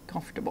 very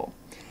comfortable.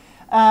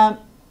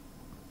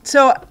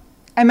 So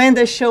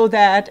Amanda showed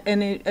that,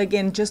 and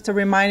again, just a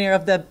reminder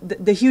of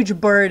the huge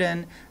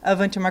burden of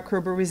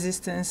antimicrobial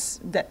resistance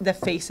that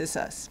faces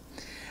us.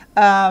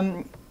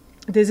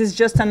 This is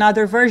just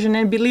another version,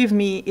 and believe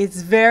me,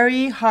 it's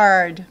very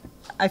hard.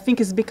 I think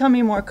it's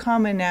becoming more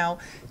common now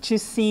to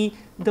see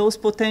those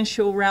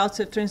potential routes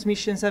of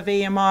transmissions of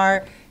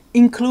AMR,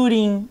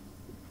 including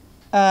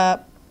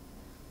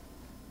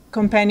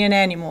companion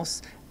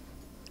animals.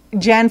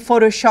 Jan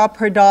photoshopped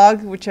her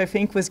dog, which I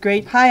think was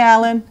great. Hi,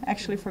 Alan.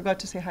 Actually, forgot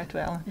to say hi to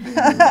Alan.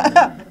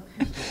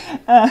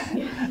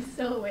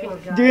 Still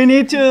awake. Do you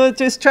need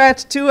to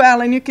stretch too,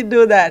 Alan? You can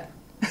do that.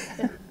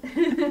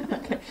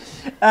 Okay.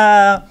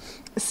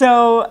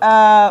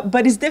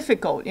 But it's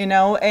difficult, you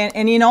know,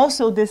 and in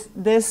also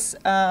this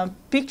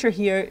picture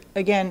here,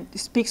 again,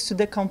 speaks to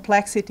the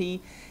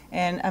complexity,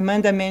 and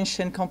Amanda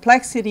mentioned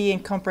complexity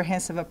and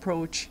comprehensive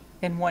approach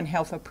and One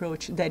Health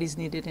approach that is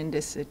needed in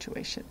this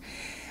situation.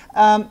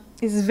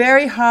 It's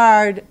very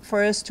hard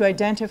for us to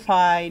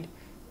identify,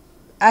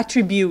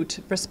 attribute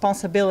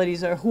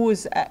responsibilities, or who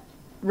is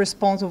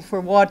responsible for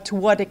what, to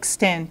what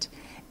extent,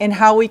 and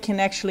how we can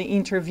actually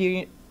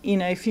intervene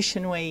in an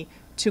efficient way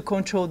to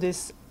control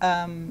this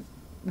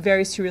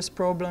very serious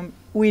problem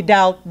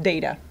without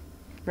data.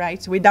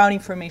 right? Without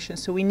information.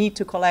 So we need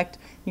to collect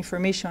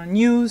information on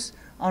use,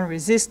 on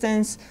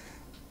resistance,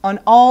 on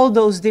all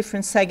those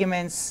different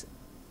segments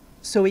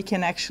so we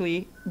can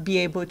actually be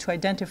able to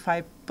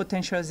identify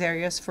potential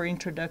areas for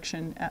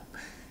introduction,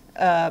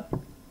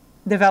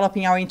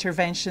 developing our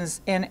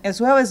interventions, and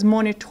as well as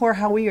monitor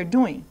how we are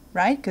doing,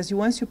 right? Because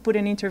once you put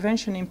an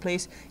intervention in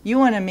place, you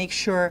want to make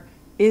sure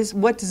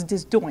what is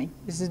this doing?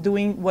 Is it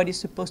doing what it's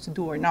supposed to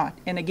do or not?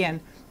 And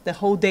again, the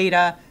whole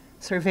data,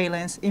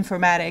 surveillance,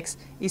 informatics,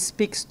 it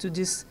speaks to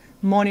this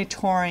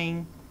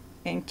monitoring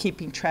and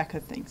keeping track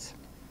of things.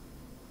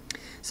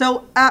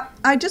 So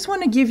I just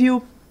want to give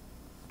you,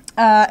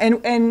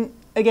 and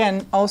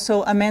again,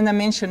 also Amanda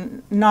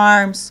mentioned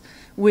NARMS,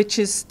 which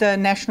is the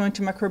National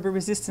Antimicrobial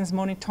Resistance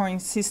Monitoring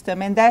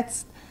System, and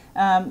that's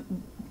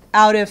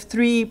out of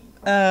 3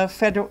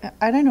 federal.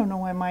 I don't know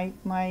why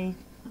my.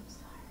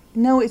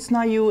 No, it's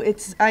not you.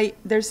 It's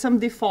There's some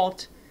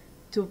default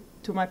to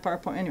my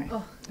PowerPoint anyway.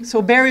 Oh.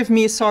 So bear with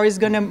me. Sorry, it's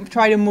gonna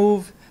try to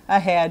move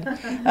ahead.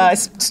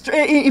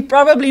 It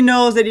probably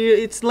knows that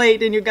it's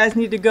late and you guys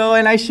need to go,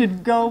 and I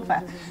should go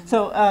fast.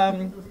 So,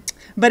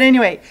 but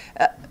anyway.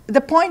 The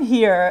point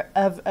here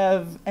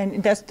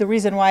and that's the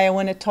reason why I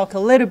want to talk a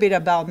little bit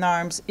about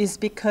NARMS, is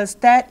because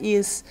that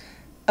is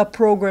a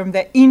program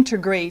that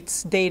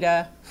integrates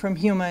data from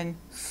human,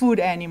 food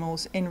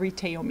animals, and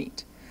retail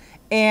meat.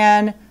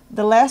 And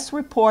the last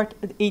report,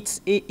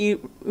 it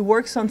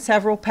works on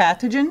several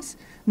pathogens,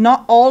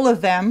 not all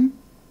of them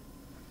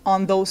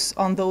on those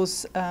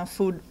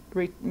food,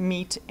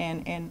 meat,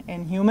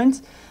 and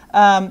humans.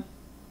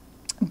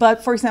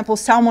 But for example,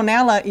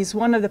 Salmonella is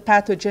one of the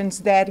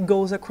pathogens that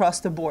goes across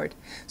the board.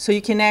 So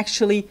you can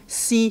actually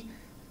see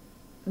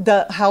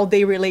how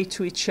they relate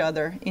to each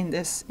other in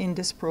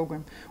this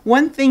program.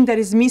 One thing that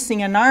is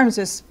missing in ARMS,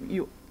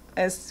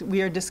 as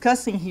we are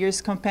discussing here,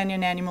 is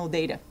companion animal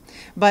data.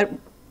 But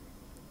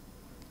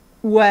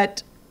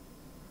what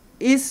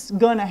is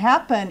going to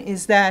happen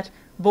is that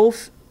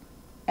both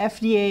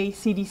FDA,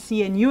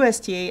 CDC, and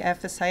USDA,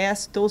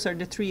 FSIS, those are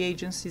the 3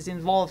 agencies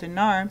involved in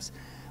ARMS,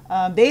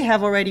 they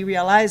have already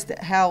realized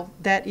how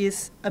that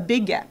is a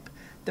big gap.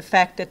 The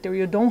fact that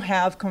you don't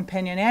have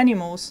companion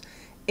animals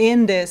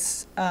in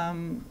this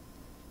national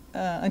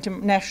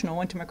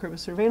antimicrobial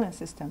surveillance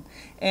system.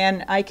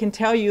 And I can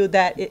tell you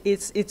that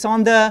it's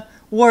on the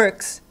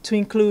works to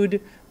include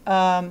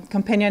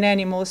companion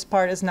animals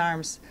part as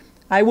NARMS.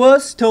 I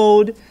was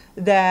told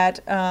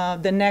that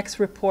the next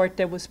report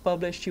that was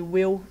published, you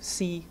will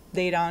see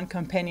data on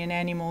companion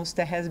animals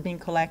that has been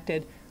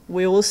collected.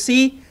 We will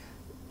see.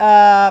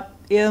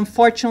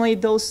 Unfortunately,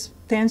 those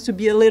tends to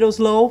be a little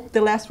slow. The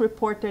last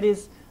report that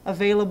is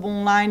available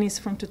online is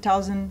from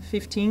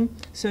 2015,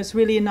 so it's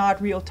really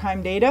not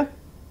real-time data.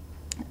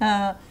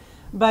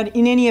 But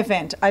in any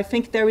event, I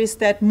think there is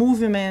that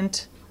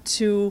movement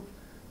to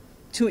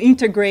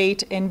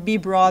integrate and be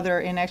broader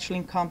and actually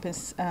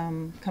encompass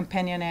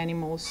companion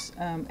animals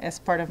as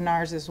part of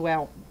NARS as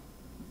well.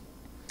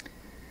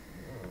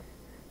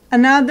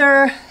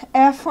 Another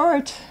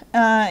effort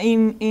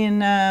in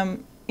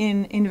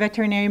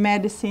veterinary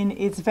medicine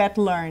is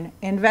VetLearn,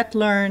 and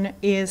VetLearn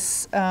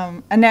is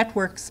a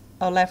network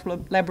of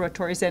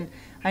laboratories, and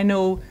I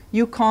know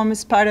UCOM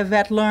is part of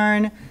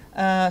VetLearn,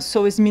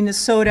 so is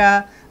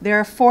Minnesota. There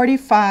are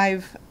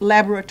 45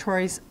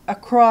 laboratories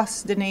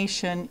across the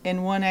nation,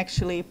 and one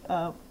actually,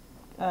 the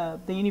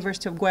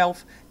University of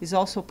Guelph is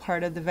also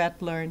part of the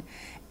VetLearn.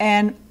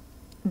 And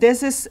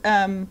this is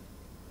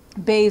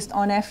based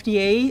on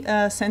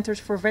FDA, Centers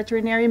for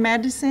Veterinary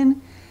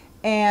Medicine,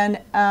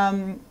 and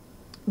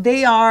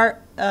they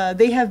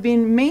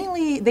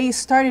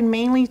started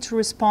mainly to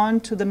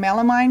respond to the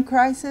melamine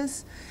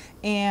crisis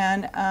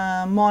and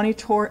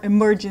monitor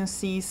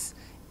emergencies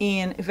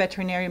in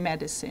veterinary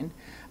medicine.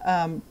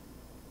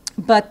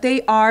 But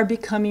they are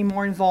becoming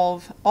more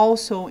involved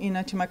also in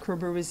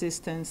antimicrobial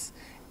resistance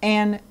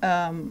and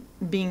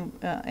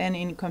and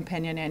in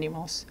companion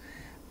animals.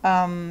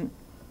 To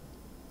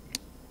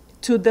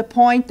the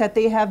point that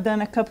they have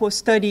done a couple of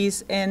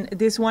studies, and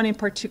this one in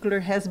particular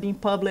has been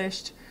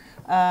published,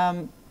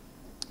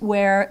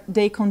 where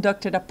they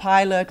conducted a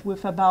pilot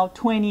with about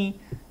 20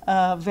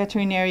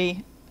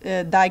 veterinary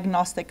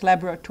diagnostic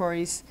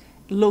laboratories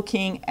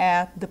looking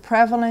at the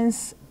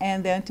prevalence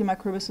and the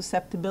antimicrobial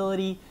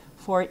susceptibility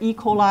for E.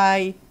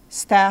 coli,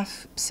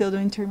 staph,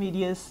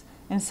 pseudointermediates,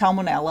 and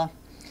Salmonella.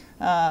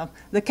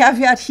 The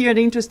caveat here,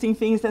 the interesting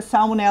thing is that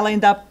Salmonella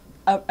end up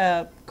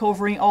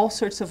covering all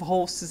sorts of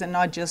hosts and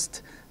not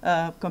just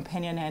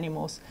companion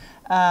animals.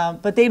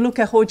 But they look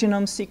at whole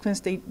genome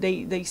sequence.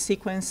 They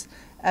sequence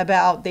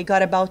they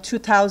got about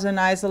 2,000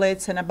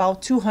 isolates, and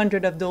about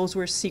 200 of those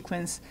were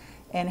sequenced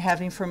and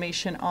have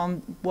information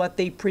on what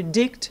they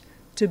predict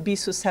to be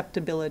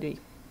susceptibility.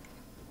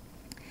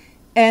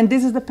 And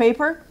this is the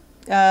paper.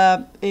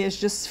 It's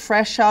just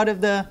fresh out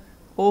of the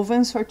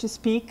oven, so to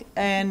speak,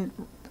 and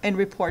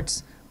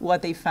reports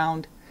what they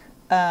found.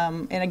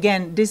 And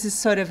again, this is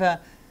sort of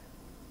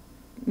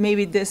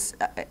maybe this,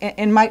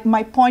 and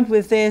my point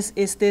with this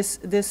is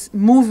this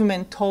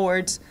movement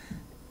towards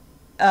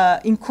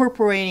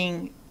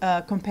incorporating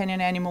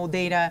companion animal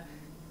data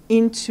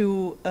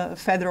into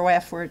federal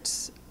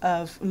efforts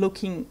of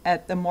looking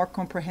at the more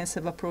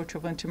comprehensive approach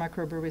of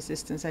antimicrobial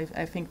resistance.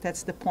 I think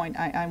that's the point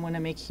I want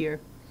to make here.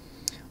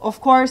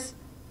 Of course,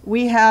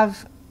 we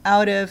have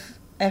out of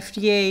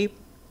FDA,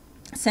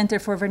 Center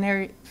for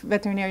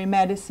Veterinary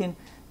Medicine,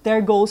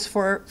 their goals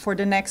for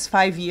the next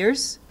 5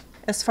 years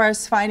as far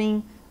as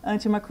fighting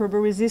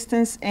antimicrobial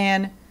resistance,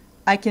 and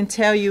I can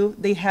tell you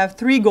they have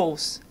 3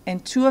 goals,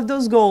 and 2 of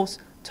those goals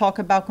talk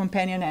about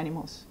companion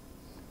animals.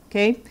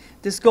 Okay,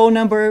 this goal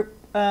number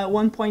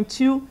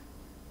 1.2,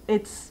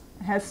 it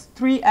has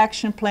 3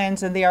 action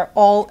plans, and they are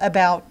all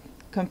about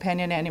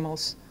companion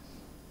animals.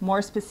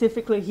 More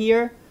specifically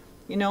here,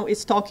 you know,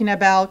 it's talking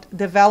about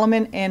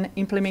development and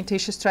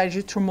implementation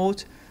strategy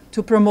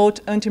to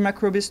promote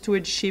antimicrobial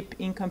stewardship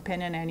in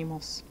companion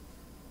animals.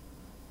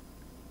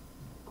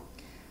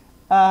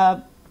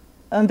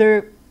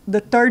 Under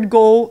the 3rd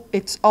goal,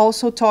 it's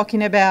also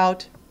talking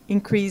about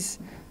increase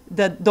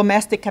the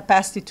domestic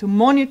capacity to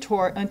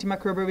monitor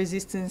antimicrobial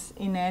resistance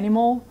in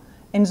animal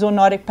and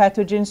zoonotic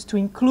pathogens to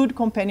include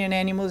companion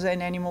animals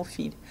and animal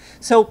feed.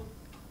 So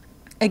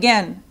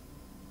again,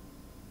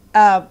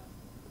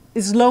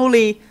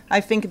 slowly,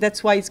 I think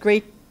that's why it's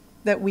great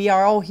that we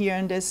are all here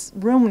in this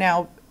room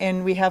now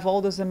and we have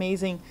all those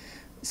amazing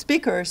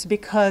speakers,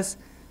 because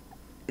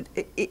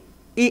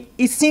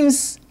it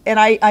seems, and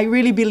I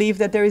really believe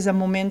that there is a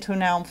momentum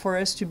now for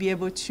us to be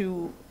able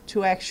to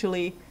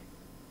actually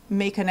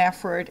make an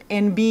effort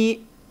and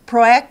be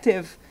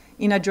proactive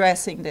in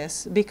addressing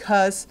this,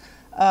 because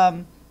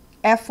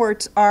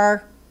efforts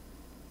are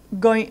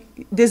going,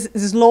 this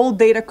slow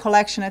data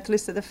collection, at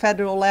least at the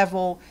federal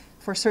level,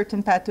 for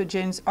certain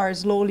pathogens are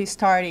slowly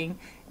starting,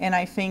 and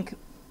I think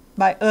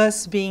by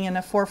us being in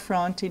the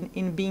forefront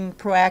in being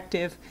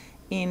proactive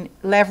in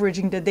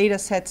leveraging the data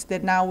sets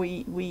that now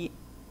we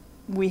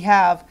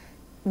have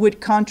would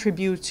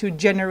contribute to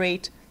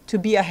generate, to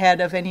be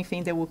ahead of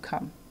anything that will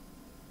come.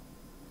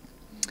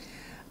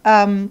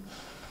 But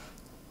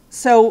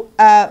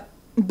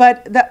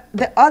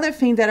the other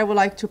thing that I would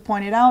like to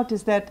point it out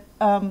is that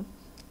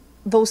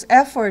those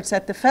efforts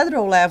at the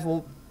federal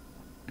level,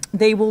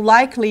 they will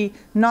likely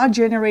not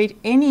generate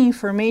any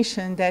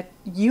information that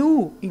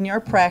you, in your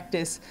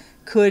practice,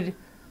 could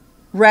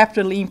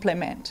rapidly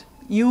implement.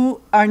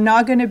 You are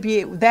not going to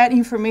be, that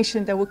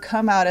information that will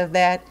come out of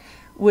that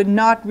would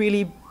not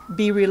really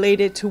be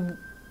related to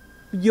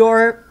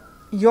your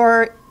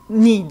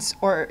needs,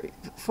 or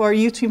for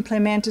you to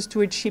implement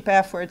stewardship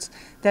efforts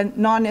that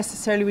not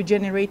necessarily would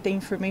generate the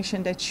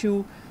information that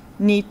you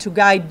need to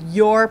guide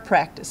your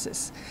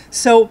practices.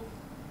 So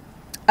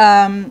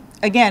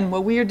again,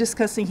 what we are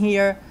discussing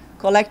here,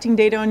 collecting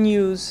data on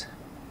use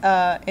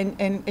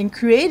and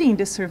creating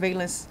the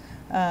surveillance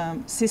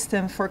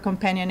system for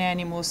companion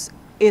animals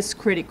is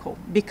critical,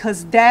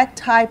 because that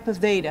type of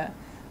data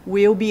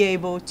will be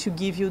able to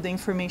give you the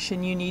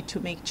information you need to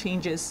make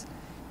changes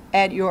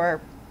at your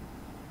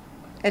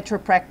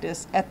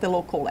practice at the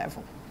local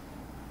level.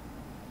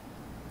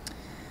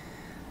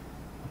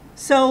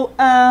 So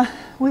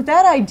with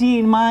that idea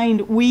in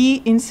mind,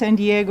 we in San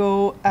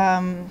Diego,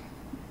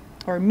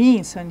 or me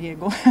in San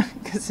Diego,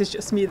 because it's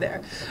just me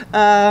there,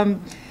 but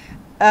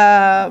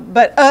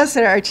us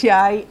at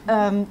RTI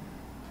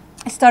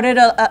started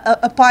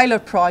a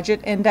pilot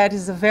project, and that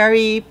is a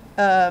very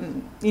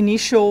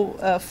initial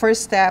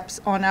first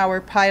steps on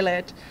our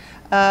pilot.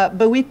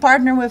 But we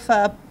partner with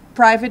a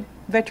private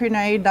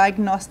veterinary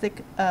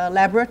diagnostic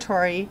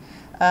laboratory.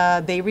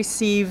 They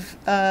receive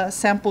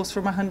samples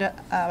from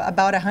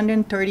about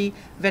 130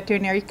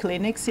 veterinary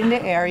clinics in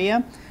the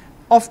area.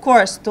 Of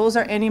course, those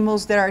are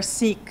animals that are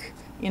sick.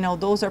 You know,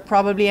 those are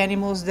probably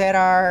animals that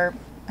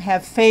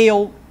have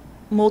failed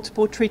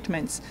multiple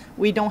treatments.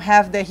 We don't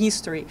have the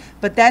history,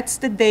 but that's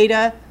the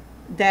data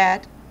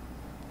that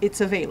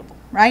it's available,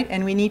 right?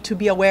 And we need to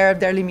be aware of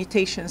their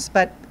limitations,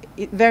 but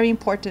it's very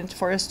important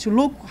for us to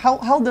look,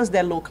 how does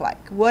that look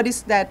like? What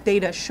is that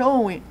data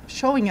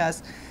showing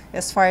us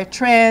as far as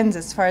trends,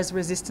 as far as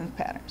resistance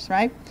patterns,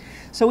 right?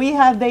 So we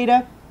have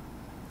data,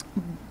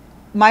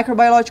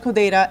 microbiological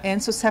data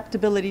and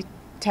susceptibility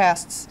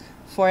tests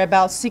for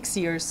about 6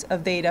 years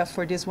of data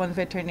for this one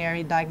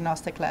veterinary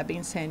diagnostic lab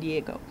in San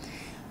Diego.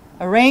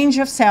 A range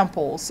of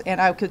samples, and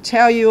I could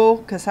tell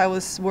you, because I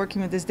was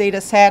working with this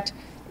data set,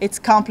 it's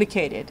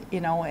complicated,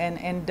 you know,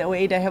 and the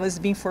way that it was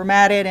being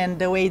formatted and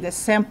the way the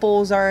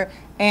samples are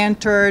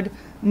entered,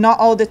 not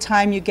all the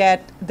time you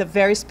get the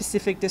very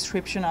specific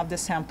description of the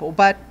sample,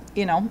 but,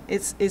 you know,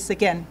 it's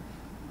again,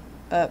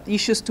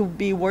 issues to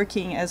be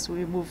working as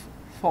we move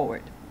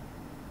forward.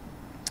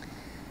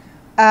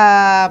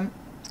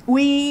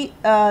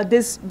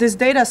 This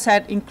data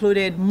set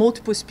included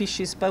multiple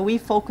species, but we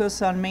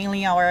focus on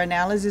mainly our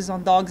analysis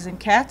on dogs and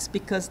cats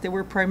because they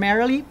were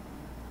primarily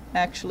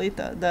actually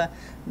the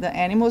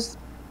animals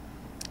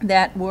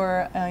that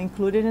were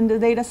included in the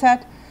data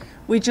set.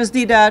 We just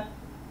did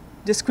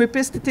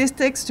descriptive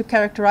statistics to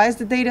characterize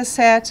the data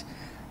set,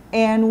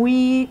 and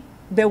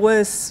there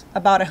was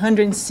about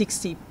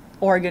 160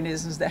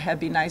 organisms that have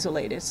been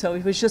isolated. So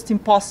it was just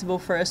impossible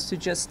for us to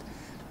just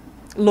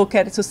look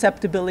at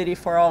susceptibility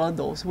for all of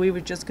those. We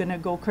were just going to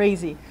go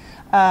crazy.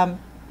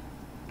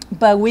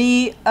 But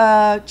we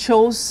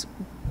chose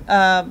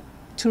to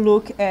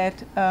look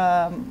at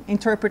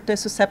interpret the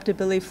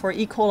susceptibility for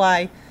E.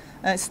 coli,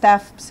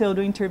 staph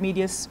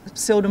pseudointermediate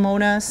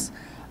Pseudomonas,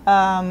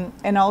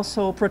 and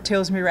also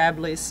Proteus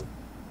mirabilis,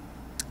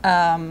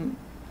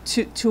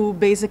 to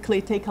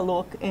basically take a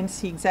look and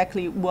see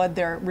exactly what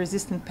their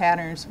resistant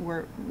patterns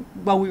were,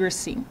 what we were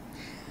seeing.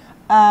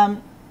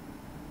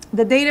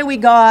 The data we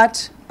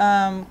got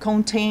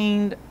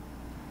contained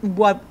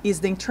what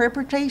is the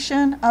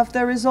interpretation of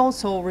the results,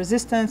 so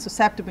resistant,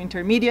 susceptible,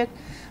 intermediate,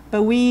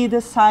 but we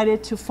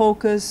decided to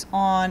focus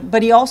on,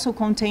 but it also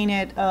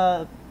contained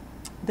the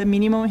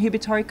minimum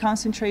inhibitory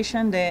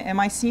concentration, the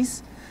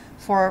MICs,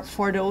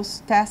 for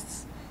those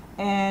tests,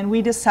 and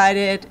we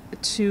decided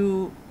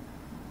to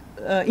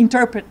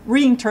reinterpret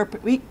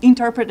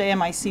the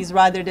MICs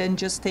rather than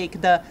just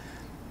take the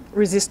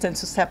resistant,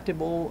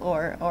 susceptible,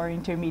 or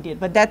intermediate.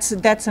 But that's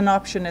an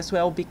option as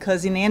well,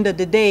 because in the end of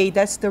the day,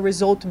 that's the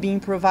result being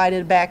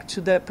provided back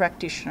to the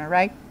practitioner,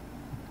 right?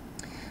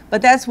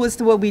 But that's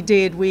what we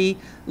did. We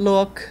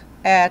look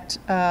at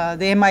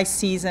the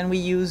MICs, and we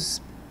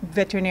use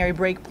veterinary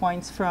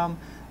breakpoints from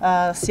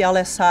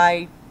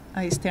CLSI,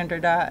 a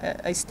standard,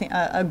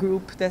 a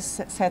group that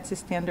sets the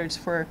standards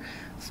for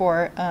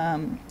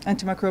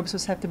antimicrobial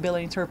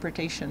susceptibility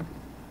interpretation.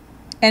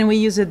 And we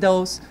used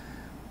those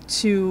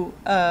to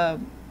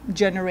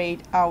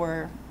generate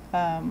our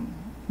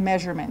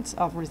measurements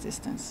of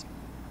resistance.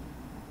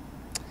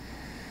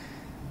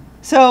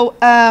 So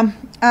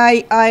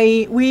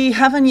we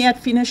haven't yet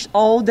finished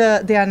all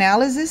the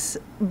analysis,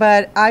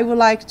 but I would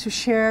like to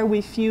share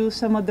with you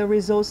some of the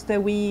results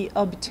that we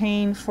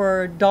obtained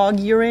for dog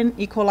urine,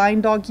 E.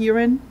 coli dog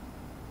urine,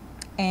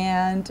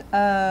 and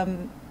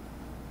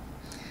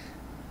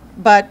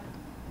but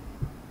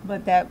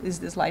that is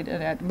the slide.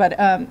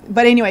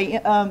 But anyway,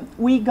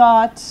 we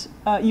got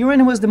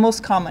urine was the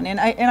most common,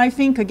 and I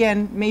think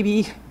again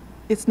maybe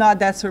it's not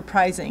that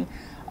surprising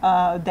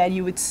that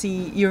you would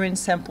see urine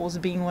samples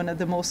being one of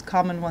the most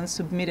common ones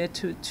submitted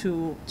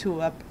to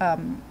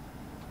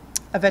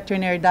a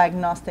veterinary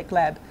diagnostic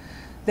lab.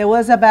 There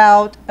was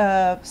about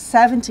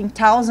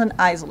 17,000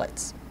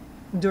 isolates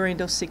during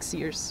those 6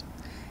 years,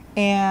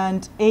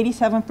 and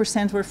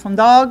 87% were from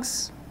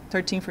dogs,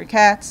 13 for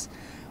cats.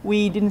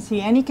 We didn't see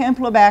any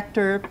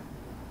Campylobacter,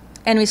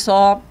 and we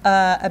saw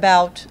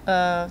about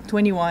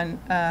 21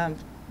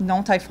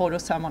 non-typhoidal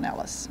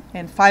salmonellas,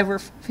 and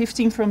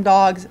 15 from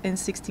dogs and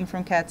 16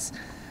 from cats.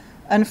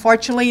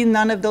 Unfortunately,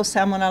 none of those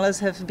salmonellas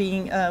have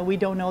been, we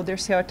don't know their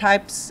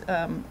serotypes,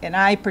 and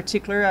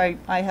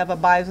I have a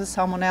bias with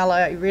salmonella.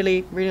 I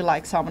really, really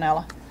like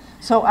salmonella.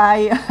 So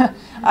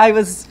I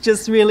was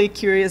just really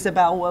curious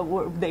about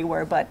what they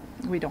were, but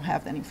we don't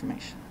have that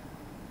information.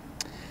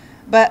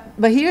 But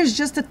here's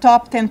just the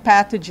top 10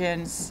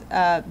 pathogens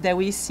that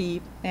we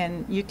see,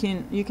 and you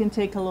can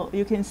take a look.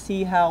 You can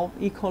see how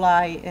E.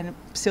 coli and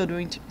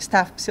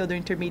staph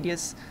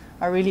pseudointermediates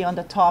are really on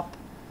the top.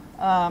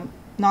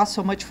 Not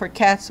so much for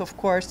cats, of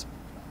course,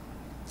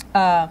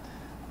 but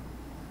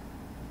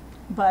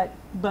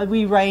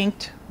we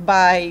ranked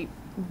by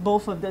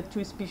both of the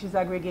two species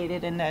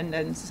aggregated and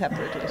then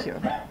separated here.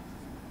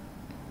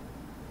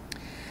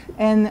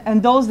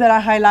 And those that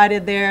are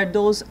highlighted there,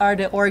 those are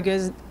the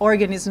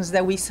organisms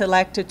that we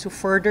selected to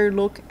further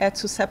look at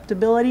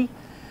susceptibility.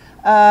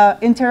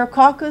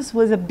 Enterococcus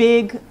was a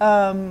big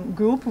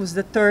group, was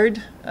the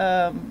third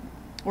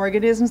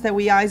organisms that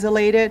we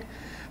isolated.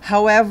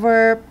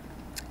 However,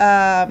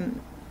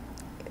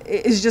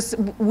 it's just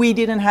we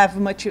didn't have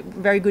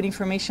very good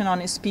information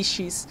on a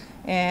species,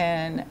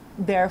 and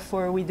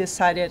therefore we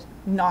decided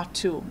not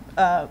to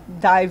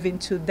dive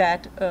into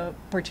that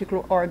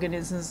particular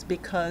organisms,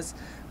 because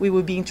we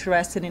would be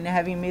interested in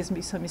having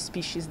maybe some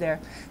species there.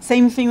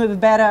 Same thing with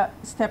beta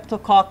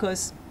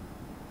streptococcus.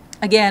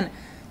 Again,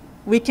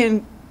 we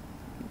can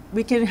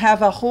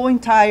have a whole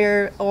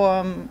entire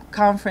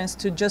conference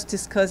to just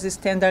discuss the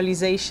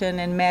standardization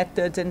and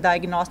methods and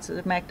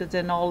diagnostic methods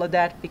and all of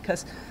that,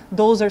 because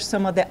those are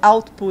some of the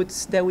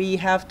outputs that we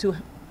have to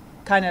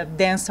kind of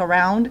dance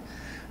around.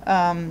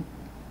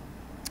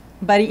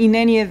 But in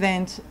any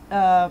event,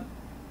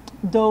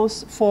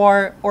 those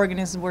 4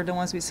 organisms were the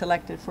ones we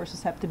selected for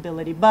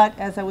susceptibility. But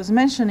as I was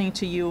mentioning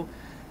to you,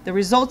 the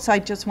results I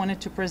just wanted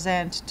to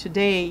present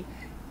today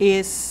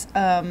is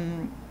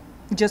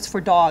just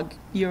for dog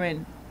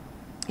urine,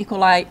 E.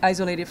 coli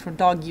isolated from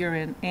dog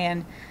urine,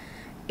 and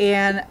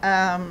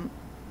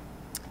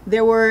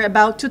there were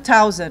about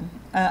 2,000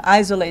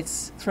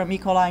 isolates from E.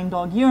 coli in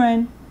dog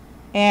urine,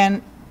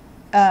 and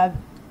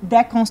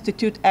that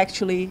constitute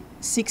actually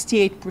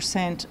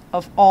 68%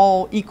 of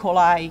all E.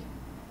 coli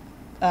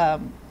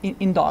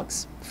in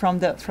dogs from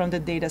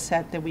the data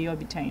set that we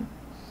obtained.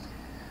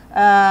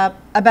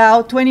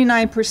 About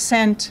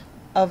 29%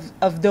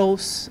 of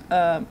those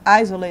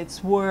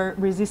isolates were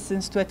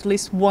resistant to at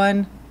least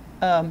one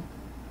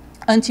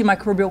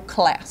antimicrobial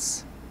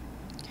class.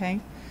 Okay,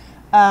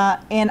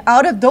 And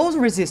out of those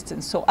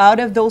resistance, so out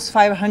of those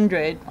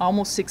 500,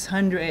 almost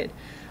 600,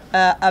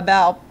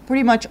 about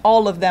pretty much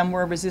all of them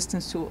were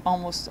resistant to,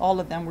 almost all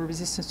of them were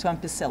resistant to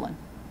ampicillin.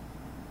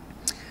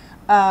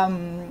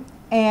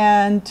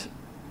 And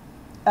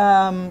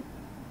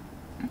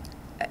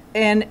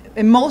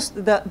most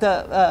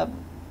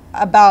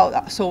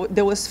about, so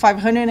there was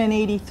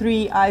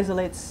 583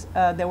 isolates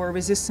that were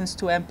resistant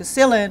to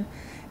ampicillin,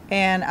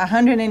 and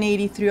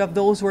 183 of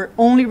those were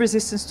only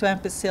resistant to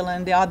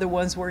ampicillin. The other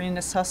ones were in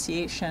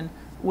association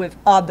with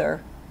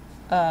other,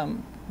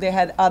 they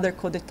had other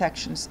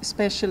co-detections,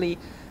 especially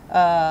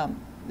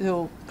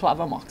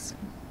clavamox.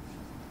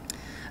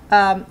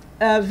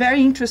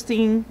 Very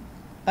interesting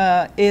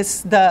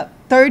is the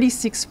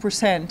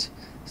 36%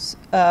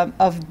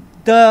 of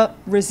the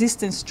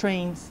resistant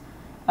strains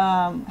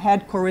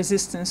had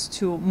co-resistance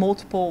to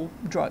multiple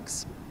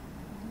drugs.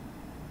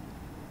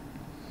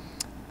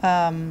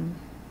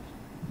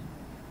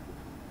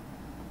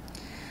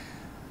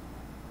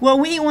 Well,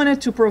 we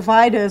wanted to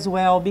provide as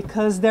well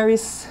because there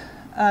is,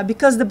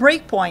 because the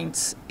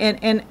breakpoints,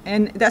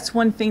 and that's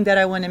one thing that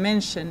I want to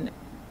mention.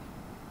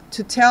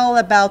 To tell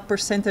about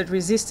percentage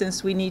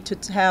resistance, we need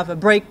to have a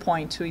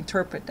breakpoint to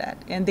interpret that.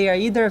 And they are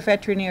either a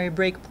veterinary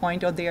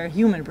breakpoint or they are a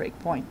human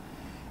breakpoint.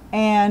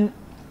 And,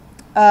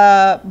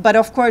 but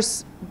of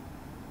course,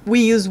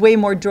 we use way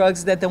more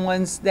drugs than the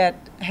ones that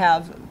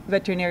have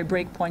veterinary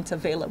breakpoints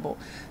available.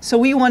 So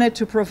we wanted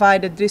to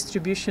provide a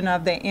distribution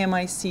of the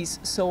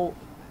MICs so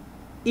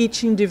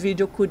each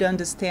individual could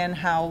understand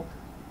how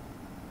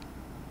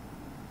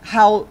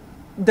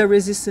the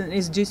resistance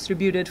is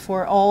distributed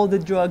for all the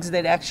drugs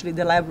that actually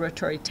the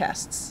laboratory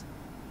tests.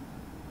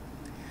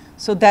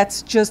 So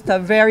that's just a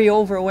very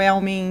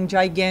overwhelming,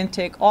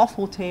 gigantic,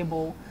 awful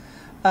table.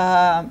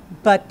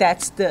 But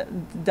that's the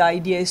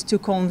idea is to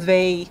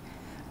convey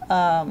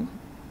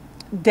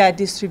that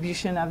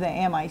distribution of the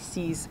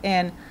MICs.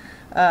 And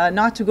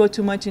not to go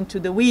too much into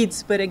the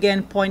weeds, but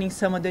again, pointing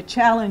some of the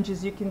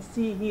challenges you can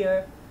see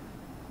here.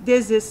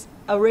 This is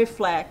a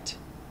reflect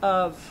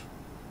of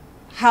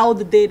how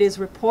the data is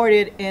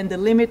reported and the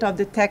limit of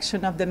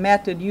detection of the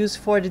method used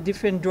for the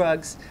different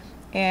drugs.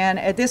 And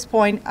at this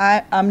point,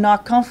 I'm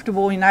not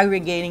comfortable in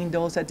aggregating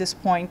those at this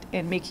point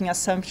and making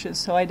assumptions.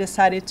 So I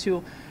decided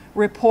to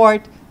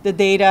report the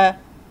data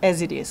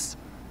as it is.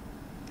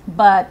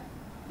 But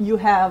you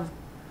have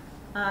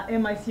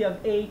MIC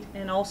of 8,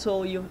 and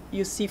also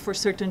you see for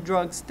certain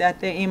drugs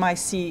that the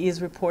MIC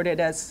is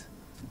reported as,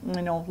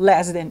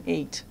 less than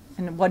 8.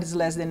 And what is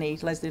less than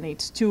 8? Less than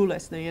 8 is 2,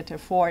 less than 8 is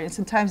 4. And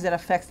sometimes that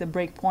affects the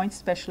breakpoint,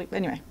 especially.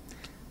 Anyway,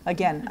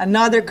 again,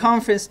 another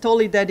conference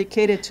totally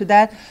dedicated to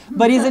that,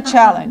 but it's a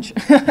challenge.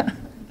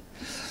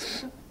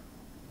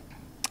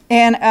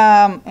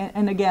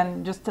 And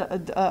again, just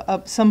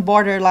some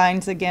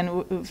borderlines, again,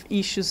 of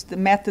issues, the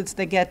methods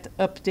that get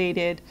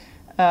updated.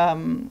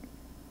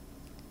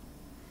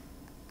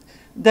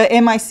 The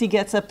MIC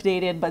gets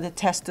updated, but the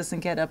test doesn't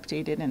get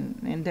updated,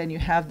 and then you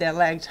have that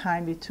lag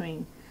time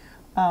between.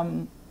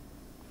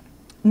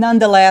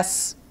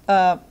 Nonetheless,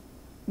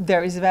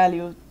 there is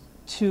value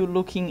to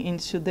looking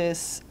into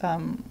this,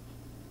 to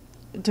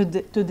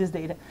this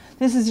data.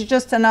 This is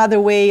just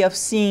another way of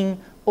seeing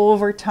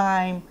over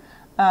time.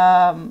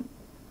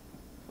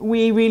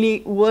 We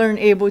really weren't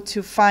able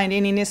to find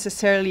any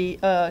necessarily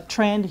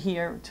trend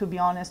here, to be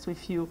honest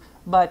with you,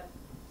 but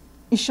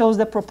it shows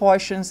the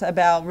proportions of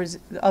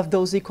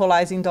those E.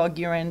 coli in dog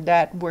urine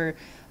that were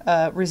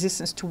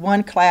resistant to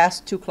 1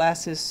 class, 2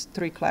 classes,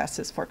 3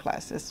 classes, 4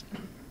 classes.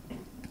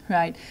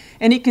 Right,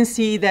 and you can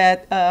see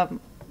that the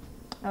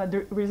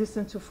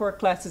resistance to 4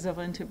 classes of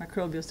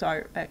antimicrobials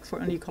are for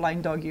an E. coli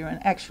in dog urine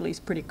actually is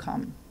pretty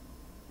common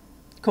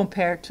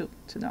compared to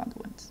the other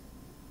ones.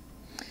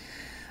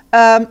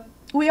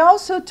 We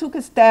also took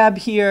a stab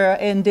here,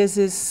 and this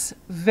is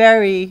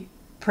very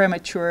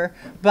premature,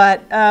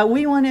 but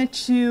we wanted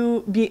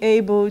to be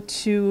able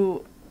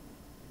to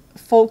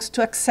folks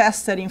to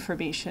access that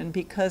information,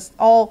 because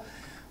all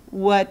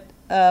what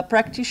a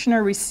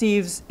practitioner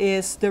receives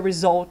is the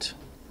result.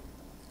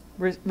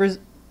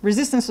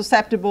 Resistance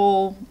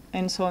susceptible,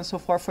 and so on and so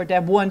forth, for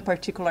that one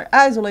particular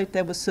isolate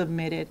that was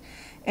submitted.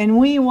 And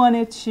we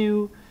wanted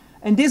to,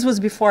 and this was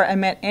before I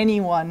met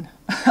anyone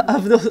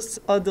of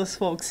those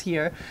folks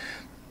here.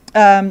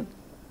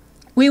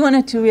 We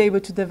wanted to be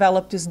able to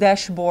develop this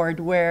dashboard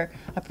where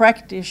a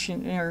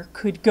practitioner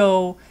could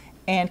go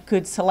and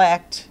could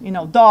select,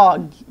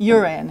 dog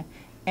urine,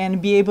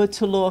 and be able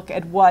to look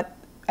at what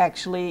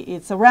actually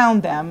it's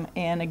around them.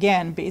 And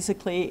again,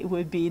 basically it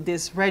would be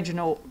this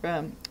regional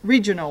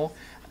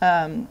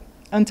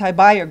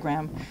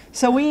antibiogram.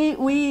 So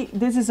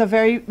this is a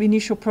very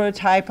initial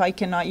prototype. I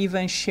cannot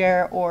even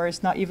share, or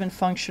it's not even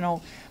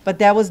functional, but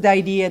that was the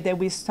idea that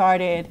we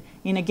started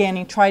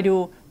in try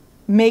to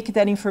make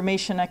that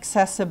information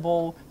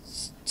accessible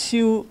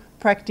to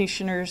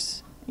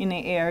practitioners in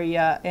the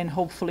area, and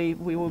hopefully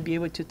we will be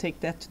able to take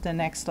that to the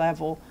next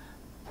level.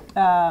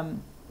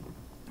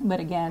 But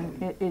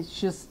again, it's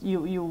just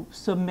you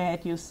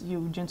submit,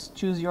 you just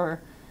choose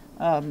your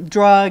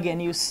drug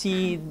and you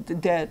see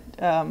that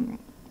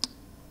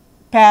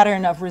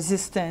pattern of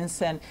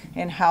resistance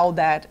and how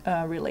that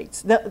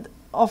relates.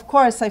 Of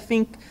course, I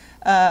think,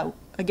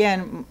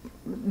 again,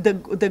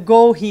 the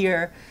goal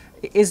here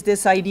is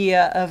this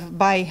idea of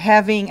by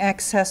having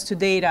access to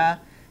data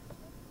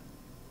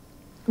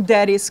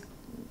that is,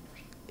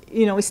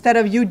 instead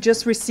of you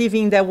just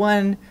receiving that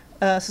one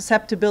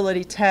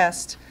susceptibility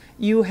test,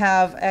 you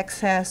have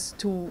access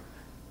to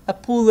a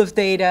pool of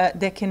data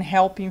that can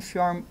help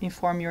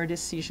inform your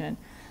decision.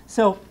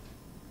 So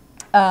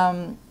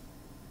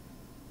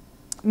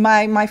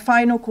my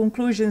final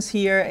conclusions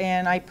here,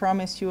 and I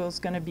promised you I was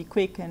going to be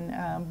quick,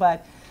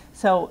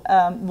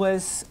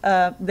 was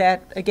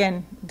that,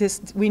 again,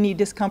 we need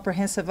this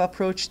comprehensive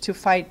approach to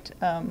fight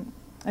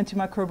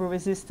antimicrobial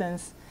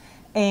resistance,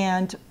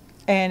 and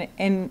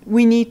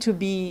we need to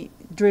be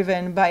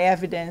driven by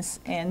evidence,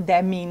 and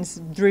that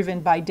means driven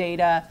by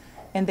data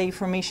and the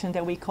information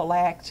that we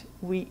collect.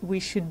 We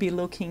should be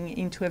looking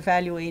into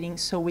evaluating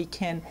so we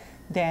can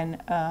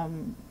then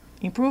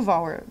improve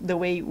the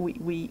way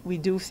we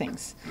do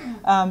things.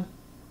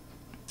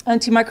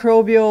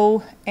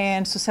 Antimicrobial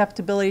and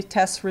susceptibility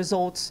test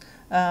results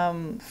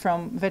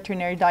from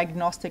veterinary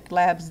diagnostic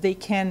labs, they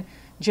can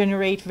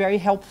generate very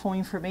helpful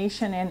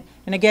information, and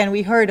again,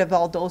 we heard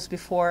about those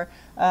before.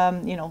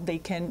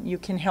 You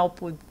can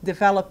help with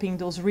developing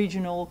those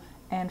regional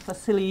and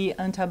facility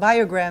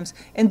antibiograms,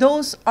 and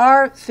those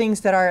are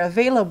things that are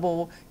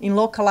available in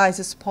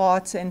localized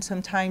spots, and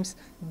sometimes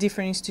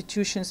different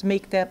institutions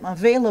make them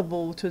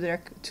available to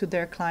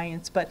their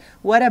clients. But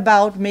what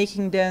about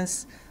making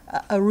this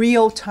a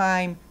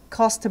real-time,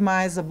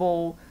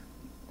 customizable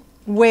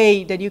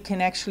way that you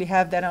can actually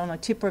have that on the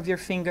tip of your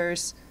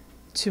fingers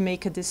to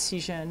make a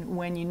decision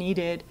when you need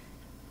it,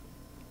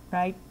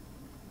 right?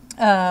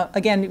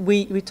 Again,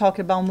 we talked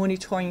about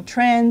monitoring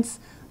trends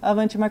of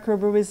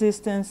antimicrobial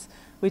resistance.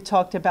 We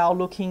talked about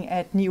looking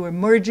at new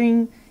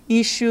emerging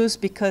issues,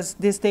 because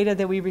this data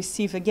that we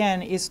receive,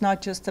 again, is not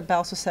just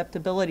about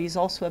susceptibility, it's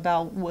also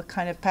about what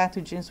kind of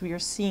pathogens we are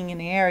seeing in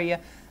the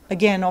area.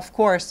 Again, of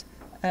course,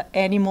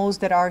 animals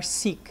that are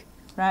sick,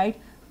 right?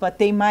 But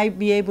they might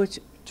be able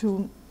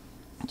to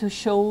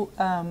show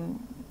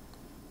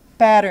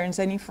patterns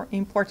and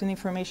important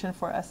information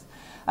for us.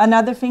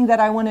 Another thing that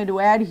I wanted to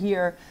add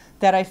here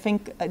that I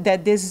think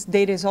that this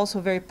data is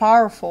also very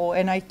powerful,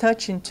 and I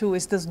touch into,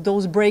 is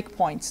those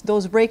breakpoints.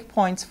 Those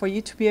breakpoints, for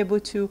you to be able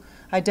to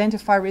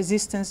identify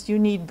resistance, you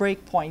need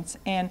breakpoints,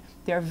 and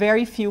there are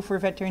very few for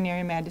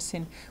veterinary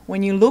medicine.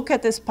 When you look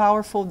at this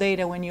powerful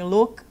data, when you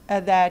look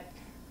at that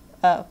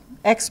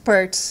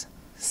experts,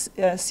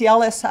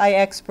 CLSI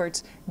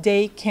experts,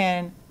 they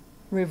can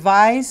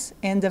revise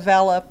and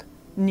develop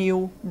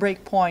new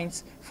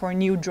breakpoints for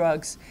new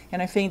drugs.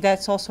 And I think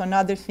that's also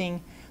another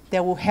thing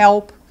that will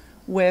help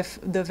with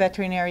the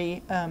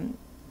veterinary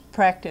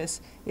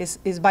practice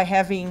is by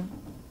having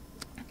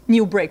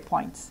new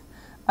breakpoints.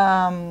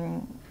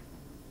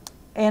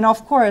 And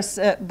of course,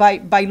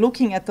 by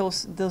looking at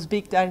those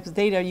big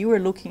data, you are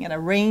looking at a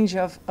range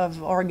of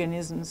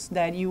organisms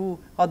that you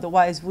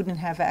otherwise wouldn't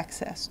have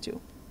access to.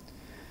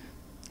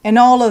 And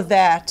all of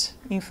that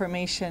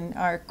information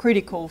are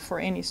critical for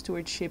any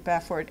stewardship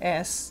effort,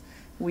 as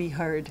we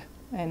heard,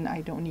 and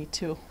I don't need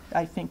to.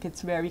 I think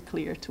it's very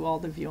clear to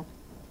all of you.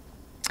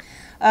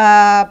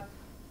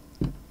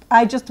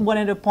 I just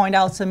wanted to point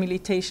out some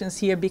limitations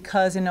here,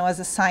 because, as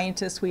a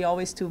scientist, we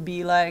always to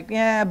be like,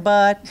 yeah,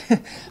 but,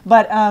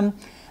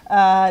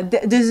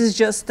 this is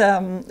just,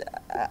 I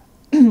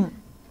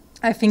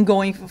think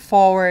going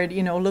forward,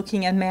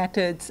 looking at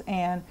methods,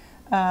 and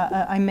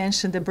I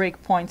mentioned the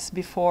breakpoints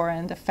before,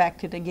 and the fact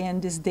that, again,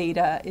 this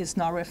data is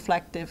not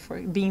reflective,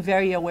 or being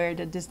very aware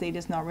that this data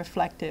is not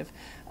reflective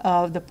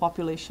of the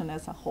population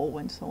as a whole,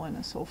 and so on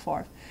and so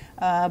forth.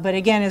 But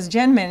again, as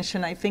Jen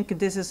mentioned, I think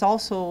this is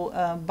also,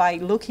 by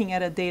looking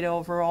at a data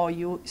overall,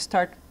 you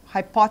start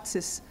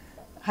hypothesis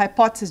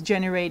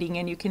generating,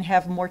 and you can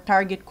have more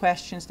target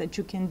questions that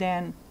you can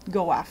then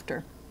go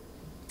after.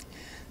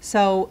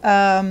 So,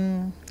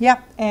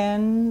 yeah,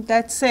 and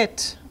that's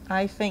it,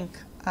 I think.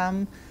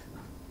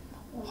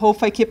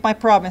 Hope I keep my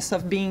promise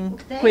of being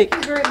quick.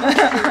 Thank you very much.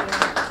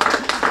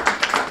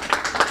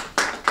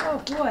 Oh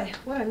boy,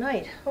 what a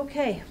night.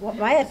 Okay, well,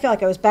 I feel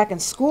like I was back in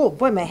school.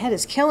 Boy, my head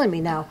is killing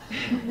me now.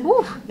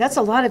 Whew, that's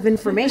a lot of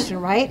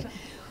information, right?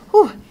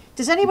 Whew.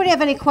 Does anybody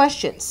have any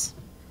questions?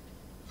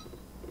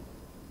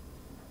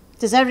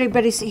 Does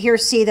everybody here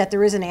see that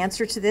there is an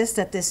answer to this,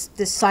 that this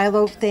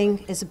silo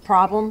thing is a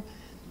problem,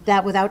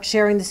 that without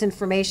sharing this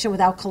information,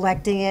 without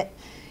collecting it,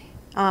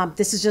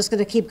 this is just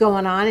going to keep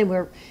going on, and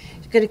we're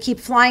going to keep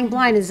flying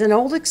blind? Is an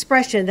old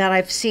expression that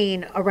I've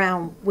seen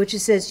around, which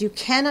says you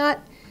cannot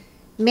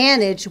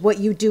manage what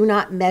you do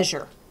not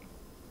measure,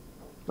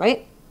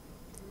 right?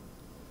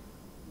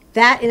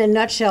 That, in a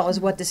nutshell, is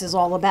what this is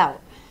all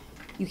about.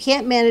 You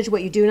can't manage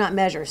what you do not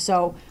measure.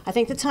 So I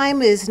think the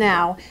time is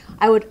now.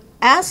 I would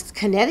ask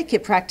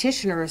Connecticut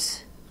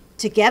practitioners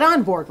to get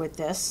on board with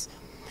this,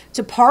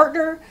 to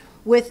partner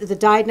with the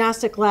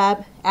diagnostic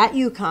lab at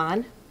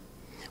UConn,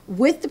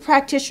 with the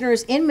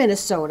practitioners in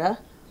Minnesota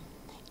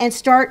and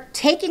start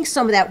taking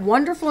some of that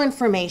wonderful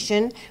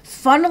information,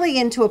 funneling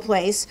into a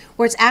place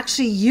where it's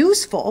actually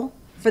useful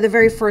for the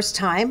very first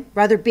time,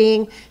 rather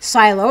being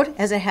siloed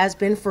as it has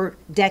been for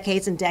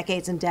decades and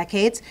decades and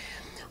decades.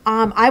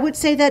 I would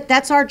say that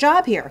that's our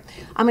job here.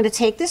 I'm going to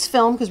take this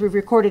film, because we've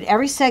recorded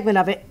every segment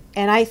of it,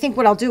 and I think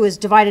what I'll do is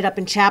divide it up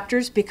in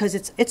chapters, because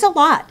it's a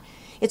lot.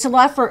 It's a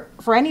lot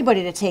for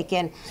anybody to take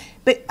in.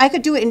 But I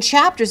could do it in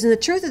chapters, and the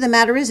truth of the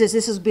matter is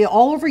this will be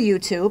all over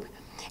YouTube,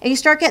 and you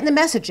start getting the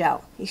message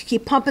out. You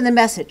keep pumping the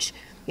message.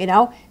 You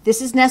know,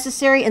 this is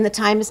necessary and the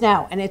time is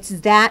now, and it's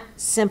that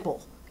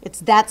simple. It's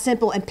that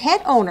simple, and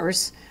pet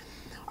owners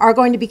are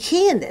going to be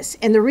key in this.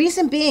 And the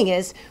reason being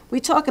is we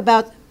talk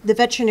about the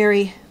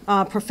veterinary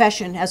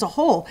profession as a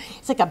whole.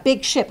 It's like a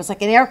big ship. It's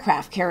like an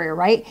aircraft carrier,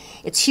 right?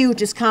 It's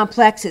huge, it's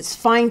complex, it's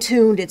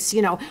fine-tuned, it's,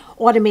 you know,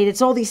 automated,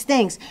 it's all these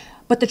things.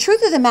 But the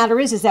truth of the matter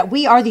is that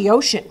we are the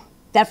ocean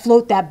that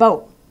float that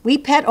boat. We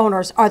pet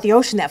owners are the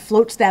ocean that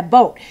floats that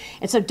boat.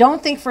 And so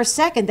don't think for a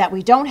second that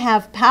we don't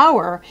have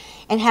power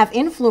and have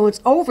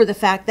influence over the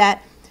fact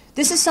that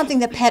this is something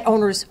that pet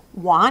owners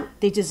want,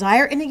 they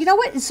desire, and you know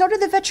what? And so do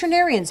the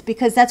veterinarians,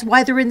 because that's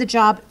why they're in the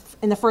job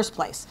in the first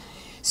place.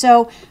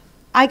 So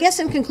I guess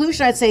in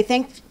conclusion, I'd say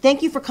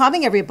thank you for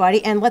coming,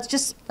 everybody, and let's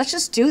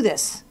just do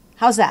this.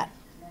 How's that?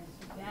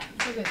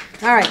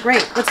 All right,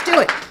 great. Let's do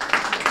it.